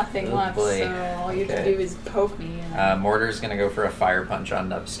have nothing Oh, left, boy. so all you have Okay. to do is poke me. And Mortar's gonna go for a fire punch on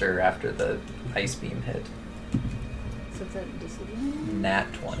Nubster after the ice beam hit. so it's at disadvantage.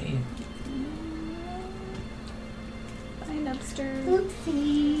 Nat 20. Bye, Nubster.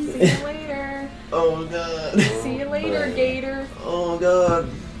 Oopsie. See you later. oh god. See you later, boy. Gator. Oh god.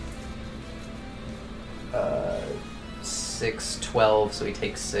 6, 12, so he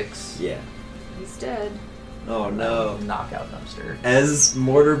takes 6. Yeah. He's dead. Oh no. Knockout Nubster. As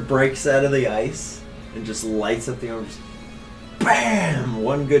Mortar breaks out of the ice and just lights up the arm, just BAM!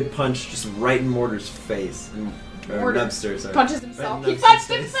 One good punch just right in Mortar's face. Or Mortar Nubster, sorry. Punches himself. Right in He Nubster's punched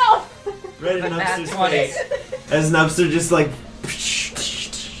face. himself. Right in Nat Nubster's 20. face. As Nubster just like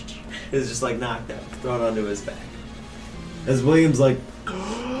is just like knocked out, thrown onto his back. As William's like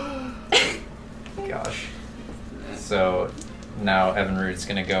Gosh. So, now Evinrude's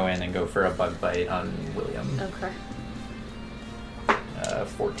gonna go in and go for a bug bite on William. Okay.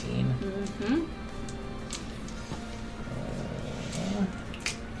 14. Mm-hmm.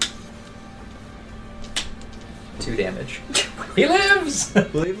 2 damage. He lives!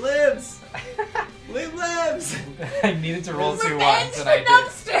 William lives! William lives! I needed to roll 2 Revenge ones, and for I did.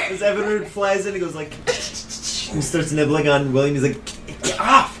 Nubster! As Evinrude flies in, he goes like, and starts nibbling on William. He's like, get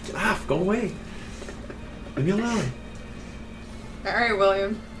off, go away. Leave me alone. Alright,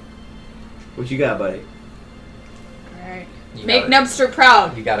 William. What you got, buddy? Alright. You Make gotta- Nubster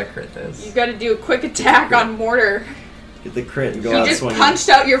proud. You gotta crit this. You gotta do a quick attack on Mortar. Get the crit and go You out just swinging. punched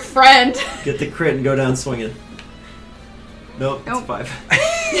out your friend. Get the crit and go down swinging. Nope, Nope. it's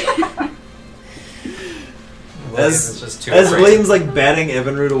 5. William As, is just too as afraid. William's like batting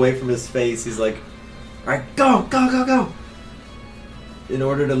Evinrude away from his face, he's like, alright, go! In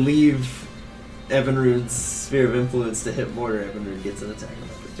order to leave Evinrude's sphere of influence to hit Mortar, Evinrude gets an attack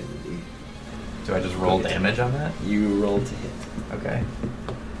of opportunity. Do I just roll damage on that? You roll to hit. Okay.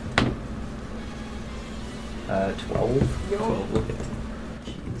 12. 12 will hit.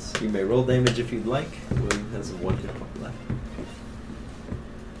 Jeez. You may roll damage if you'd like. William has 1 hit point left.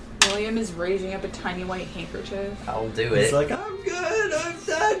 William is raising up a tiny white handkerchief. I'll do It's it. like, I'm good, I'm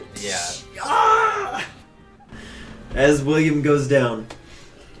done. Yeah. Ah! As William goes down,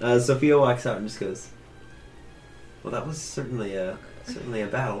 Sophia walks out and just goes, well, that was certainly a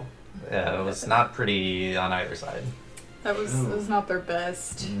battle. Yeah, it was not pretty on either side. That was not their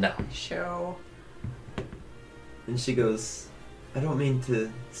best No. show. And she goes, I don't mean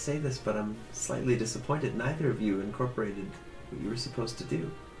to say this, but I'm slightly disappointed neither of you incorporated what you were supposed to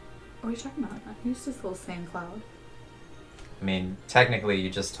do. What are you talking about? Who's this little sand cloud? I mean, technically, you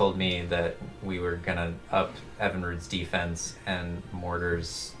just told me that we were gonna up Evinrude's defense and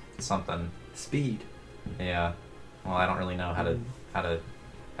Mortar's something. Speed. Yeah. Well, I don't really know how to.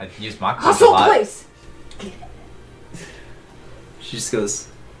 I use Mach Punch a Hustle lot. place! She just goes,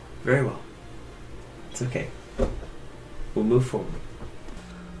 very well. It's okay. We'll move forward.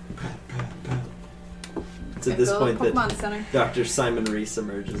 It's at this Go point Pokemon that Center. Dr. Simon Reese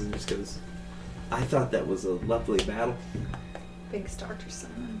emerges and just goes, I thought that was a lovely battle. Thanks, Dr.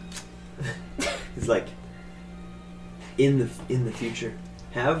 Simon. He's like, in the future,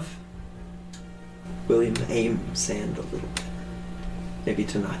 have William aim sand a little better. Maybe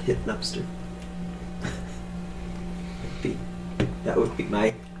to not hit Nubster. That would be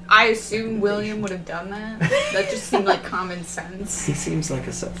my... I assume William would have done that. That just seemed like common sense. He seems like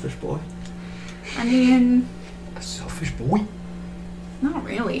a selfish boy. I mean, A selfish boy. not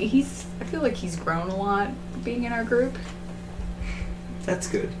really. I feel like he's grown a lot being in our group. That's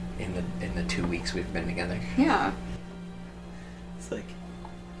good. In the 2 weeks we've been together. Yeah. It's like,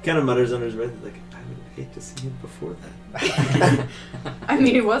 kind of mutters under his breath, like, I would hate to see him before that. I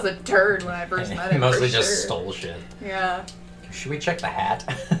mean, he was a turd when I first met He him. mostly for just sure. stole shit. Yeah, Should we check the hat?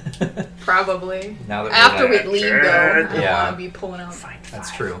 probably. Now that After we're we leave, though, I don't Yeah. want to be pulling out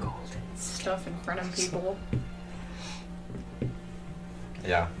That's true. stuff in front of people.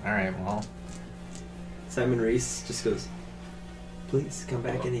 Yeah. All right. Well. Simon Reese just goes, please come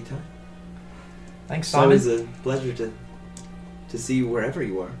back anytime. Thanks, It's Simon. always a pleasure to see you wherever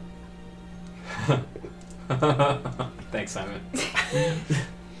you are. Thanks, Simon.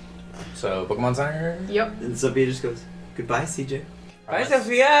 So Pokemon Center. Yep. And Sophia just goes, goodbye, CJ. Bye,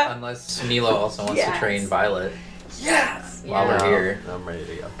 Sophia. Unless Milo also wants Yes. to train Violet Yes. while Yeah. we're here. I'm ready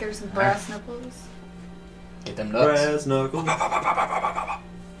to go. Get her some brass nipples. Get them nuts. Brass knuckles.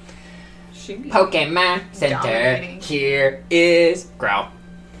 She'd be Pokemon Center. Dominating. Here is Growl.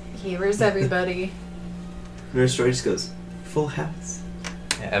 Here's everybody. Nurse Joy just goes, full house.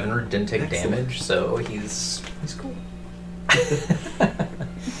 Yeah, Evinrude didn't take Excellent. damage, so he's cool.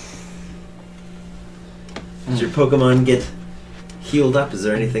 Does your Pokemon get healed up? Is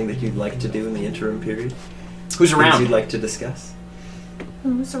there anything that you'd like to do in the interim period? Who's Things around? you'd like to discuss?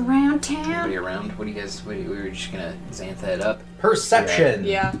 Who's around Anybody town? around? What do you guys? We were just gonna Xantha it up. Perception.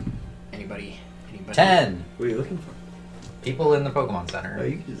 Yeah. Anybody? 10 What are you looking for? people in the Pokemon Oh, Center.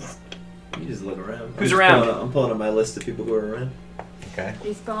 you can just look around. Who's I'm just around? I'm pulling up my list of people who are around. Okay.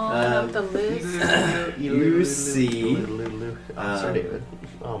 He's pulling up the list. You see, Sir David.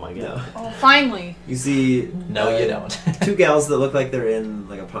 Oh my god. no. Oh, finally. You see, No, you don't. two gals that look like they're in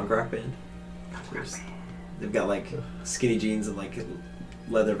like a punk rock band. They've got like skinny jeans and like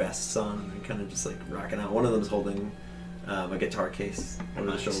leather vests on, and they're kind of just like rocking out. One of them's holding a guitar case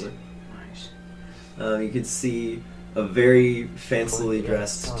over the shoulder. Nice. You could see a very fancily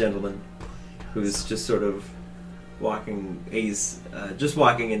dressed gentleman who's just sort of walking. He's just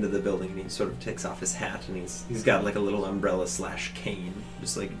walking into the building, and he sort of takes off his hat, and he's got like a little umbrella / cane,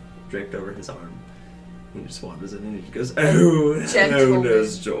 just like draped over his arm. He just wanders in and he goes, "Oh, hello,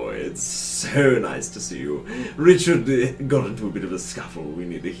 Nurse Joy. It's so nice to see you. Richard got into a bit of a scuffle. We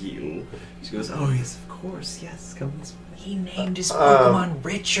need to heal." She goes, "Oh yes, of course. Yes, come this way." He named his Pokemon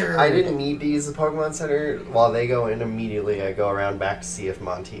Richard. I didn't need to use the Pokemon Center. While they go in, immediately I go around back to see if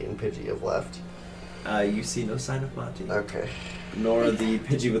Monty and Pidgey have left. You see no sign of Monty. Okay. Nor the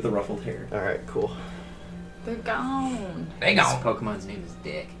Pidgey with the ruffled hair. Alright, cool. They're gone. They This gone. Pokemon's name is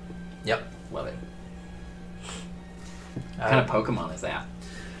Dick. Yep. Love it. What kind of Pokemon is that?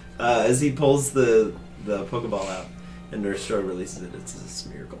 As he pulls the Pokeball out and Nurse Joy releases it, it's a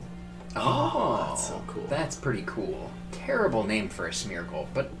Smeargle. Oh, that's so cool. That's pretty cool. Terrible name for a Smeargle,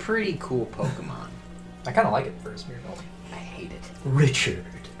 but pretty cool Pokemon. I kind of like it for a Smeargle. I hate it. Richard.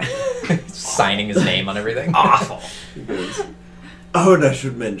 Signing his name on everything. Awful. He goes, "Oh, and I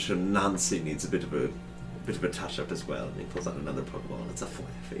should mention Nancy needs a bit of a touch-up as well." And he pulls out another Pokeball, and it's a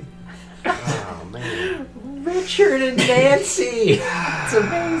Flaffy. Oh, man. Richard and Nancy. It's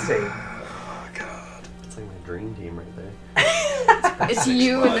amazing. Oh, God. It's like my dream team right there. It's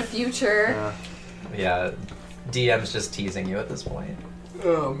you in the future. Yeah, DM's just teasing you at this point.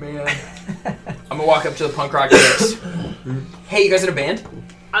 Oh man. I'm gonna walk up to the punk rock chicks. Hey, you guys in a band?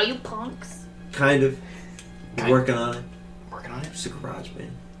 Are you punks? Kind of. Working on it. Working on it? Just a garage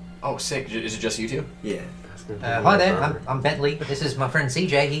band. Oh, sick. Is it just you two? Yeah. Hi there, I'm Bentley. This is my friend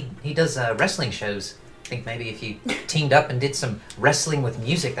CJ. He does wrestling shows. I think maybe if you teamed up and did some wrestling with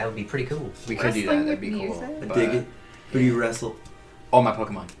music, that would be pretty cool. We could do that. Wrestling That'd with be cool. music? I But, dig it. Who do you wrestle? all my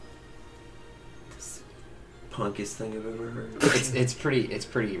Pokemon. Punkest thing I've ever heard. It's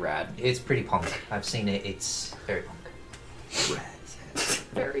pretty rad. It's pretty punk. I've seen it. It's very punk. Rad.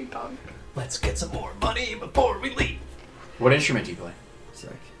 Very punk. Let's get some more money before we leave. What instrument do you play? It's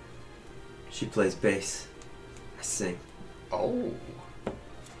like, she plays bass. I sing. Oh.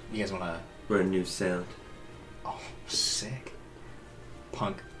 You guys wanna? We're a new sound. Oh, sick.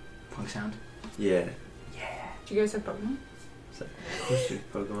 Punk sound. Yeah. Do you guys have Pokemon? So, of course you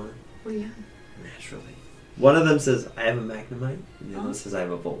have Pokemon. What do you have? Naturally. One of them says, "I have a Magnemite," and the other Oh. says, "I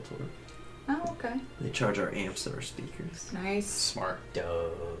have a Voltorb." Oh, okay. They charge our amps and our speakers. Nice. Smart.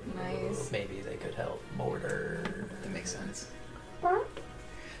 Nice. Maybe they could help Mortar. That makes sense.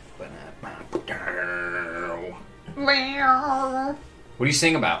 Meow. What do you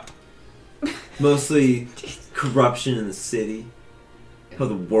sing about? Mostly corruption in the city. How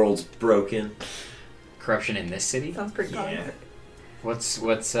the world's broken. Corruption in this city? Sounds pretty punk. Yeah. What's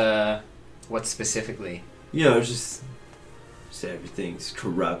specifically? You know, just everything's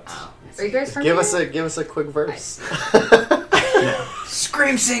corrupt. Oh. Are you guys from Give here? us a quick verse.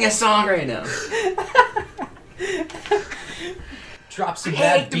 Scream sing a song right now. Drop some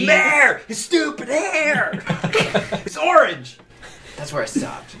Hey, bad the beat. mayor! His stupid hair! It's orange! That's where I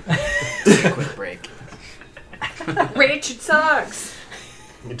stopped. Take a quick break. Richard sucks.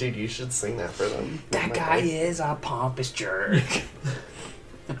 Dude, you should sing that for them. That guy is a pompous jerk.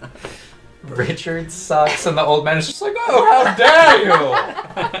 Richard sucks, and the old man is just like, "Oh, how dare you!"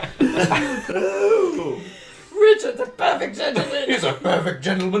 Richard's a perfect gentleman. He's a perfect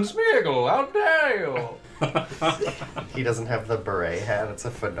gentleman, Smeargle. How dare you? He doesn't have the beret hat, it's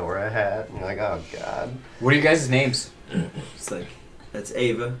a fedora hat. And you're like, oh, God. What are you guys' names? It's like, that's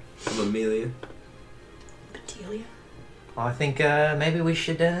Ava. I'm Amelia. Bedelia. I think maybe we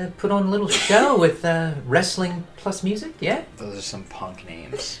should put on a little show with wrestling plus music, yeah? Those are some punk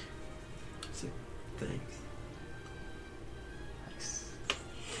names. It's like, thanks.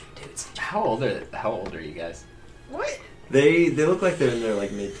 Dude, How old are you guys? What? They look like they're in their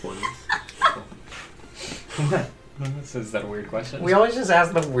like mid-20s. So is that a weird question? we always just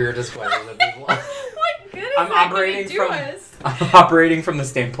ask the weirdest questions of people. What good is I'm that operating gonna do from- us? I'm operating from the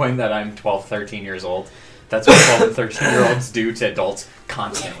standpoint that I'm 12, 13 years old. That's what 12 and 13-year-olds do to adults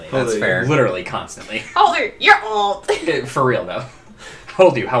constantly. That's fair. Literally constantly. Older. You're old. For real, though. How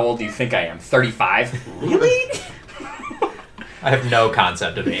old are you? How old do you think I am? 35? Really? I have no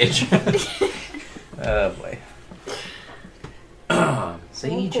concept of age. Oh boy.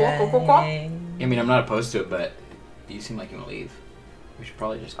 CJ. I mean, I'm not opposed to it, but you seem like you want to leave. We should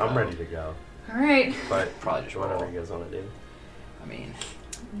probably just go. I'm ready to go. All right. But Probably just whatever roll. you guys want to do. I mean,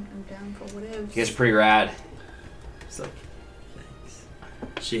 I'm down for what is. you guys are pretty rad. It's like, thanks.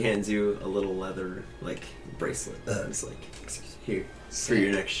 She hands you a little leather like bracelet. It's like, here for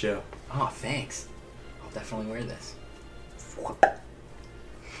your next show. Oh, thanks. I'll definitely wear this.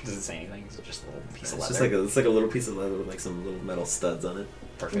 Does it say anything? Is it just a little piece of It's leather? just like it's like a little piece of leather with like some little metal studs on it.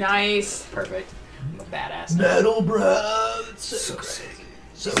 Perfect. Nice. Perfect. I'm a badass. Metal, bro. That's so crazy.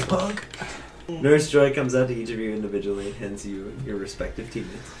 So punk. Nurse Joy comes out to each of you individually and hands you your respective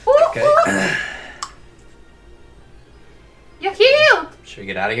teammates. Okay. You're healed! Should we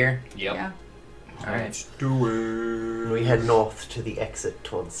get out of here? Yep. Yeah. All right. We head north to the exit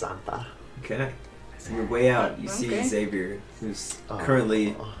towards Santa. Okay. On your way out, you see Okay. Xavier, who's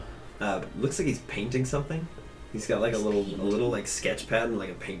currently looks like he's painting something. He's got like a little like sketch pad and like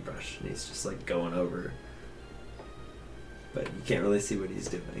a paintbrush, and he's just like going over. But you can't really see what he's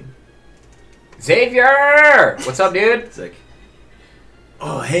doing. Xavier! What's up, dude? It's like,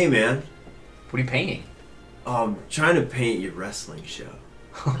 oh hey man, What are you painting? trying to paint your wrestling show.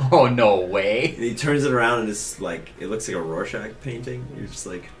 Oh, no way. And he turns it around and it's like it looks like a Rorschach painting. You're just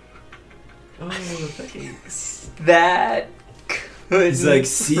like, oh thanks. That could He's like,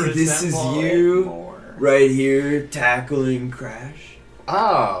 see, this is you right here tackling Crash.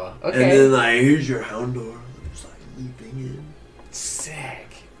 Oh, okay. And then like, here's your Houndor. Just like leaping in. Sick.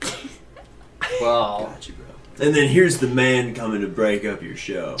 Well, Got you, bro. And then here's the man coming to break up your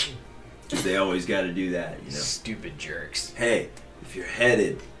show. 'Cause they always got to do that, you know. stupid jerks. Hey, if you're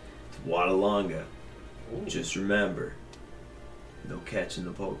headed to Wadalonga, just remember, no catching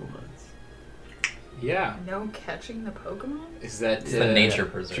the Pokemons. Yeah. No catching the Pokemon? Is that It's the nature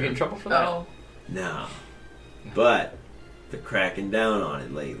Did preserve. you get in trouble for that? Oh. No, but they're cracking down on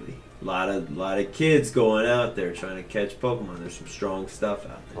it lately. A lot of kids going out there trying to catch Pokemon. There's some strong stuff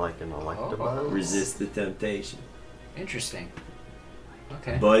out there. Like an Electabuzz. Resist the temptation. Interesting.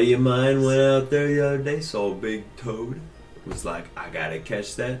 Okay. Buddy of mine went out there the other day, saw a big toad. Was like, I gotta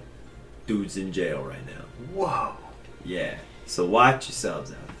catch that. Dude's in jail right now. Whoa. Yeah. So watch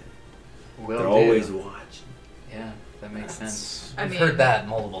yourselves out there. Will They're do. always watching. Yeah, that makes sense. I I've mean- heard that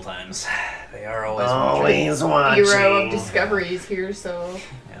multiple times. They are always Always watching. Hero of Discoveries here, so.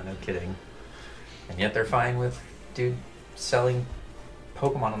 Yeah, no kidding. And yet they're fine with dude selling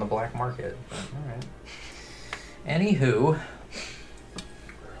Pokemon on the black market. But, all right. Anywho,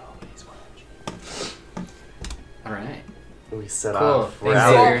 All right. We set Cool. off. We're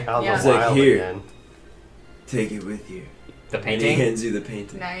Thanks, out, Xavier. out Yeah. in It's the like, wild here. again. Take it with you. The And he painting? hands you the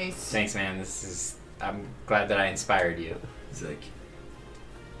painting. Nice. Thanks, man. I'm glad that I inspired you. He's like,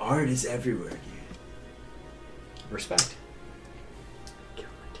 art is everywhere, dude. Respect.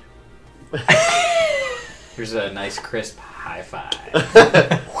 Here's a nice, crisp high five.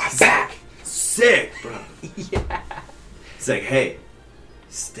 Back. Sick, bro. Yeah. It's like, hey,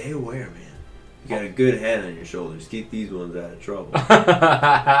 stay aware, man. You got a good head on your shoulders. Keep these ones out of trouble.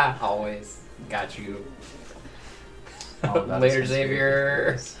 Always. Got you. all of that Later, is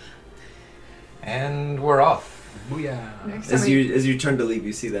Xavier. and we're off. Booyah. Next time As we- you turn to leave,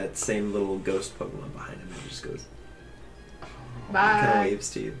 you see that same little ghost Pokemon behind him. And it just goes, kind of Bye. waves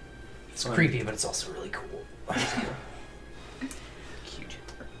to you. It's creepy, but it's also really cool. Cute.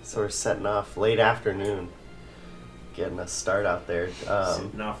 So we're setting off late afternoon. Getting a start out there.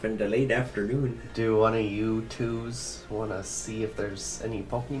 Sitting off in the late afternoon. Do one of you twos want to see if there's any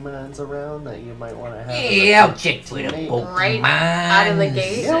Pokemons around that you might want to have? Yeah, I'll check for the teammate? Pokemon. Right out of the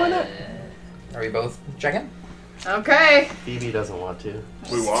gate? Yeah, why not? Are we both checking? Okay. Phoebe doesn't want to.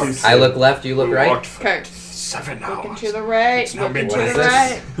 We walked. I look left, you look we right. walked for Okay. 7 Looking hours. to the right. It's now Looking to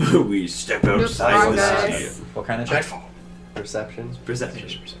midnight. the right. We step outside wrong the guys. city. What kind of check? Nightfall. Perception. Perception.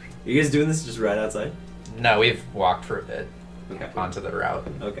 You guys doing this just right outside? No, we've walked for a bit Okay. onto the route.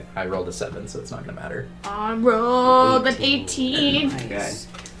 Okay. I rolled a 7, so it's not gonna matter. I rolled an 18. Okay.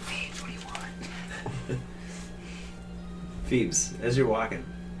 Phoebes, as you're walking,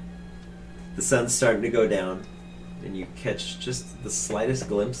 the sun's starting to go down, and you catch just the slightest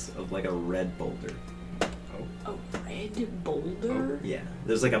glimpse of like a red boulder. A red boulder? Yeah,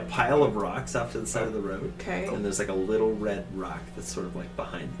 there's like a pile of rocks off to the side of the road, Okay. and there's like a little red rock that's sort of like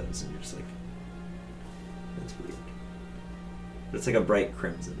behind those, and you're just like, that's weird. It's like a bright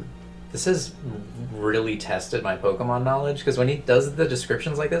crimson. This has really tested my Pokemon knowledge, because when he does the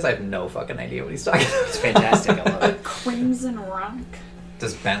descriptions like this, I have no fucking idea what he's talking about. It's fantastic. I love A it. crimson rock?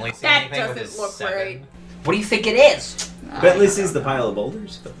 Does Bentley see That anything with doesn't his look 7? right. What do you think it is? Bentley sees the pile of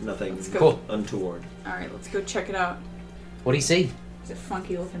boulders, but nothing Let's go. Cool. untoward. Alright, let's go check it out. What do you see? It's a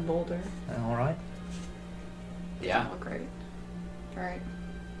funky looking boulder. All right. Yeah. Doesn't look right. Alright.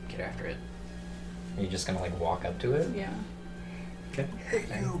 Get after it. Are you just gonna like walk up to it? Yeah. Okay.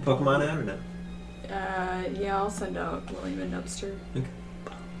 Pokemon out or no? Yeah, I'll send out William and Nubster.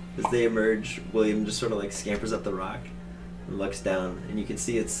 As they emerge, William just sort of like scampers up the rock and looks down, and you can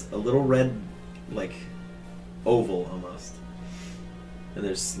see it's a little red, like, oval almost. And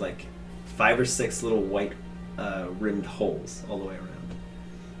there's like 5 or 6 little white rimmed holes all the way around.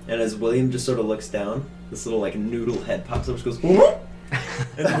 And as William just sort of looks down, this little like noodle head pops up, just goes, "Whoop!"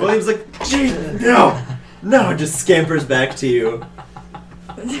 And William's like, "Gee, no, no!" Just scampers back to you.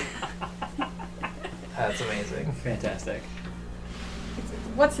 That's amazing. Fantastic.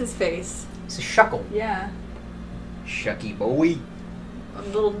 What's his face? It's a shuckle. Yeah. Shucky boy. A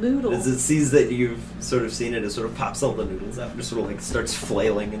little noodle. As it sees that you've sort of seen it, it sort of pops all the noodles out, and just sort of like starts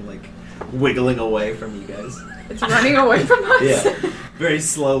flailing and like wiggling away from you guys. It's running away from us. Yeah, very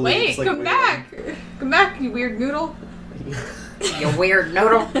slowly. Wait, just, like, come wiggling. back! Come back, you weird noodle. You weird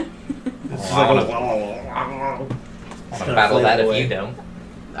noodle. It's just like, I'm gonna battle that if you don't.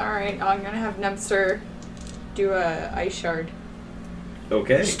 Alright, I'm gonna have Nebster do a ice shard.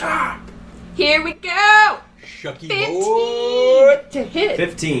 okay. Stop. Here we go! Shucky 15 to hit.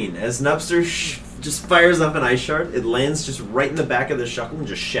 15. As Nubster just fires up an ice shard, it lands just right in the back of the shuckle and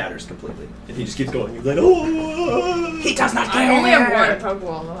just shatters completely. And he just keeps going. He's like, oh! He does not I care. only have one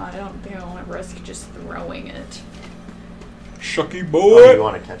Pokeball though. I don't think I want to risk just throwing it. Shucky Oh, you boy.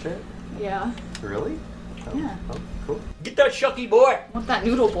 want to catch it? Yeah. Really? Oh, Yeah. Oh, cool. Get that Shucky boy. I want that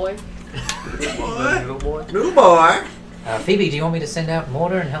noodle boy. Little boy. New boy! Phoebe, do you want me to send out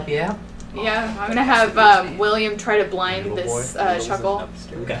Mortar and help you out? Yeah, I'm gonna have William try to blind Noodle this boy. Noodles Shuckle.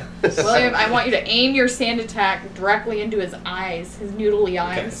 and Okay. William, I want you to aim your sand attack directly into his eyes, his noodly Okay,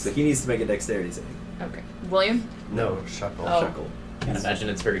 eyes. so he needs to make a dexterity saving. Okay. William? No, Shuckle. Oh. Shuckle. Can't imagine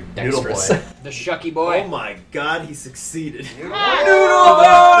it's very Noodle dexterous. boy. The Shucky Oh boy. my god, he succeeded. Noodle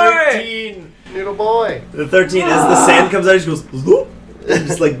boy. 13! Noodle boy. The 13, as the sand comes out, he just goes, "Zoop," and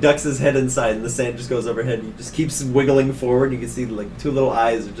just like ducks his head inside, and the sand just goes overhead, and he just keeps wiggling forward. You can see like two little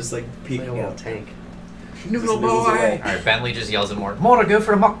eyes are just like Like a peeking little out. tank. Noodle Just noodles away. boy. Alright, Bentley just yells at Mortar. Mortar, go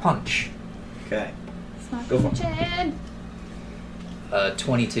for a mock punch. Okay. It's not Go for it. Jen.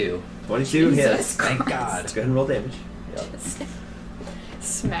 22. 22 hits. Jesus Thank Christ. God. Let's go ahead and roll damage.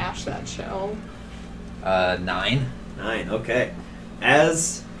 Smash that shell. 9. 9, okay.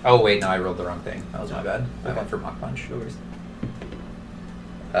 As Oh wait, no, I rolled the wrong thing. That was my bad. I Okay. went for mock punch.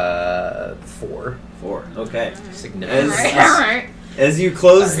 4. 4, okay. Significant. As- Alright, alright. As you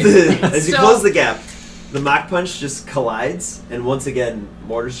close Sorry. the as you Still- close the gap, the mock punch just collides, and once again,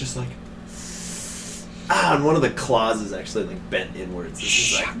 Mortar's just like, and one of the claws is actually like bent inwards. It's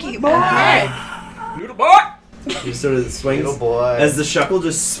just like, Shucky boy. Alright. Noodle boy. he sort of swings Noodle boy. as the shuckle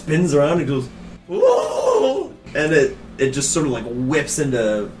just spins around and goes, whoa, and it just sort of like whips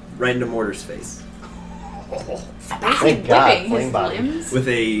right into Mortar's face Basically Thank God, whipping his flame body. limbs. with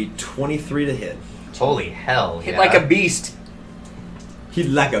a 23 to hit. Holy hell. Hit yeah. like a beast. He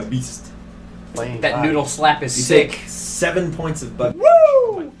like a beast. Playing That God. noodle slap is You sick. take 7 points of bug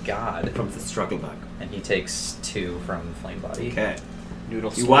God. from the struggle bug. And he takes 2 from Flame Body. Okay.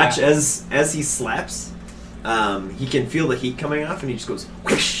 Noodle You slap. watch as he slaps, he can feel the heat coming off, and he just goes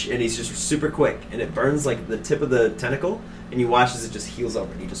whoosh, and he's just super quick, and it burns like the tip of the tentacle, and you watch as it just heals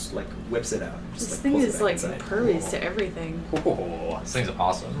over, and he just like whips it out. Just, This like, thing pulls it is back like inside. impervious to everything. Oh. This thing's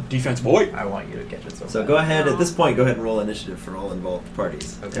awesome. Defense boy. I want you to catch it so So bad. go ahead at this point. Go ahead and roll initiative for all involved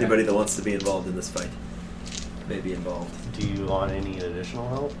parties. Okay. Anybody that wants to be involved in this fight may be involved. Do you want any additional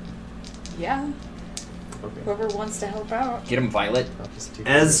help? Yeah. Okay. Whoever wants to help out. Get him, Violet. I'll just do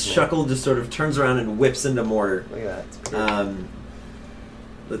As this one. Shuckle just sort of turns around and whips into Mortar. Look at that. It's pretty.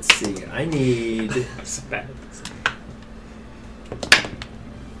 Let's see. I need. So bad.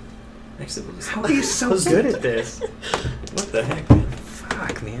 Actually, we'll just. How are you so good at this? What the heck, man?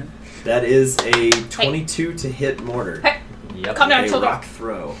 Fuck, man. That is a 22 to hit Mortar. Hey. Yep. Come down, A children. rock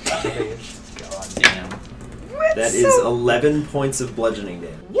throw. God damn. That is 11 points of bludgeoning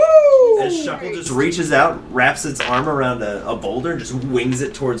damage. Woo! As Shuckle just reaches out, wraps its arm around a boulder, and just wings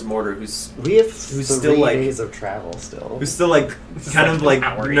it towards Mortar, who's We have Who's 3 still, like- days of travel still. kind of like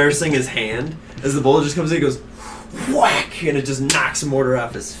powering. nursing his hand. As the boulder just comes in, he goes whack, and it just knocks Mortar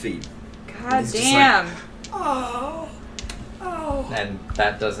off his feet. God It's just damn. And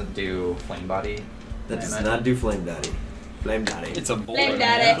that doesn't do Flame Body. That I does imagine. not do Flame Daddy. Flame Daddy. It's a boulder. Flame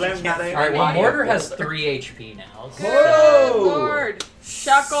daddy. Flame Daddy. Alright, well, Body. Mortar has 3 HP now. So Good Whoa! lord.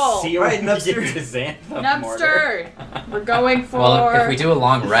 Shuckle. See you Right, when Nubster. you get to Xantha, Mortar. Nubster. We're going for. Well, if we do a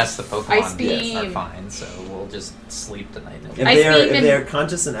long rest, the Pokemon Ice are beam. fine, so we'll just sleep tonight. If Ice beam they are and-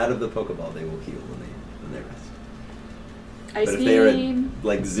 conscious and out of the Pokeball, they will heal when they rest. Ice But if they are beam. at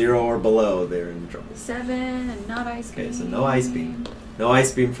like 0 or below, they're in trouble. 7 and not ice beam. Okay, so no ice beam. No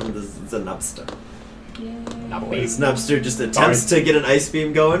ice beam from the Nubster. Yay. As Nubster just attempts to get an ice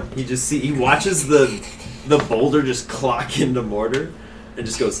beam going, he watches the boulder just clock into Mortar, and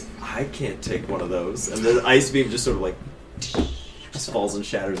just goes, I can't take one of those, and the ice beam just sort of like just falls and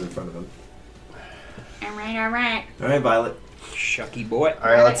shatters in front of him. Alright, alright. All right, Violet. Shucky boy. All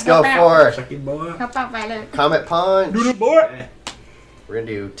right, let's go for Chucky boy. Help out, Violet. Comet Punch. Do the boy. Okay. We're gonna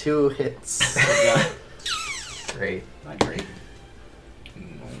do 2 hits Great. Not great.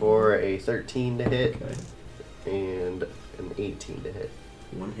 for a 13 to hit Okay. and an 18 to hit.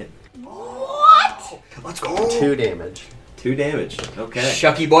 1 hit. What? Let's go. 2 damage. 2 damage. Okay.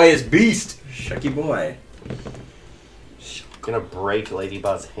 Shucky boy is beast. Shucky boy. Gonna break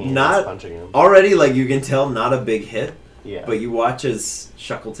Ladybuz's hands Not- punching him. Already, like, you can tell, not a big hit, Yeah. but you watch as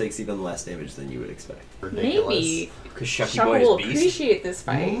Shuckle takes even less damage than you would expect. Ridiculous. Maybe Because Shucky Shuckle boy will is beast. appreciate this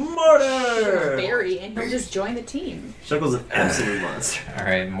fight. Mortar! Barry, and he'll just join the team. Shuckle's an absolute monster. All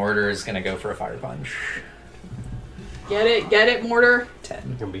right, Mortar is gonna go for a fire punch. Get it, Mortar.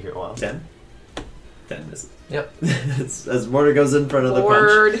 10. Gonna be here a while. 10? 10 misses. Yep. As Mortar goes in front of the punch,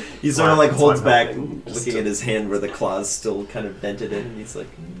 Lord. he sort of like That's holds why I'm back, helping. Just looking to- at his hand where the claw's still kind of dented in, and he's like,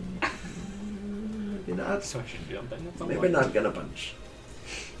 maybe not. So I should jump in at some Maybe point. not gonna punch.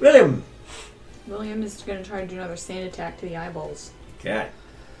 William! William is going to try to do another sand attack to the eyeballs. Okay.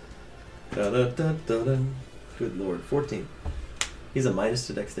 Da-da-da-da-da. Good lord, 14. He's a minus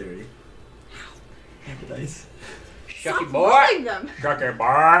to dexterity. Have the dice. Shucky Stop boy. rolling them. Shucky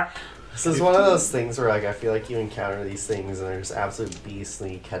boy. This is one of those things where like I feel like you encounter these things and they're just absolute beasts and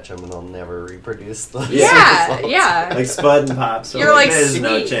you catch them and they'll never reproduce the Yeah, results. yeah. Like Spud and Pop, so You're like, there's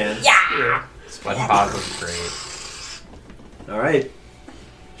no sweet. chance. Yeah. Spud Pop was great. Alright.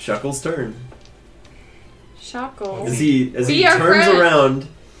 Shuckle's turn. Shuckle. As he Be our turns friend.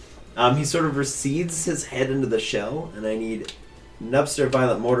 around, he sort of recedes his head into the shell, and I need Nubster,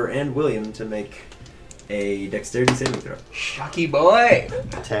 Violet, Mortar, and William to make a dexterity saving throw. Shucky boy.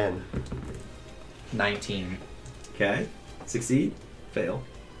 10. 19. Okay. Succeed. Fail.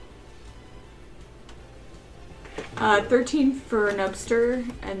 13 for Nubster,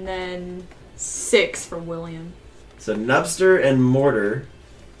 and then 6 for William. So Nubster and Mortar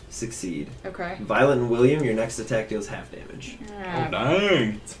succeed. Okay. Violet and William, your next attack deals half damage. Oh,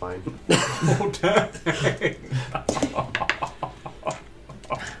 dang. It's fine. Oh, dang.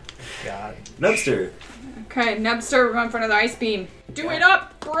 God. Nubster. Okay, Nubster, run for another ice beam. Do it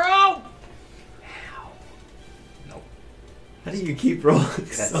up, bro! How do you keep rolling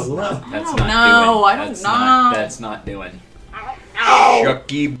That's so low? not, that's don't not know. doing. I don't That's know. Not, that's not doing. Ow!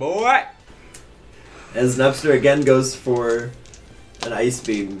 Shucky boy. As Nubster again goes for an ice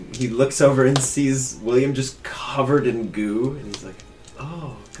beam, he looks over and sees William just covered in goo, and he's like,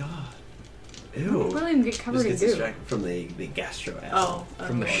 "Oh God, ew!" William get Just covered in gets goo. distracted from the gastro acid. Oh,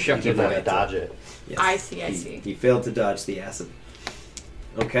 From the okay. Shucky You boy. gotta dodge it. Yes. I see, I He- see. He failed to dodge the acid.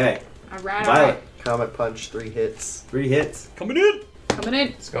 Okay, Alright, Violet, alright. Comet Punch, 3 hits. 3 hits. Coming in. Coming in.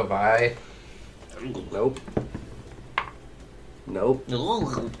 Let's go by. Nope. Nope.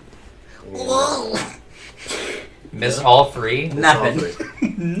 Miss all 3. Nothing.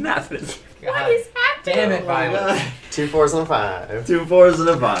 Nothing. What is happening? Damn it, Violet. 2 4s and a 5. 2 4s and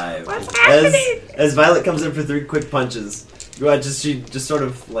a 5. What's happening? As Violet comes in for 3 quick punches, you watch as she just sort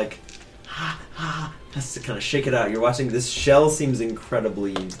of like has to kind of shake it out. You're watching this shell seems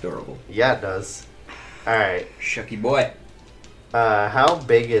incredibly durable. Yeah, it does. Alright. Shucky boy. How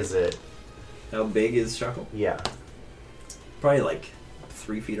big is it? How big is Shuckle? Yeah. Probably like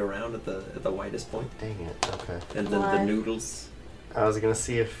 3 feet around at the widest point. Dang it. Okay. And then the What? noodles. I was gonna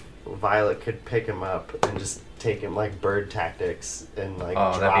see if Violet could pick him up and just take him like bird tactics and like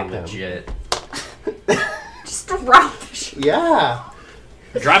Oh, drop that'd be him. legit. Just drop the shit. Yeah.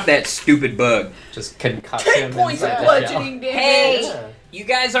 Drop that stupid bug. Just concuss 10 him points of inside the shell. bludgeoning damage. Hey! Yeah. You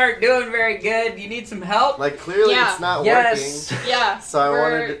guys aren't doing very good. You need some help? Like clearly Yeah. it's not Yes. working. Yeah. So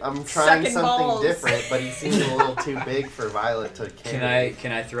we're I'm trying sucking something balls. different, but he seems a little too big for Violet to carry.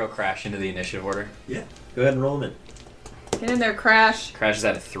 Can I throw Crash into the initiative order? Yeah. Go ahead and roll him Get in there, Crash. Crash is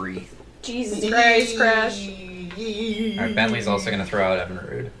at a 3. Jesus Christ, Crash. Alright, Bentley's also going to throw out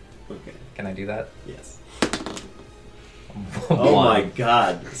Evinrude. in. Okay. Can I do that? Yes. Oh my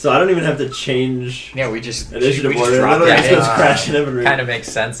god. So I don't even have to change Yeah, we just initiative we just order. dropped Literally that just in. goes Crash and Evan. Kind of makes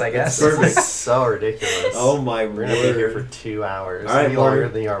sense, I guess. Perfect. This is so ridiculous. Oh my We're gonna be here for word. 2 hours. All right, Maybe longer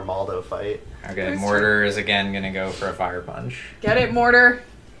Mortar. than the Armaldo fight. Okay, Mortar is again going to go for a fire punch. Get it, Mortar.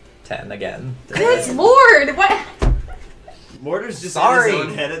 10 again. Good lord, what? Mortar's just Sorry. in his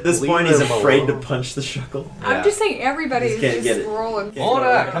own head at this Leave point. He's him afraid to alone. punch the Shuckle. I'm just saying everybody Just can't is get just it. rolling. Can't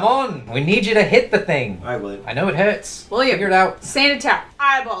Mortar, come on. We need you to hit the thing. Alright, William. I know it hurts. William. Figure it out. Sand attack,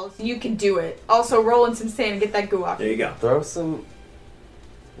 eyeballs. You can do it. Also, roll in some sand and get that goo off. There you go. Throw some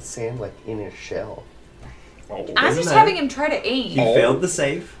sand like in his shell. I'm Doesn't just matter. having him try to He aim. failed the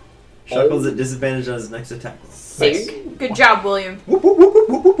save. Shuckle's at disadvantage on his next attack. Sick. Good job, William.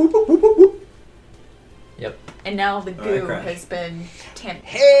 Yep. And now the All right, goo Crash. has been tamped.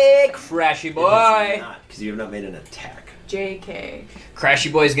 Hey, Crashy Boy! Because you have not made an attack. JK.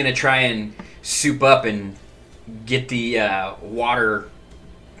 Crashy Boy's gonna try and soup up and get the water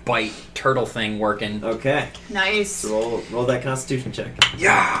bite turtle thing working. Okay. Nice. So roll that Constitution check.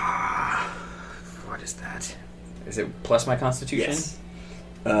 Yeah. What is that? Is it plus my Constitution? Yes.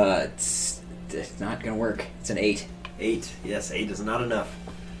 It's not gonna work. It's an 8. 8. Yes, 8 is not enough.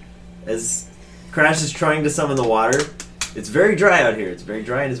 As Crash is trying to summon the water, it's very dry out here. It's very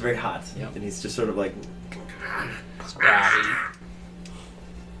dry and it's very hot. Yep. And he's just sort of like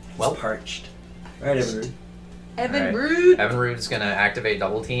Well, parched. Alright, Evan. Evan Alright. Rude. Evan Rude's gonna activate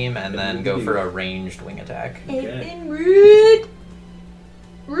double team and then go for a ranged wing attack. Evan Rude.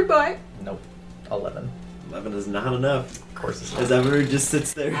 Rude boy. Nope. 11. 11 is not enough. Of course it's As not. Evan just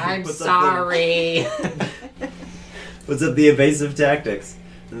sits there. I'm puts up sorry. puts up the evasive tactics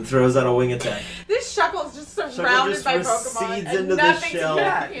and throws out a wing attack. This Shuckle's just Shuckle surrounded just by recedes Pokemon into and the nothing's shell.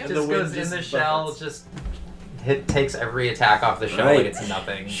 attacking It him. The just wind goes in just the shell, buffets. just takes every attack off the shell Right. like it's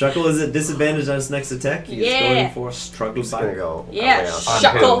nothing. Shuckle is at disadvantage on his next attack. He is Yeah. going for struggle Just gonna bite go Yeah, away on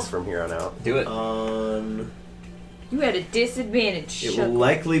Shuckle. things from here on out. Do it. on. You had a disadvantage, It will Shuckle.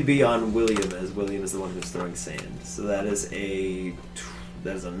 likely be on William, as William is the one who's throwing sand. So that is a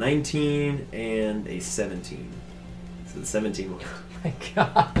 19 and a 17. So the 17 will. Oh my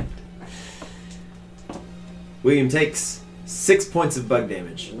god. William takes 6 points of bug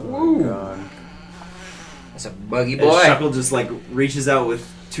damage. Oh, God. That's a buggy As boy. Shuckle just like reaches out with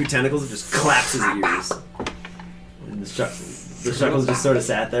 2 tentacles and just claps his ears. And the Shuckle's just sort of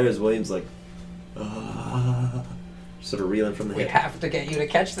sat there as William's like, sort of reeling from the We hip. have to get you to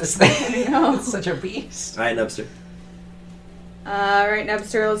catch this thing. I know. It's such a beast. Alright, Nubster. Alright,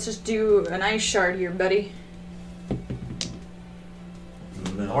 Nubster, let's just do an ice shard here, buddy.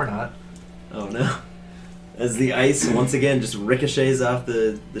 No. Or not. Oh no. As the ice once again just ricochets off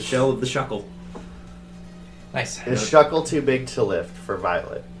the shell of the Shuckle. Nice. Is Shuckle too big to lift for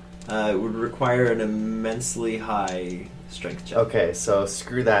Violet? It would require an immensely high strength check. Okay, so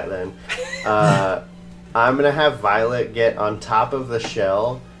screw that then. I'm gonna have Violet get on top of the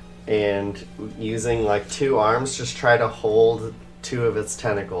shell and using like 2 arms just try to hold 2 of its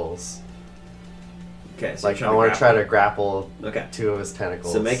tentacles. Okay, so Like I want to try to grapple Okay. 2 of his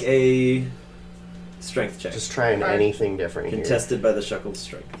tentacles. So make a strength check. Just trying Alright. anything different Contested by the Shuckle's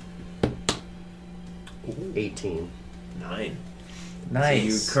strength. here. 18. 9. Nice. So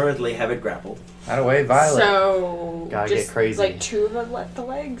you currently have it grappled. Out of way, Violet. So, Gotta just get crazy. like 2 of the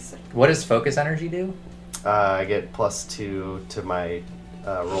legs. What does focus energy do? I get +2 to my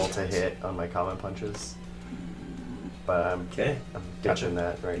roll to hit on my common punches. But I'm Okay. ditching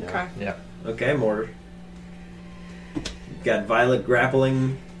that right now. Okay. Yep. Okay, Mortar. You've got Violet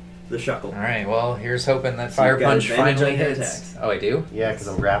grappling the Shuckle. Alright, well, here's hoping that So Fire you've got Punch advantage finally on your hits. attacks. Oh, I do? Yeah, because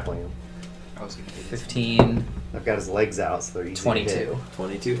I'm grappling him. I was gonna do this. 15, I've got his legs out, so they're easy to 22. hit.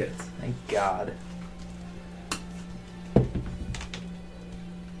 22 hits. Thank God.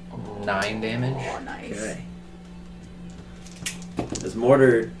 9 damage. Oh, nice. Okay. As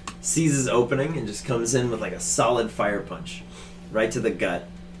Mortar seizes opening and just comes in with like a solid fire punch right to the gut,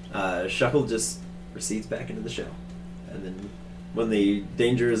 Shuckle just recedes back into the shell. And then when the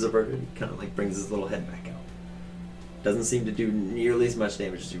danger is averted, he kind of like brings his little head back out. Doesn't seem to do nearly as much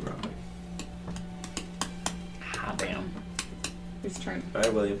damage as you were hoping. Ah, damn. Whose turn?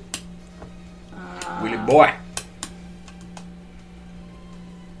 Alright, William. Willy boy.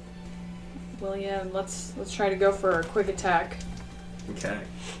 William, let's try to go for a quick attack. Okay.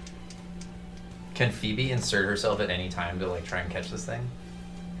 Can Phoebe insert herself at any time to like try and catch this thing?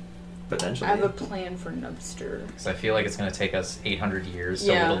 Potentially. I have a plan for Nubster. Because I feel like it's going to take us 800 years to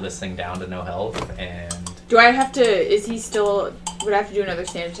Yeah. whittle this thing down to no health, and Do I have to? Is he still? Would I have to do another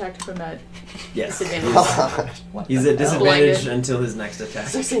stand attack to put him at Yes. disadvantage? what He's the at hell? disadvantage Blinded. until his next attack.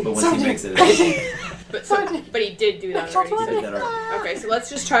 Sorry, But once sorry. he makes it, it's But he did do that already. he so- did that already. Okay, so let's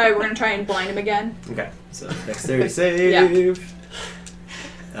just try. We're gonna try and blind him again. Okay, so dexterity save.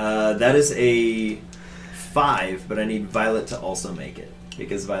 That is a 5, but I need Violet to also make it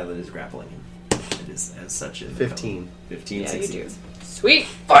because Violet is grappling him. It is as such. 15. 15 Yeah, you succeeds. do. Sweet.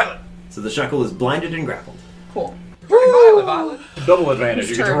 Violet. So the Shuckle is blinded and grappled. Cool. Violet, Violet. Double advantage.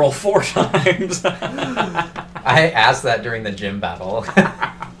 Whose You get to turn? roll 4 times. I asked that during the gym battle.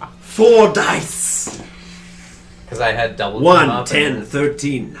 4 dice. Because I had double team 1, up 10, and-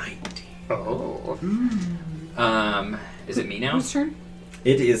 13, 19. Oh. Is it me now? Whose turn?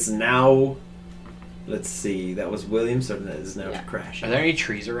 It is now. Let's see. That was William, so that is now Yeah. Crash. Are there any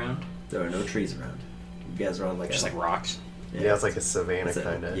trees around? There are no trees around. You guys are on like Just a, like rocks? Yeah, it's like a savanna it's a-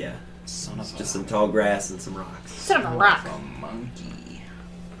 kind of. Yeah. Son of Just some tall grass and some rocks. Son of a rock. a monkey.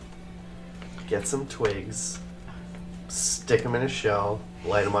 Get some twigs, stick them in a shell,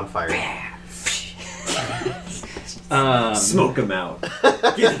 light them on fire. Smoke him out.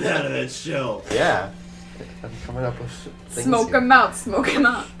 Get it out of that shell. Yeah. I'm coming up with things Smoke here. him out. Smoke him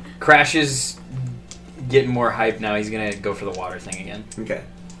out. Crash is getting more hype now. He's gonna go for the water thing again. Okay.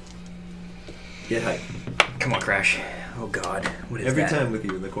 Get hype. Come on, Crash. Oh God, what is Every that? time with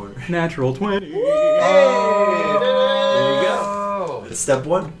you in the corner. Natural 20. There you go. Step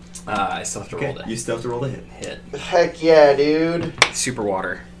 1. I still have to roll Okay. that. You still have to roll the hit. Heck yeah, dude. Super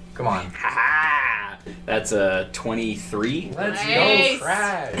water. Come on. Ha! That's a 23. Let's Nice. go,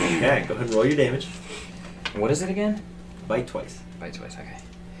 Crash. Okay, go ahead and roll your damage. What is it again? Bite twice. Bite twice. Okay.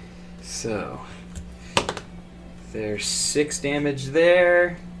 So there's 6 damage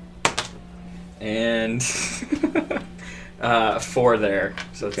there, and 4 there.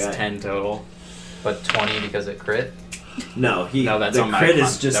 So it's Okay. 10 total. But 20 because it crit. No, No, that's the on my crit con-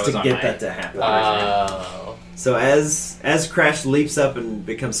 is just that was to on get my that to happen. Oh. So as Crash leaps up and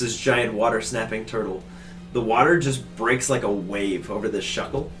becomes this giant water snapping turtle, the water just breaks like a wave over this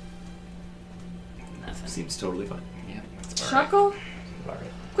shuckle. Nothing. Seems totally fine. Yeah. That's all right. Shuckle?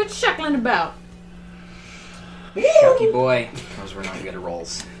 Alright. Quit shuckling about. Shucky boy. Those were not good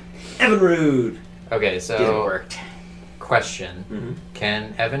rolls. Evinrude. Okay, It so worked. question. Mm-hmm.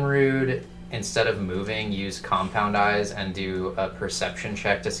 Can Evinrude, instead of moving, use compound eyes and do a perception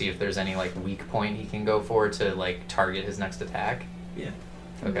check to see if there's any like weak point he can go for to like target his next attack? Yeah.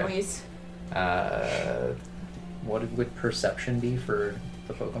 Okay. Noise. What would perception be for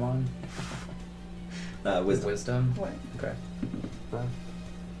the Pokemon? Wisdom. Wisdom? What? Okay.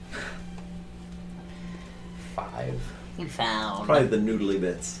 5. Probably the noodly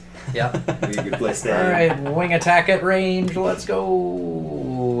bits. Yep. Be a good place to Alright, wing attack at range. Let's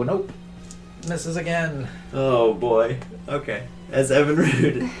go. Nope. Misses again. Oh boy. Okay. As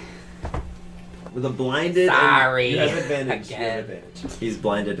Evinrude. With a blinded. Sorry. You have advantage. You have Again. advantage. He's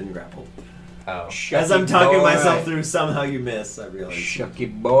blinded and grappled. Oh. As I'm talking myself through, somehow you miss. I realize.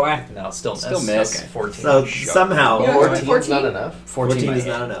 Shucky boy. No, still Still miss. Okay. 14. So somehow, You know, 14's 14? not enough. 14 is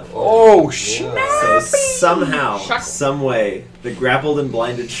not enough. Oh shit. So somehow, Shuckle. some way, the grappled and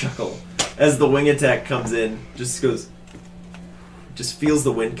blinded Shuckle, as the wing attack comes in, just feels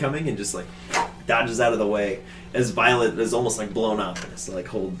the wind coming and just like dodges out of the way. As Violet is almost like blown up and has to like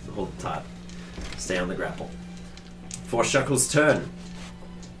hold taut, stay on the grapple. For Shuckle's turn,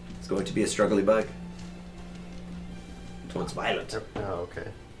 it's going to be a struggly bug towards Violet. Oh, okay.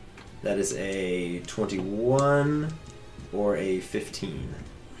 That is a 21 or a 15.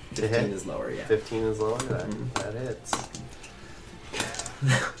 To 15 hit? is lower, yeah. 15 is lower. That, Mhm. that hits.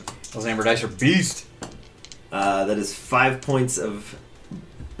 Those Amber Dice are beast. That is 5 points of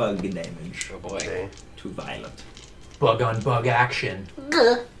bug damage Oh boy. Okay. to Violet. Bug on bug action.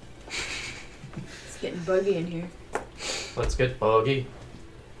 It's getting buggy in here. Let's get buggy.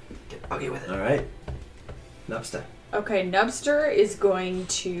 Get buggy with it. Alright. Nupster. Okay, Nubster is going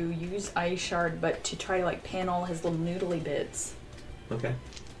to use Ice Shard, but to try to like panel his little noodly bits. Okay.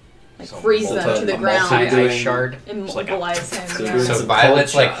 Like So freeze them multi- to the a ground. multi- Multi-ice shard. Immobilize him. So yeah. doing So some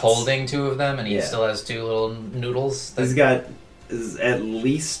Violet's cold like shots. holding 2 of them, and he Yeah. still has 2 little noodles. He's got is at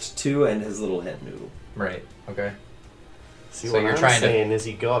least 2 and his little head noodle. Right. Okay. See, So what you're I'm trying to- saying is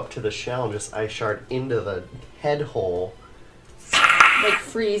you go up to the shell and just ice shard into the head hole. Like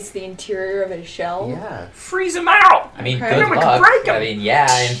freeze the interior of his shell. Yeah. Freeze him out. I mean, Okay. good We can luck. break 'em. I mean,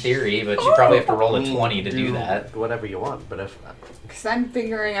 yeah, in theory, but you probably have to roll I a mean, 20 to do that. Whatever you want, but if Because I'm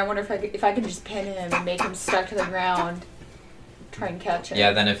figuring, I wonder if I could just pin him and make him stuck to the ground, try and catch him.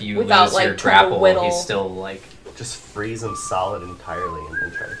 Yeah, then if you Without, lose like, your trying to grapple, whittle. he's still like. just freeze him solid entirely and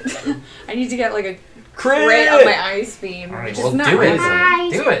then try to get him. I need to get like a Crit! crit on my ice beam. Alright, which well, is not do it. right.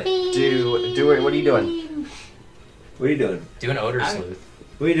 Do it. Do it. What are you doing? What are you doing? Do an odor I'm- sleuth.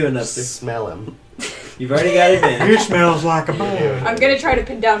 What are you doing, Nupster? Smell him. You've already got advantage. smells like a bug. I'm gonna try to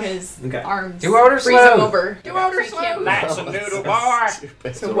pin down his Okay. arms. Do outer freeze slow. him over. Do outer So he can't slow. That's a noodle boy.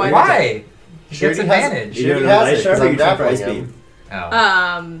 Stupid. So why- Why? He Sure gets he has- advantage. You Sure doing he an has ice it, shard 'cause or I'm you trying for grappling ice him. beam?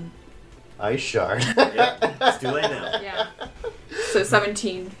 Oh. Ice shard. Yep. It's too late now. Yeah. So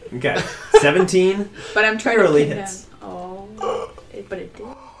 17. Okay. 17. But I'm trying Barely to pin hits. down. Oh. But it did.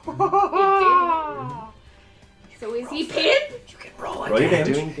 It did. So is he pinned? You can roll Roll your again.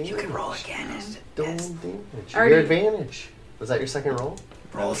 damage. Doing damage. You can roll again. Doing damage. Already- Your advantage. Was that your second roll?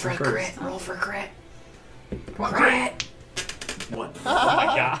 Roll for first. crit. Roll for crit. Come on, crit. 1. Oh my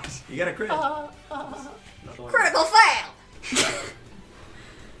god. You got a crit. Critical fail!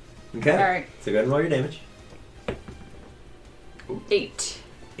 Okay. Alright. So go ahead and roll your damage. 8.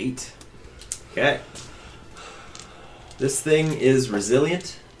 8. Okay. This thing is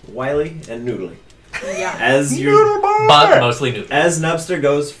resilient, wily, and noodly. Yeah. As you, But mostly noodle. as Nubster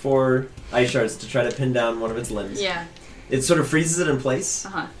goes for ice shards to try to pin down one of its limbs, Yeah. it sort of freezes it in place,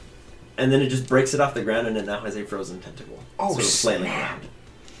 Uh-huh. and then it just breaks it off the ground, and it now has a frozen tentacle. Oh, sort of flailing snap. around.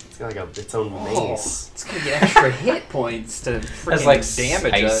 It's got like its own mace. It's gonna get extra hit points to Has freaking like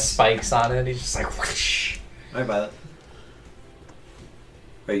damage ice us. spikes on it. He's just like whoosh. Alright, Violet.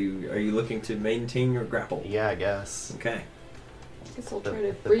 Are you looking to maintain your grapple? Yeah, I guess. Okay. I guess we'll The- try to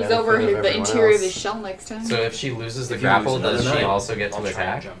the breeze benefit over of the everyone interior of else. his shell next time. So if she loses the If you grapple, lose does another she nine, also get I'll to try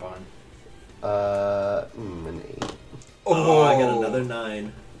and attack? jump on. An 8. Oh, I got another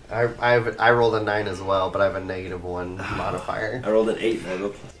 9. I rolled a 9 as well, but I have a -1 modifier. I rolled an 8 and I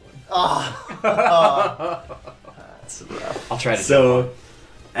rolled +1. Oh, that's rough. I'll try to jump So,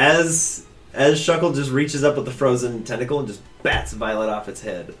 as Shuckle just reaches up with the frozen tentacle and just bats Violet off its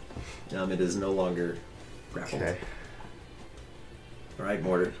head, it is no longer grappled. Okay. All right,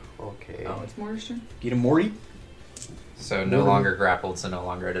 Mortar. Okay. Oh, it's Mortar's turn. on. Get him, Morty. So no longer grappled, so no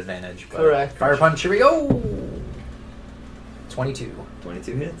longer at advantage. But Correct. Fire punch. Here we go. 22.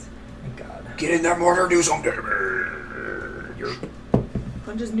 22 hits. Thank God. Get in there, Mortar. Do some damage.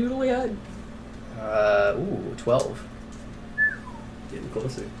 Punch his noodly head. 12. Getting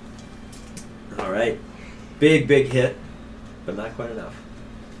closer. All right. Big hit, but not quite enough.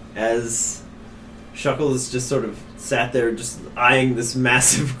 As Shuckle is just sort of sat there just eyeing this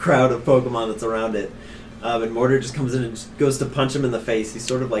massive crowd of Pokemon that's around it. And Mortar just comes in and just goes to punch him in the face. He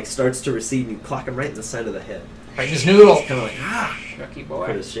sort of like starts to recede and you clock him right in the side of the head. Right in his noodle. Kind of like,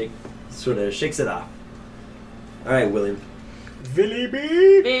 Shucky sort of shakes it off. All right, William. William.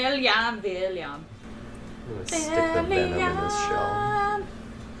 I'm gonna stick the venom in his shell.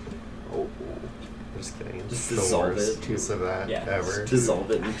 Oh, I'm just kidding. It's Just the dissolve worst it. piece of that Yeah. ever.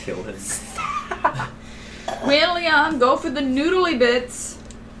 Dissolve it and kill him. William, go for the noodly bits.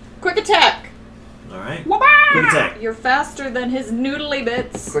 Quick attack. All right. Wah-bah! Quick attack. You're faster than his noodly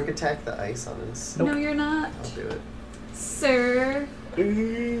bits. Quick attack the ice on his. No, you're not, I'll do it. sir.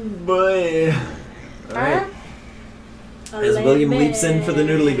 Boy. All right. As William leaps in for the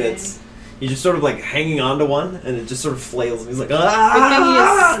noodly bits, he's just sort of like hanging on to one, and it just sort of flails. And he's like, ah! Good thing he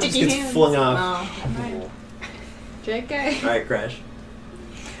has Just sticky gets hands. flung off. Oh, alright. JK. All right, Crash.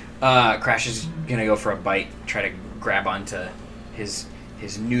 Crash is gonna go for a bite. Try to grab onto his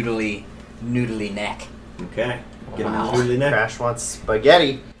noodly neck. Okay. Get him Wow. in the noodly neck. Crash wants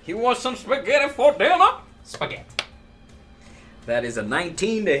spaghetti. He wants some spaghetti for dinner. Spaghetti. That is a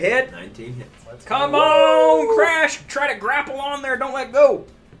 19 to hit. 19 hits. Come on, Crash! Try to grapple on there. Don't let go.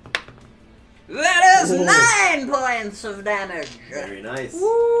 That is 9 points of damage. Very nice.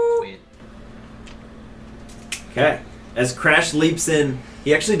 Sweet. Okay. As Crash leaps in,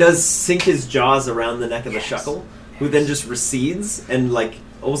 he actually does sink his jaws around the neck of the Shuckle, who then just recedes and like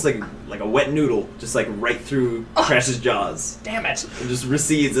almost like a wet noodle, just like right through Crash's jaws. Damn it! And just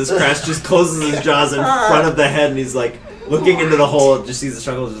recedes as Crash just closes his jaws in front of the head, and he's like looking into the hole. And just sees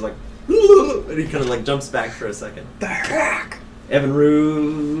the Shuckle just like, and he kind of like jumps back for a second. Back. Evan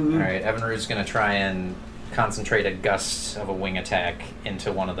Roo. All right, Evan Rude's gonna try and concentrate a gust of a wing attack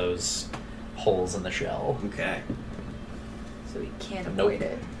into one of those holes in the shell. Okay. So he can't Nope. avoid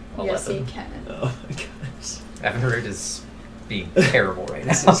it. Yes, he 11. can. Oh my gosh. Evan Rude is being terrible right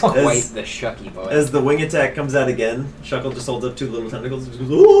This now. is quite the Shucky boy. As the wing attack comes out again, Shuckle just holds up 2 little tentacles and just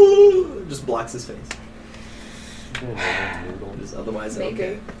goes, "Ooh!" Just blocks his face. Just otherwise Make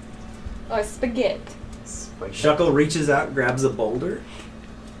okay. it. Oh, spaghetti. Spaghetti. Shuckle reaches out, grabs a boulder,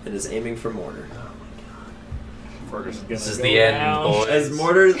 and is aiming for Mortar. This is the end, boys. As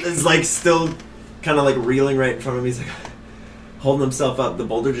Mortar is like still kind of like reeling right in front of him, he's like holding himself up. The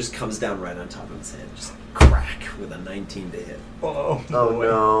boulder just comes down right on top of his head, just crack with a 19 to hit. Oh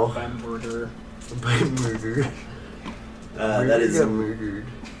no. By murder. By murder. That is Got murdered.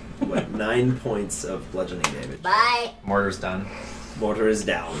 what 9 points of bludgeoning damage. Bye. Mortar's done. Mortar is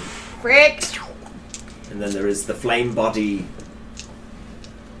down, Frick. and then there is the flame body.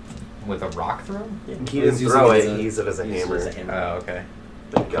 With a rock throw? He He's didn't using throw it it, as he used it as a he used it hammer. as a hammer. Oh, okay.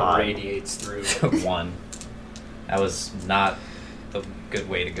 Thank God. Radiates through. 1. That was not a good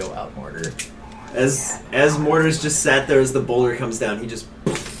way to go out, Mortar. As Mortar's just sat there as the boulder comes down, he just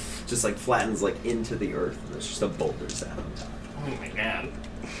like flattens like into the earth, and there's just a boulder sat on top. Oh my god.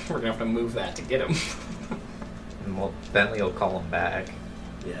 We're gonna have to move that to get him. And well, Bentley will call him back.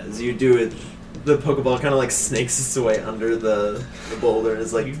 Yeah, as you do it, the Pokeball kind of like snakes its way under the boulder and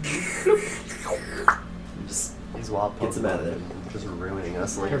is like just These wild Gets him out of there. Pokemon just ruining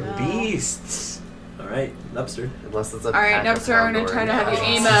us. Like, I know. Beasts. All right, Nubster. Unless it's a Alright, pack of Nubster, I'm gonna Houndor try to in have you the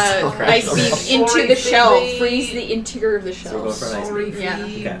aim house. a ice beam into the shell. Freeze the interior of the So shell. we're going for an ice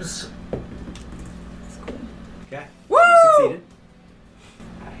beam. Yeah. Okay. Okay. Woo! You succeeded.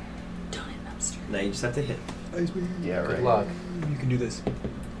 Done it, Nubster. Now you just have to hit. Yeah, right. Good luck. You can do this.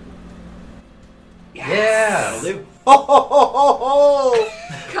 Yeah. That'll do. Ho, ho, ho, ho, ho!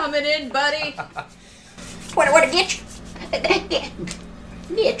 Coming in, buddy. What a get you?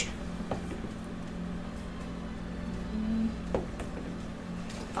 Get you.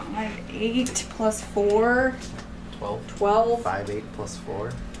 5, 8 plus 4. 12. 12. 5, 8 plus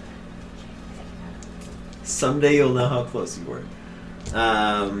 4. Someday you'll know how close you were.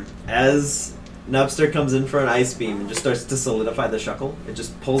 As Nubster comes in for an ice beam and just starts to solidify the shuckle, it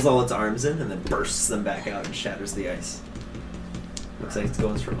just pulls all its arms in and then bursts them back out and shatters the ice. Looks like it's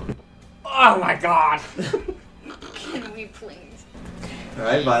going strong. Oh my god! Can we please?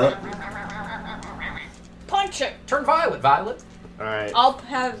 Alright, Violet. Punch it! Turn violet, Violet. Alright. I'll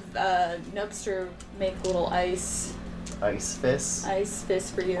have Nubster make little ice Ice fist.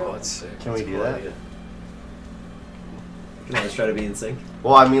 for you. Oh, that's sick. Can we do that? You can always try to be in sync.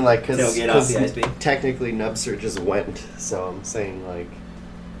 Well, I mean, like, Tailgate off the ice beam. technically Nubster just went, so I'm saying, like,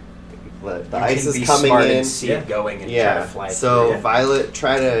 the You ice can is be coming smart in. and see it going and try Yeah. to fly So through it. Violet,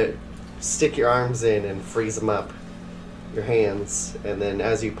 try to stick your arms in and freeze them up, your hands, and then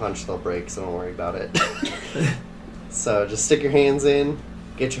as you punch, they'll break. So don't worry about it. So just stick your hands in,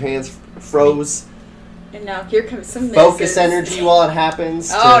 get your hands froze. And now here comes some misses. Focus energy while it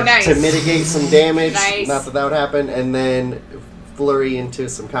happens Oh, nice. to mitigate some damage. Nice. Not that would happen, and then flurry into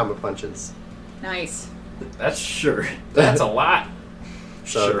some combo punches. Nice. That's sure. That's a lot.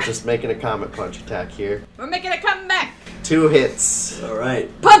 So Sure. just making a comet punch attack here. We're making a comeback. 2 hits.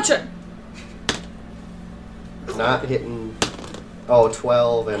 Alright. Punch it! Not hitting. Oh,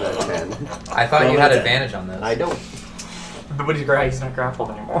 12 and a 10. I thought Well, you had that's- advantage on this. I don't. But he's not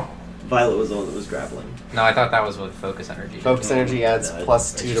grappled anymore. Violet was the one that was grappling. No, I thought that was what focus energy did. Focus energy adds No,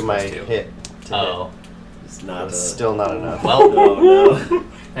 plus it's 2 to just my plus 2. hit. To Oh. It's hit. not But a... still not enough. Well, no.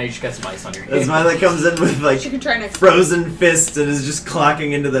 Now you just got some ice on your As head. Violet comes in with, like, You can try next. frozen fists and is just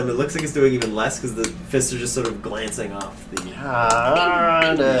clocking into them. It looks like it's doing even less because the fists are just sort of glancing off the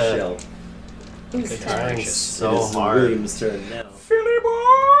Kinda. shell. Who's Trying Gracious. so It is hard. William's turn now.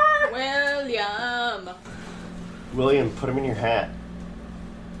 William. William, put him in your hat.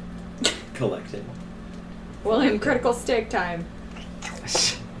 Collecting. William, critical stake time. I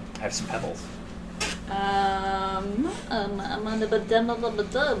have some pebbles.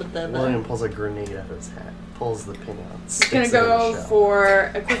 William pulls a grenade out of his hat. Pulls the pin out. He's gonna go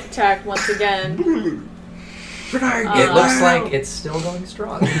for a quick attack once again. it looks like it's still going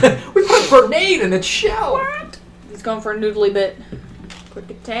strong. We put a grenade in its shell. He's going for a noodly bit. Quick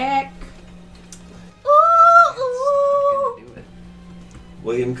attack.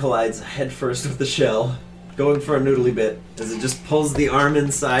 William collides headfirst with the shell, going for a noodly bit. As it just pulls the arm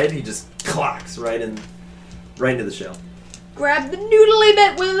inside, he just clocks right into the shell. Grab the noodly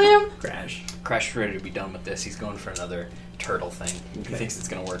bit, William. Crash. Crash is ready to be done with this. He's going for another turtle thing. Okay. He thinks it's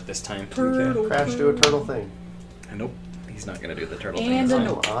gonna work this time. Turtle. Crash, do a turtle thing. Nope. He's not gonna do the turtle And thing. a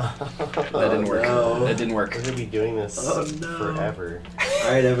nope. That didn't work. no. That didn't work. We're gonna be doing this Oh, no. forever.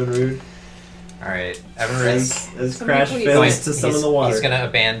 Alright, Evan Rude. Alright, Everett. As Somebody Crash please. fails to summon the water. He's gonna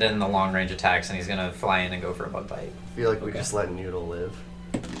abandon the long range attacks and he's gonna fly in and go for a bug bite. I feel like we Okay. just let Noodle live.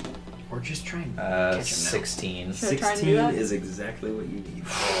 Or just try and catch him now. 16. Should I try and do 16 that? is exactly what you need.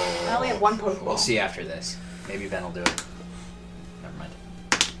 I only have one Pokeball. We'll see after this. Maybe Ben will do it. Never mind.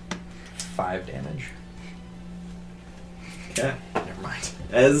 5 damage. Okay. Never mind.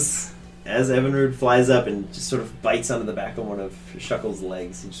 As Evinrude flies up and just sort of bites onto the back of one of Shuckle's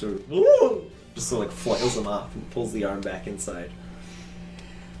legs, he just sort of like flails him off and pulls the arm back inside.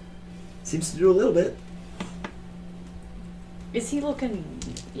 Seems to do a little bit. Is he looking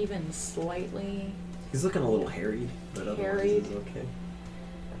even slightly? He's looking a little harried, but otherwise Harried. he's okay.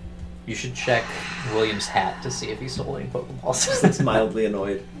 You should check William's hat to see if he's holding Pokeballs. Looks mildly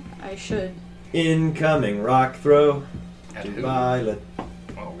annoyed. I should. Incoming rock throw At to who? Violet.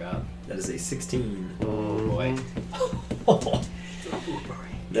 Oh god. That is a 16. Oh boy.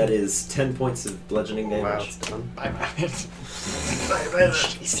 That is 10 points of bludgeoning Wow, damage. it's done. Bye bye.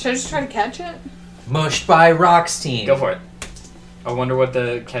 Should I just try to catch it? Mushed by Rock's team. Go for it. I wonder what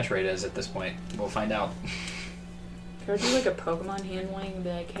the catch rate is at this point. We'll find out. Could I do like a Pokemon handling and be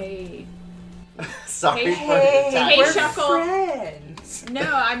like, hey, Sorry Hey, for the attack. hey, Shuckle. No,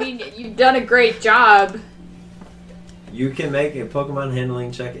 I mean you've done a great job. You can make a Pokemon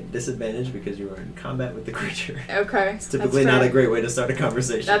handling check at disadvantage because you are in combat with the creature. Okay. It's typically not a great way to start a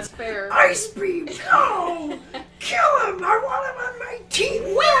conversation. That's fair. Ice Beam, no! Kill him! I want him on my team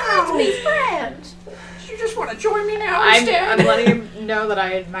Let's now! be friends. You just want to join me now I'm instead? letting him know that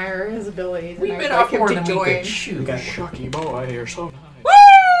I admire his abilities. We and bit I'd off like him more to than join. we could chew. Okay. Shucky boy, you're so nice.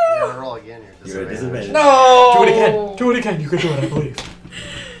 You gotta roll again. You're at disadvantage. No! Do it again. Do it again. You can do it, I believe.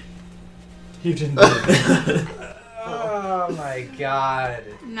 You didn't do it. Oh my god.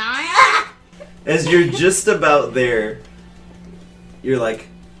 9? As you're just about there, you're like,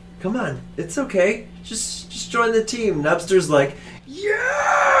 come on, it's okay. Just join the team. Nubster's like,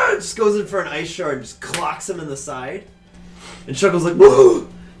 yeah! Just goes in for an ice shard, just clocks him in the side. And Shuckle's like, whoa!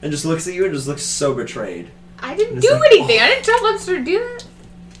 And just looks at you and just looks so betrayed. I didn't It's do like, anything. I didn't tell Nubster to do that.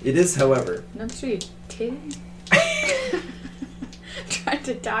 It is, however. Nubster, you titty. Trying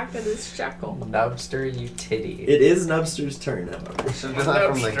to talk to this Shuckle. Nubster, you titty. It is Nubster's turn, however. Should have done that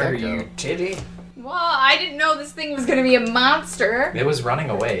from the Nubster, get-go. you titty. Well, I didn't know this thing was gonna be a monster. It was running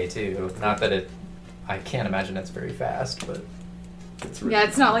away too. Not that it. I can't imagine it's very fast, but Yeah,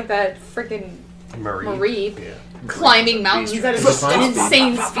 it's not like that freaking Mareep Yeah. climbing mountains at an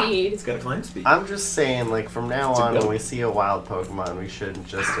insane speed. It's got a climb speed. I'm just saying, like, from now It's a on, goat. when we see a wild Pokemon, we shouldn't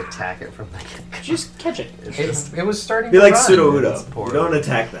just attack it from the get-go. Just catch it. It's just, it was starting Be to like run. Sudowoodo. It's poor. You don't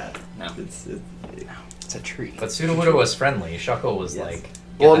attack that. No. It's It's a tree. But Sudowoodo was friendly. Shuckle was Yes. like.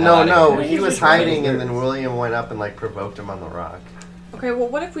 well, "Get the hell no, outta no, here." he was Right. hiding, and then William went up and, like, provoked him on the rock. Okay, well,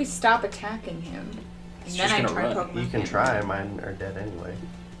 what if we stop attacking him? And He's then just I gonna try run. Pokemon. You can Him? try, mine are dead anyway.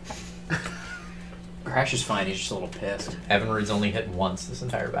 Crash is fine. He's just a little pissed. Evanrude's only hit once this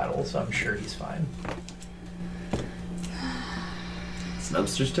entire battle, so I'm sure he's fine. It's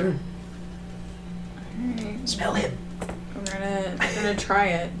Nubster's turn. Alright, Smell him. I'm gonna try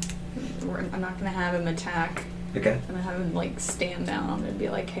it. I'm not gonna have him attack. Okay. I'm gonna have him like stand down and be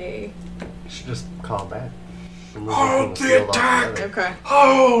like, "Hey." You should just call back. Remove him Hold from the field attack! altogether. Okay.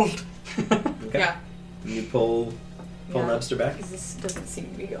 Hold! Okay. Yeah. You pull Yeah. Nubster back. Because this doesn't seem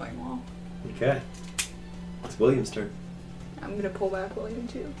to be going well. Okay. It's William's turn. I'm gonna pull back William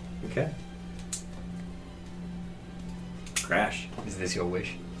too. Okay. Crash. Is this your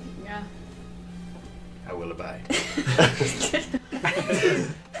wish? Yeah. I will abide.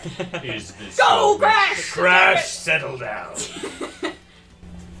 Is this Go, Crash! Crash, settle down.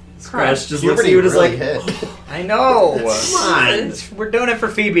 Crash just You looks at you and is really like, hit. I know. Come on. We're doing it for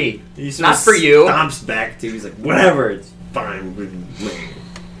Phoebe. He sort Not of for you. Stomps back to you. He's like, whatever, it's fine with me.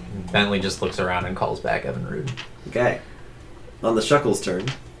 Bentley just looks around and calls back Evanrude. Okay. On the Shuckle's turn,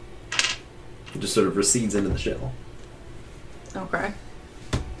 he just sort of recedes into the shell. Okay.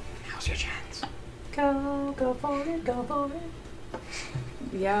 Now's your chance. Go for it, go for it.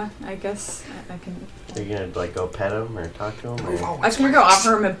 Yeah, I guess I can. Are you gonna, like, go pet him or talk to him? Or I was gonna go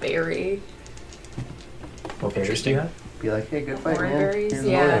offer him a berry. What berries Interesting. do you have? be like, hey, good fight, man. Mornberries? Here's a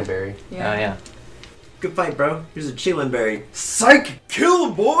Yeah. Mornberry. Yeah. Oh yeah. Good fight, bro. Here's a chillin' berry. Psych! Kill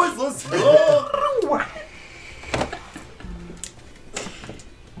him, boys! Let's go!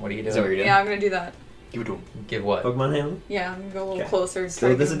 What are you Is that what doing? you're doing? Yeah, I'm gonna do that. Give it to him. Give what? Pokemon handling? Yeah, I'm gonna go a little Okay. closer. Still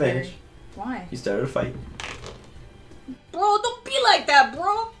try a to give him a berry. disadvantage. Why? You started a fight. Bro, don't be like that,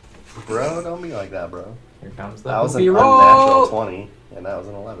 bro. Bro, don't be like that, bro. Here comes the That was an poopy unnatural roll. 20, and that was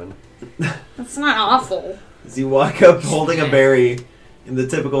an 11. That's not awful. As you walk up holding a berry in the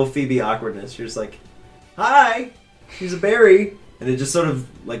typical Phoebe awkwardness, you're just like, hi! Here's a berry! And it just sort of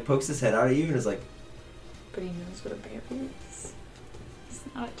like pokes his head out at you and is like, But he knows what a berry is. He's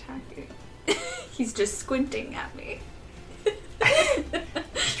not attacking. He's just squinting at me.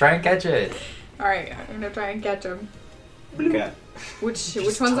 Just try and catch it. Alright, I'm gonna try and catch him. okay. Which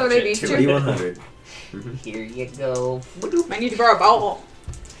ones are they? These two? 2100. Here you go. I need to grow a ball.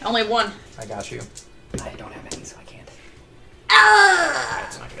 I only have one. I got you. I don't have any, so I can't. Ah!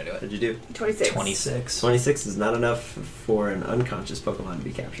 That's not gonna do it. What'd you do? 26. 26. 26 is not enough for an unconscious Pokemon to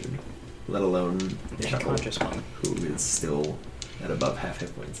be captured, let alone a Shuckle, Unconscious one. who is still at above half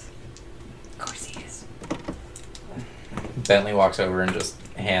hit points. Of course he is. Bentley walks over and just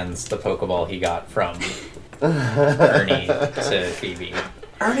hands the Pokeball he got from Ernie to Phoebe.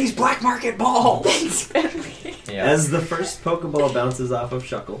 Ernie's black market ball. Thanks, Bentley. Yeah. As the first Pokeball bounces off of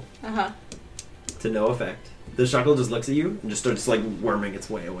Shuckle, Uh-huh. to no effect, the Shuckle just looks at you and just starts like worming its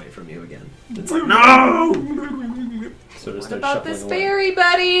way away from you again. It's like, no! Sort of What starts about this shuffling away. berry,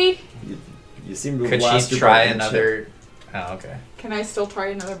 buddy? You seem to have Could lost she your try Pokemon another? Oh, okay. Can I still try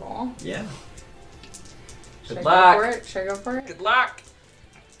another ball? chip. Yeah. Should Good I luck. go for it? Should I go for it? Good luck.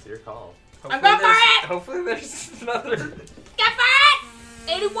 It's your call. I'm going for it! Hopefully there's another. Go for it!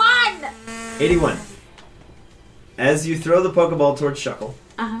 81! 81. As you throw the Pokeball towards Shuckle,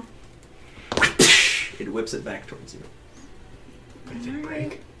 Uh-huh. it whips it back towards you. But it didn't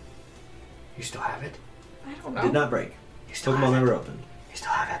break. You still have it? I don't It know. did not break. You still Pokeball have it? never opened. You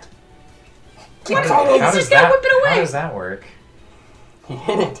still have it? What? He's just gonna whip it away. How does that work? He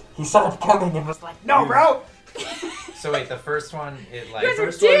hit it. He saw it coming and was like, "No, bro." So wait, the first one, it like Guys are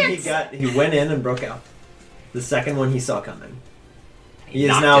First one dicks. he went in and broke out. The second one he saw coming. He is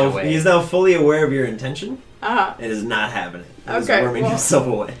knocked it now away. he is now fully aware of your intention Uh-huh. and is not having it. He is Okay, worming well- himself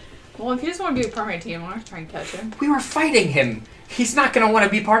away. Well, if you just want to be a part of my team, I want to try and catch him. We were fighting him. He's not going to want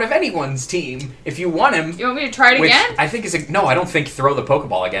to be part of anyone's team. If you want him... You want me to try it Which again? I think is a... No, I don't think throw the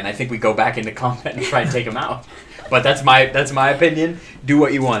Pokeball again. I think we go back into combat and try and take him out. But that's my opinion. Do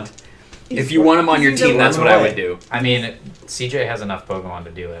what you want. If you want him on your team, that's what I would do. I mean, CJ has enough Pokemon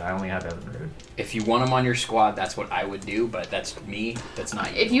to do it. I only have Evinrude. If you want him on your squad, that's what I would do. But that's me. That's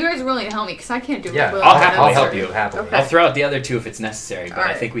not you. If you guys are willing to help me, because I can't do it. Yeah, without I'll an happily answer. help you happily. Okay. I'll throw out the other two if it's necessary. But I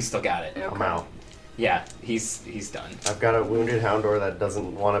Alright. think we still got it. Okay. I'm out. Yeah, he's done. I've got a wounded Houndour that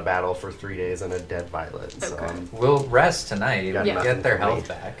doesn't want to battle for 3 days and a dead Violet. So Okay. We'll rest tonight Got and nothing get their for me. health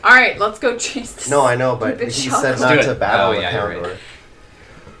back. All right, let's go chase this. No, I know, but stupid he Shuckle. said Let's not do to it. battle Oh, with yeah, you're Houndour. right.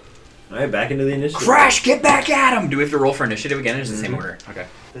 Alright, back into the initiative. Crash, get back at him! Do we have to roll for initiative again, or is it the same order? Okay.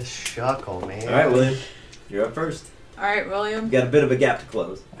 This Shuckle, man. Alright, William. You're up first. All right, William. You got a bit of a gap to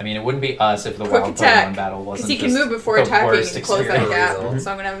close. I mean, it wouldn't be us if the Quick wild attack. Pokemon battle Because wasn't he can just move before the attacking worst and close that experience. gap. Mhm.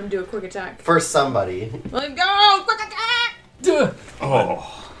 So I'm going to have him do a quick attack. For somebody. William, go! Quick attack!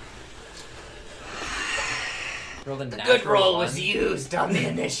 Oh. Rolled a Good natural roll one. was used on the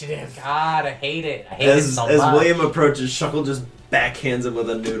initiative. God, I hate it. I hate it As so as much. William approaches, Shuckle just backhands him with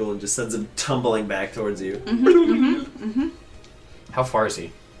a noodle and just sends him tumbling back towards you. How far is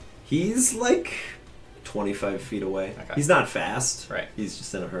he? He's like 25 feet away. Okay. He's not fast. Right. He's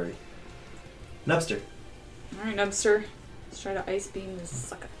just in a hurry. Nubster. All right, Nubster. Let's try to ice beam this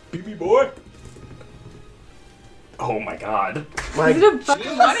sucker. BB boy. Oh my god. My Is it a fucking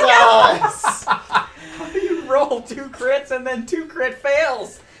Jesus! How do you roll 2 crits and then 2 crit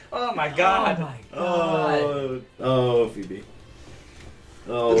fails? Oh my god. Oh my god. Oh, Phoebe.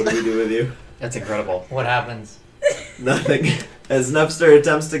 Oh, what do we do with you? That's incredible. What happens? Nothing. As Nubster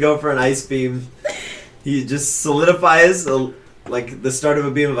attempts to go for an ice beam, he just solidifies like the start of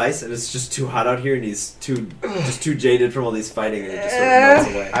a beam of ice, and it's just too hot out here, and he's too jaded from all these fighting, and it just sort of melts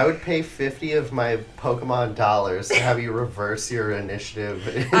away. I would pay 50 of my Pokemon dollars to have you reverse your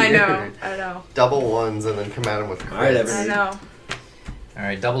initiative. I know. Double ones and then come at him with crits. All right, Evan. I know. All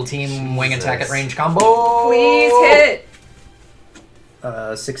right, double team wing Jesus. attack at range combo. Please hit.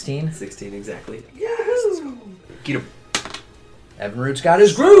 16. 16 exactly. Get him. Evinrude's got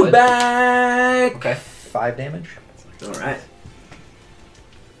his groove back. Okay. 5 damage. All right.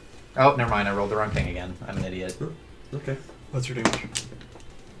 Oh, never mind. I rolled the wrong thing again. I'm an idiot. Okay. What's your damage?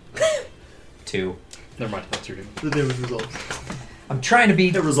 2. Never mind. That's your dude. The damage results. I'm trying to be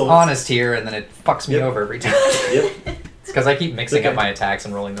It results. honest here, and then it fucks me Yep. over every time. Yep. It's because I keep mixing Okay. up my attacks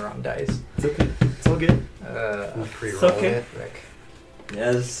and rolling the wrong dice. It's okay. It's all good. I'm pre-rolling okay. it.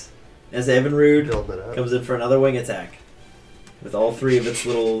 As Evinrude Build it up. comes in for another wing attack, with all 3 of its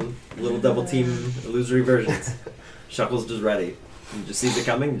little double team illusory versions. Shuckle's just ready. He just sees it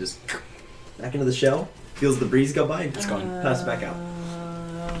coming, just back into the shell, feels the breeze go by, and just going pass it back out.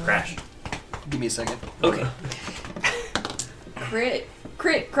 Crash. Give me a second. Okay.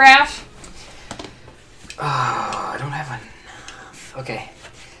 Crit, crash. I don't have enough. Okay.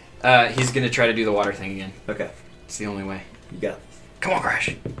 He's gonna try to do the water thing again. Okay, It's the only way. you got it. Come on,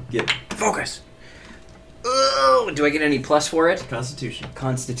 Crash. Get it. Focus. Oh, do I get any plus for it? Constitution.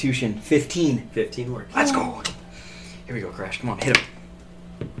 Constitution 15. 15 works. Let's go. Here we go, Crash. Come on, hit him.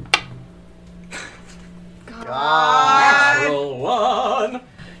 God. Natural 1.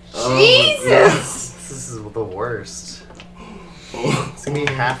 Jesus! This is the worst. It's gonna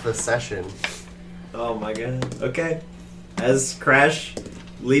be half the session. Oh my god. Okay. As Crash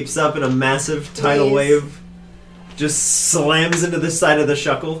leaps up in a massive tidal Please. wave, just slams into the side of the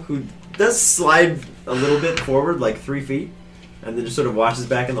Shuckle, who does slide a little bit forward, like 3 feet, and then just sort of washes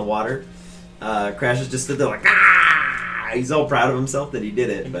back in the water. Crash is just stood there like, ah! He's all proud of himself that he did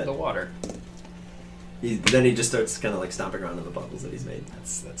it, The but water. then he just starts kind of like stomping around in the bubbles that he's made.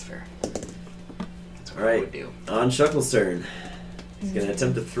 That's fair. That's what All I right. would do. On Shuckle's turn, he's going to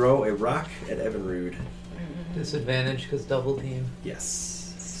attempt to throw a rock at Evinrude. Disadvantage because double team. Yes.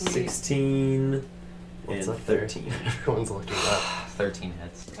 Sweet. 16 What's and up there? 13. Everyone's looking up. 13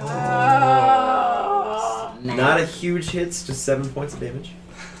 hits. Not a huge hit, just 7 points of damage.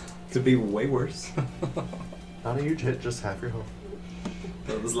 Could be way worse. Not a huge hit, just half your health.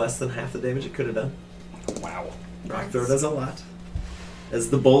 That was less than half the damage it could have done. Wow. Rock throw does a lot. As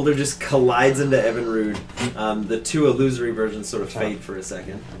the boulder just collides into Evinrude, the two illusory versions sort of fade for a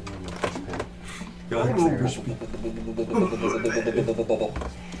second. Go ahead. William.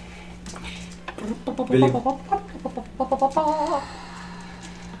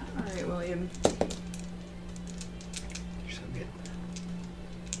 Alright, William. You're so good.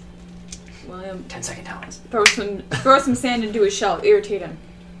 William, 10-second talents. throw some sand into his shell. Irritate him.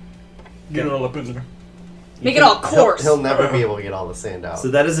 Get it all up in there. Make it all coarse. He'll never be able to get all the sand out. So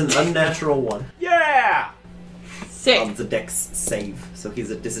that is an unnatural 1 Yeah! Sick. on the dex save, so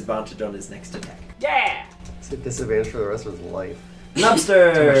he's at disadvantage on his next attack. Yeah! It's a disadvantage for the rest of his life.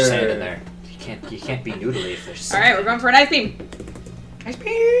 Lobster! Too much sand in there. You can't be noodly if there's sand. Alright, we're going for an ice beam. Ice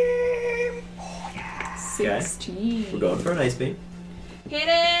beam! Oh, yeah. 16. We're going for an ice beam. Hit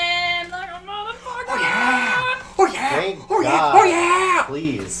him like a motherfucker. Oh, yeah! Oh, yeah! Thank Oh, yeah! God. Oh, yeah!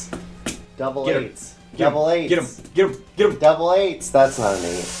 Please. Double Get him. eights. Get him. Double eights. Get him! Get him! Get him! Double eights. That's not an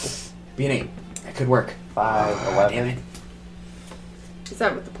 8. Be an 8. That could work. 5, Oh, 11. damn it. Is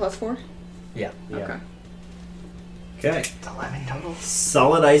that with the +4? Yeah. Yeah. Okay. Okay. It's 11 total.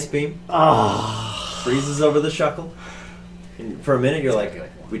 Solid ice beam. Oh. Freezes over the shuckle. And for a minute, you're like, It's gotta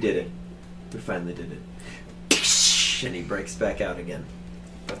be like we did it. We finally did it. And he breaks back out again.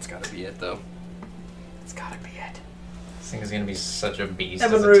 That's gotta be it, though. It's gotta be it. This thing is gonna be such a beast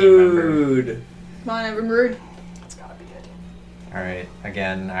as a team member. Evinrude! Come on, Evinrude. That's gotta be it. Alright,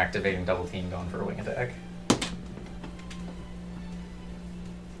 again, activating double team, going for a wing attack.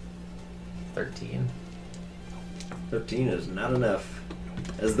 13. 13 is not enough.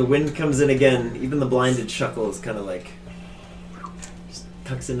 As the wind comes in again, even the blinded shuckle is kind of like just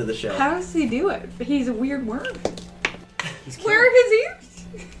tucks into the shell. How does he do it? He's a weird worm. He's Where are his ears?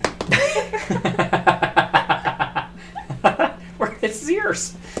 Where are his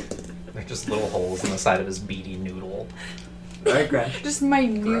ears? They're just little holes in the side of his beady noodle. Alright, Crash. Just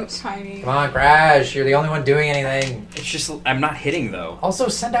minute, Gross. tiny. Come on, Crash, you're the only one doing anything. It's just, I'm not hitting, though. Also,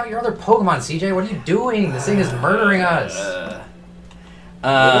 send out your other Pokemon, CJ. What are you doing? This thing is murdering us.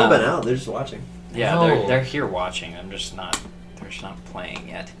 They've all been out, they're just watching. Yeah, No. they're here watching. They're just not playing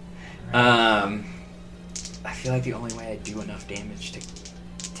yet. I feel like the only way I do enough damage to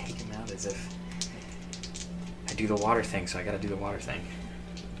take him out is if I do the water thing. So I gotta do the water thing.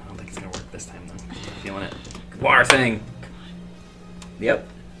 I don't think it's gonna work this time though. I'm not feeling it. Water thing. Yep.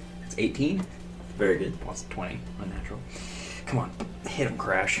 It's 18. Very good. Well, it's 20. Unnatural. Come on, hit him,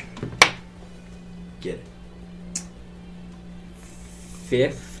 Crash. Get it.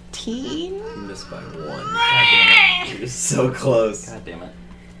 15. You missed by 1. God damn it. You're so close. God damn it.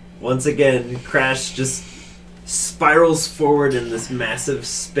 Once again, Crash just spirals forward in this massive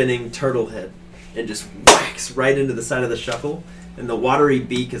spinning turtle head and just whacks right into the side of the shuckle, and the watery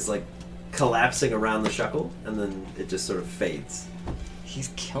beak is like collapsing around the shuckle, and then it just sort of fades. He's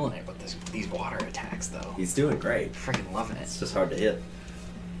killing it with these water attacks, though. He's doing great. Freaking loving it. It's just hard to hit.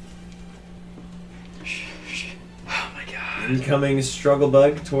 Oh my god. Incoming struggle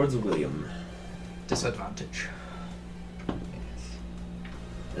bug towards William. Disadvantage.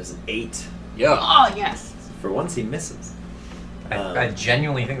 There's an 8. Yeah. Oh, yes. For once, he misses. I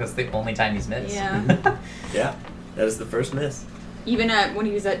genuinely think that's the only time he's missed. Yeah. Yeah, that is the first miss. Even when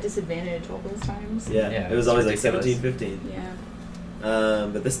he was at disadvantage all those times. Yeah, Yeah, it was it's always ridiculous. like 17-15. Yeah.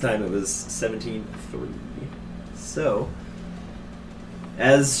 But this time it was 17-3. So,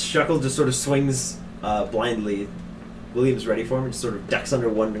 as Shuckle just sort of swings blindly, William's ready for him and just sort of ducks under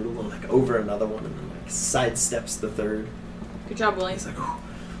one noodle and like over another one and then like sidesteps the third. Good job, William. He's like,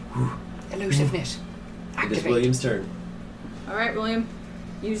 Elusiveness. it is Activate. William's turn. All right, William.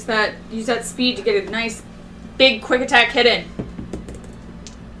 Use that speed to get a nice, big, quick attack hit in.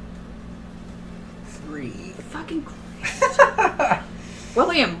 3. Fucking Christ.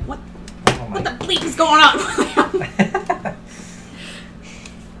 William, what Oh my the bleep is going on, William?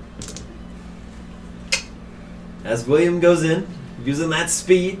 As William goes in, using that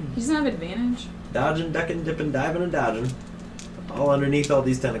speed, He doesn't have advantage. dodging, ducking, dipping, diving, and dodging, all underneath all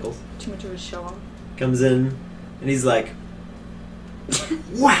these tentacles. Too much of a show off. Comes in, and he's like,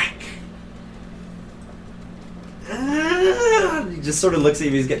 whack! Ah! He just sort of looks at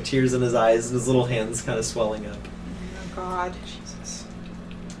you, he's got tears in his eyes, and his little hands kind of swelling up. Oh, God. Jesus.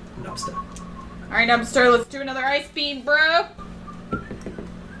 Nubster. All right, Nubster, let's do another ice beam, bro.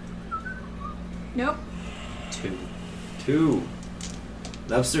 Nope. 2.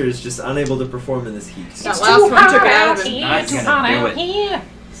 Nubster is just unable to perform in this heat. That last one took it out of him. Not gonna do it.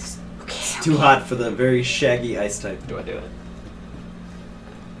 It's too hot for the very shaggy ice type. Do I do it?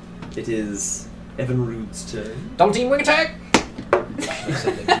 It is Evinrude's turn. Double team wing attack!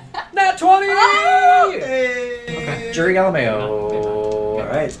 Not 20! Okay. Jury Galameo. All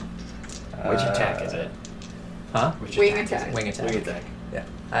right. Which attack is it? Huh? Which Wing attack is attack. it? Wing attack. Wing attack. Yeah,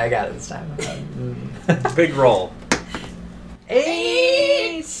 I got it this time. Big roll.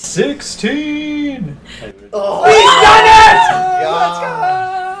 8! 16! Oh,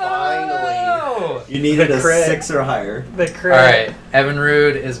 Finally! You needed The a crit. 6 or higher. The crit. Alright, Evan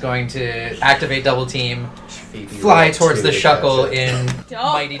Rude is going to activate double team, fly towards the Shuckle in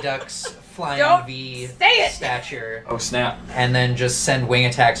Don't. Mighty Duck's flying Don't V say it. stature, Oh snap! and then just send wing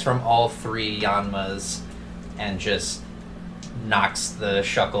attacks from all 3 Yanmas and just knocks the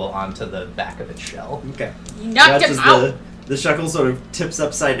Shuckle onto the back of its shell. Okay. You knocked Watch him as out. the Shuckle sort of tips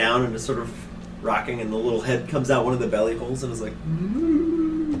upside down and is sort of rocking, and the little head comes out one of the belly holes and is like,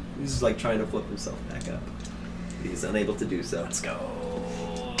 he's just like trying to flip himself back up. He's unable to do so. Let's go.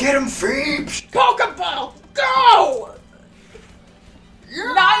 Get him, Phoebes! Pokeball, go!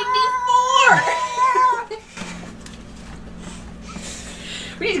 94!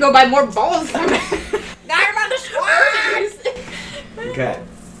 We need to go buy more balls. I'm on the squares. Okay.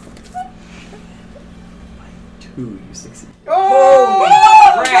 2, you succeed.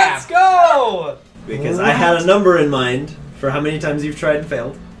 Oh! Crap. Let's go! Because I had a number in mind for how many times you've tried and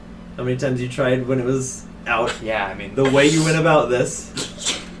failed. How many times you tried when it was out. Yeah, I mean The way you went about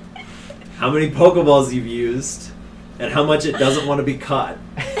this. How many Pokeballs you've used. And how much it doesn't want to be caught.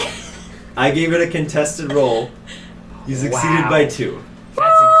 I gave it a contested roll. You succeeded Wow. by 2.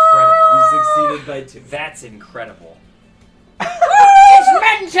 That's incredible. You succeeded by 2. That's incredible. It's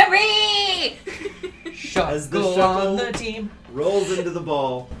meant to be! As the Shuckle Shuckle on the team. rolls into the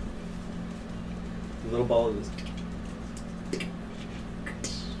ball. The little ball is.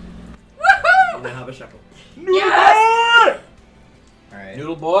 Woohoo! You now have a Shuckle. Yes! Alright.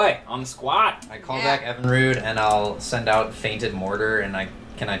 Noodle boy on the squat. I call back Evan Rude and I'll send out Fainted Mortar and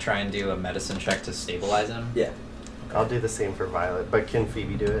can I try and do a medicine check to stabilize him? Yeah. I'll do the same for Violet, but can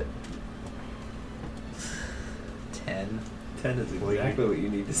Phoebe do it? 10. 10 is exactly what you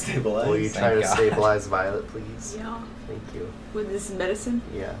need to stabilize. Will you Thank try to God. stabilize Violet, please? Yeah. Thank you. With this medicine?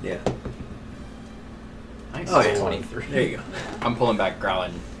 Yeah. Yeah. Nice. Oh, yeah. 23. There you go. I'm pulling back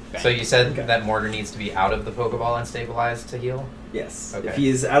Growlithe. So you said Okay. that Mortar needs to be out of the Pokeball and stabilized to heal? Yes. Okay. If he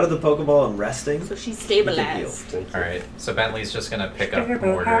is out of the Pokeball and resting, So she's he can heal. stabilized. Thank you. Alright, so Bentley's just gonna pick up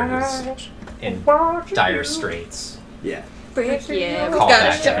Mortar who's in dire straits. Yeah. Frick yeah, we've Call got a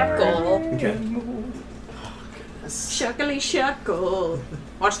back to her. Shuckle. Okay. Shuckly Shuckle.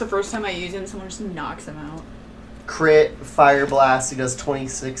 Watch the first time I use him, someone just knocks him out. Crit, Fire Blast, he does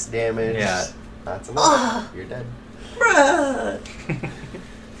 26 damage. Yeah. That's enough. You're dead.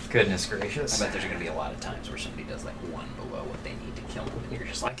 Goodness I gracious. bet there's gonna be a lot of times where somebody does like 1 below what they need to kill him, and you're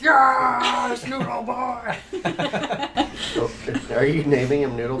just like, yes, Noodle boy. Oh, are you naming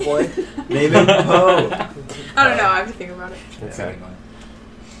him Noodle Boy? Name him Poe. I don't know, I have to think about it. Okay.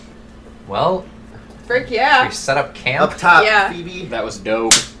 Well, Frick we yeah. set up camp. Up top, Yeah. Phoebe. That was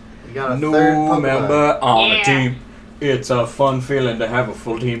dope. You got a New third Pokemon. member on Yeah. the team. It's a fun feeling to have a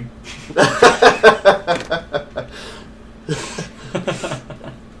full team.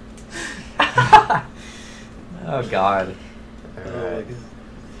 Oh god. Alright.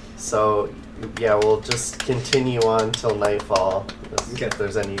 So, yeah, we'll just continue on till nightfall. Okay. If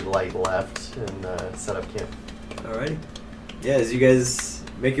there's any light left, and set up camp. Alrighty. Yeah, as you guys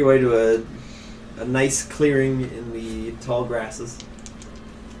make your way to a nice clearing in the tall grasses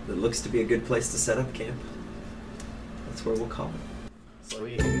that looks to be a good place to set up camp, that's where we'll call it.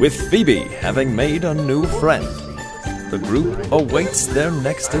 Sweet. With Phoebe having made a new friend, the group awaits their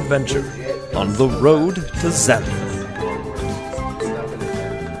next adventure on the road to Xanth.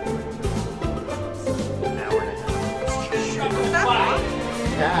 An hour and a half.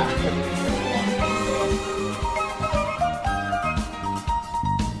 Yeah.